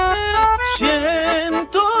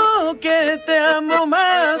 Siento que te amo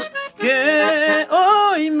más, que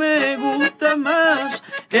hoy me gusta más.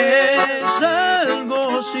 Es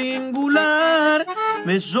algo singular,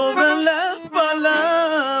 me sobran las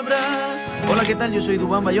palabras. Hola, ¿qué tal? Yo soy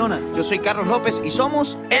Dubán Bayona. Yo soy Carlos López y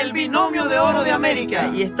somos el binomio de oro de América.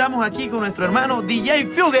 Y estamos aquí con nuestro hermano DJ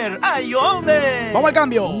Fugger. ¡Ay, hombre! ¡Vamos al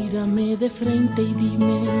cambio! Mírame de frente y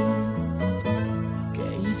dime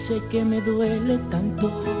qué hice que me duele tanto.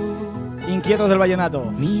 Inquietos del vallenato.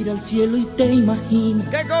 Mira al cielo y te imaginas.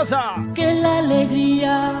 ¿Qué cosa? Que la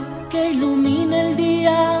alegría que ilumina el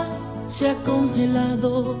día se ha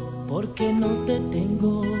congelado porque no te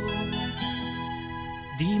tengo.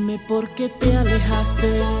 Dime por qué te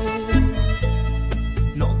alejaste.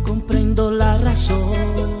 No comprendo la razón.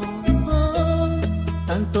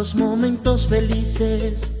 Tantos momentos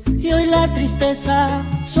felices y hoy la tristeza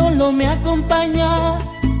solo me acompaña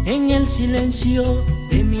en el silencio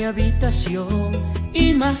de mi habitación.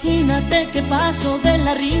 Imagínate que paso de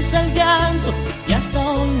la risa al llanto y hasta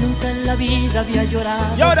hoy nunca en la vida había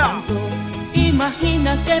llorado tanto.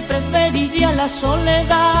 Imagina que preferiría la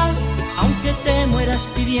soledad, aunque te mueras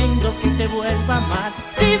pidiendo que te vuelva a amar.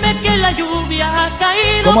 Dime que la lluvia ha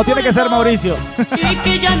caído. Como tiene que ser, Mauricio. Y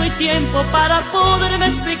que ya no hay tiempo para poderme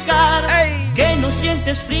explicar. Ey. Que no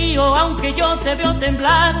sientes frío aunque yo te veo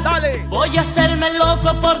temblar. Dale. Voy a hacerme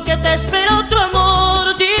loco porque te espero tu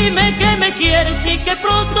amor. Dime que me quieres y que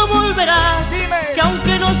pronto volverás. Dime. Que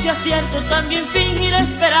aunque no sea cierto también fingiré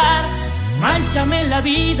esperar. Mánchame la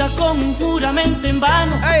vida con un juramento en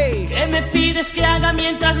vano. Ey. ¿Qué me pides que haga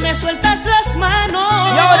mientras me sueltas las manos?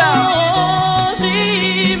 ¿Y ahora?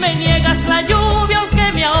 Si me niegas la lluvia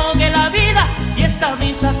aunque me ahogue la vida y esta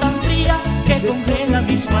brisa tan fría que congela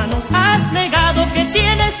mis manos. Has negado que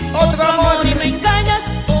tienes otro amor y me engañas.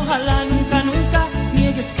 Ojalá nunca, nunca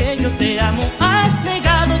niegues que yo te amo. Has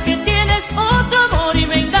negado que tienes otro amor y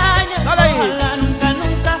me engañas. Dale. Ojalá nunca,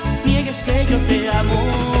 nunca niegues que yo te amo.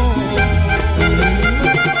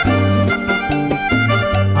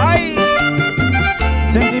 ¡Ay!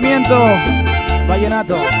 Sentimiento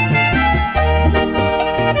vallenato.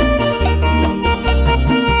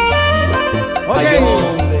 Ok.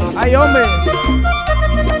 ¡Ay, hombre!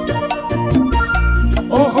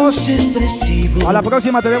 Ojos expresivos. A la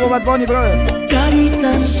próxima te debo Bad Bunny, brother.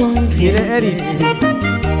 Carita sonriente. Mire, Eris.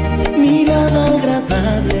 Mirada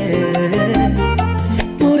agradable.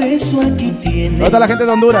 Por eso aquí tienes. ¿Dónde está la gente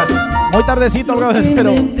de Honduras? Muy tardecito, brother,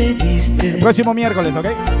 pero el próximo miércoles, ¿ok?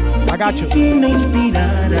 Agacho. Y me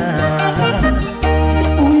inspirará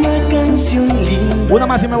una canción linda. Una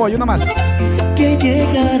más y me voy, una más. Que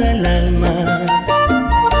llegará al alma.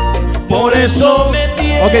 Por eso me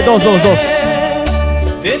tienes Ok, dos.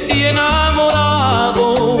 de ti enamorado.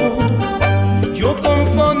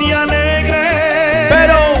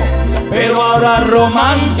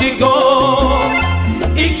 romántico.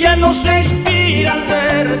 ¿Y quién no se inspira al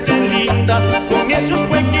verte linda, con esos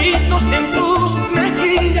huequitos en tus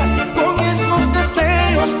mejillas, con esos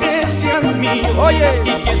deseos que sean míos? Oye.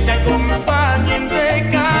 Y que se acompañen de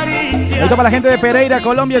caricias. Esto para la gente de Pereira,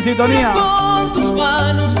 Colombia, en sintonía. Con tus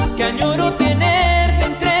manos, que añoro tenerte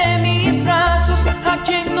entre mis brazos. A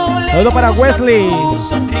quien no le Saludo para gusta Wesley, tu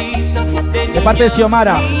sonrisa, de parte de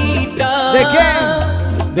Xiomara. ¿De quién?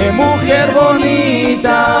 De mujer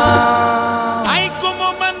bonita. Ay,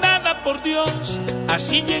 como mandada por Dios,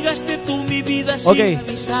 así llegaste tú mi vida Ok, sin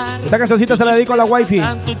avisar. esta cancioncita se la dedico a la wifi.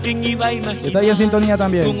 Tanto, ¿quién iba a imaginar Está ahí en sintonía que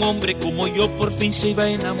también. un hombre como yo por fin se iba a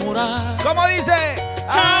enamorar? ¿Cómo dice?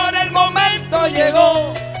 Ahora el momento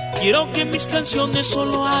llegó. Quiero que mis canciones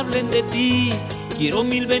solo hablen de ti. Quiero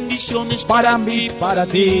 1000 bendiciones Para mí, para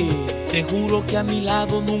ti. Te juro que a mi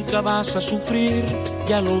lado nunca vas a sufrir.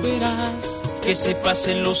 Ya lo verás. Que se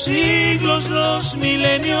pasen los siglos, los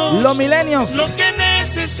milenios. Los milenios. Lo que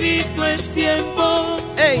necesito es tiempo.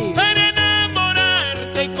 Ey. Para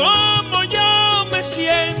enamorarte como yo me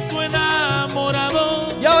siento enamorado.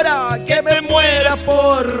 Y ahora que me muera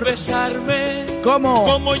por besarme. ¿Cómo?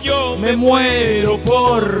 Como yo me muero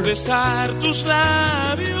por besar tus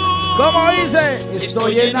labios. ¿Cómo dice?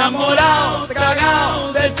 Estoy enamorado,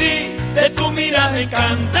 tragado de ti, de tu mirada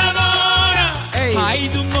encantadora. Ey. Hay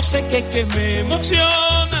de un no sé qué que me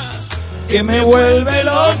emociona, Que me vuelve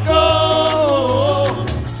loco.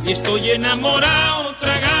 Y estoy enamorado,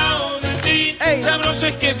 tragado de ti. Ey. Sabroso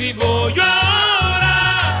es que vivo yo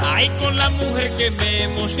ahora. Ay, con la mujer que me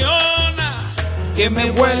emociona, que me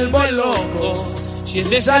vuelvo loco. Si es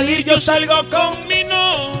de salir, yo salgo con mi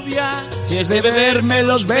novia. Si es de beber, me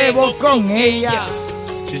los bebo con ella.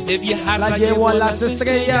 Si es de viajar, La llevo a las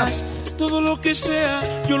estrellas. Todo lo que sea,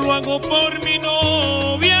 yo lo hago por mi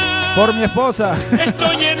novia. Por mi esposa.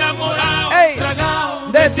 Estoy enamorado, Ey.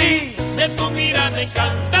 tragado De ti. de tu mirada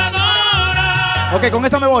encantadora. Ok, con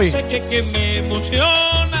esto me voy. Sé que me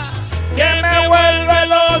emociona, Que me vuelve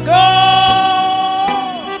loco.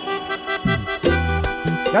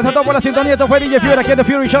 Gracias a todos por la sintonía. Esto fue DJ Fury aquí en The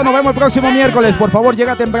Fury Show. Nos vemos el próximo miércoles. Por favor,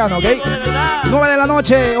 llega temprano, ¿ok? 9 de la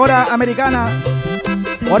noche, hora americana.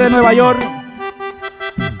 Hora de Nueva York.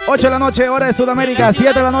 8 de la noche, hora de Sudamérica.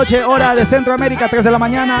 7 de la noche, hora de Centroamérica. 3 de la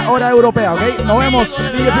mañana, hora europea, ¿ok? Nos vemos.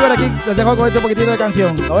 DJ Fury aquí. Les dejo con este poquitito de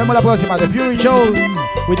canción. Nos vemos la próxima. The Fury Show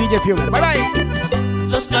with DJ Fury. Bye, bye.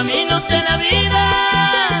 Los caminos de la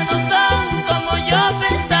vida no son como yo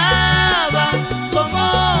pensaba,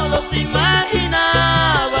 como los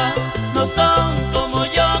imaginaba, no son como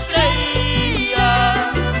yo creía.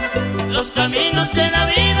 Los caminos de la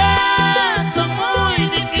vida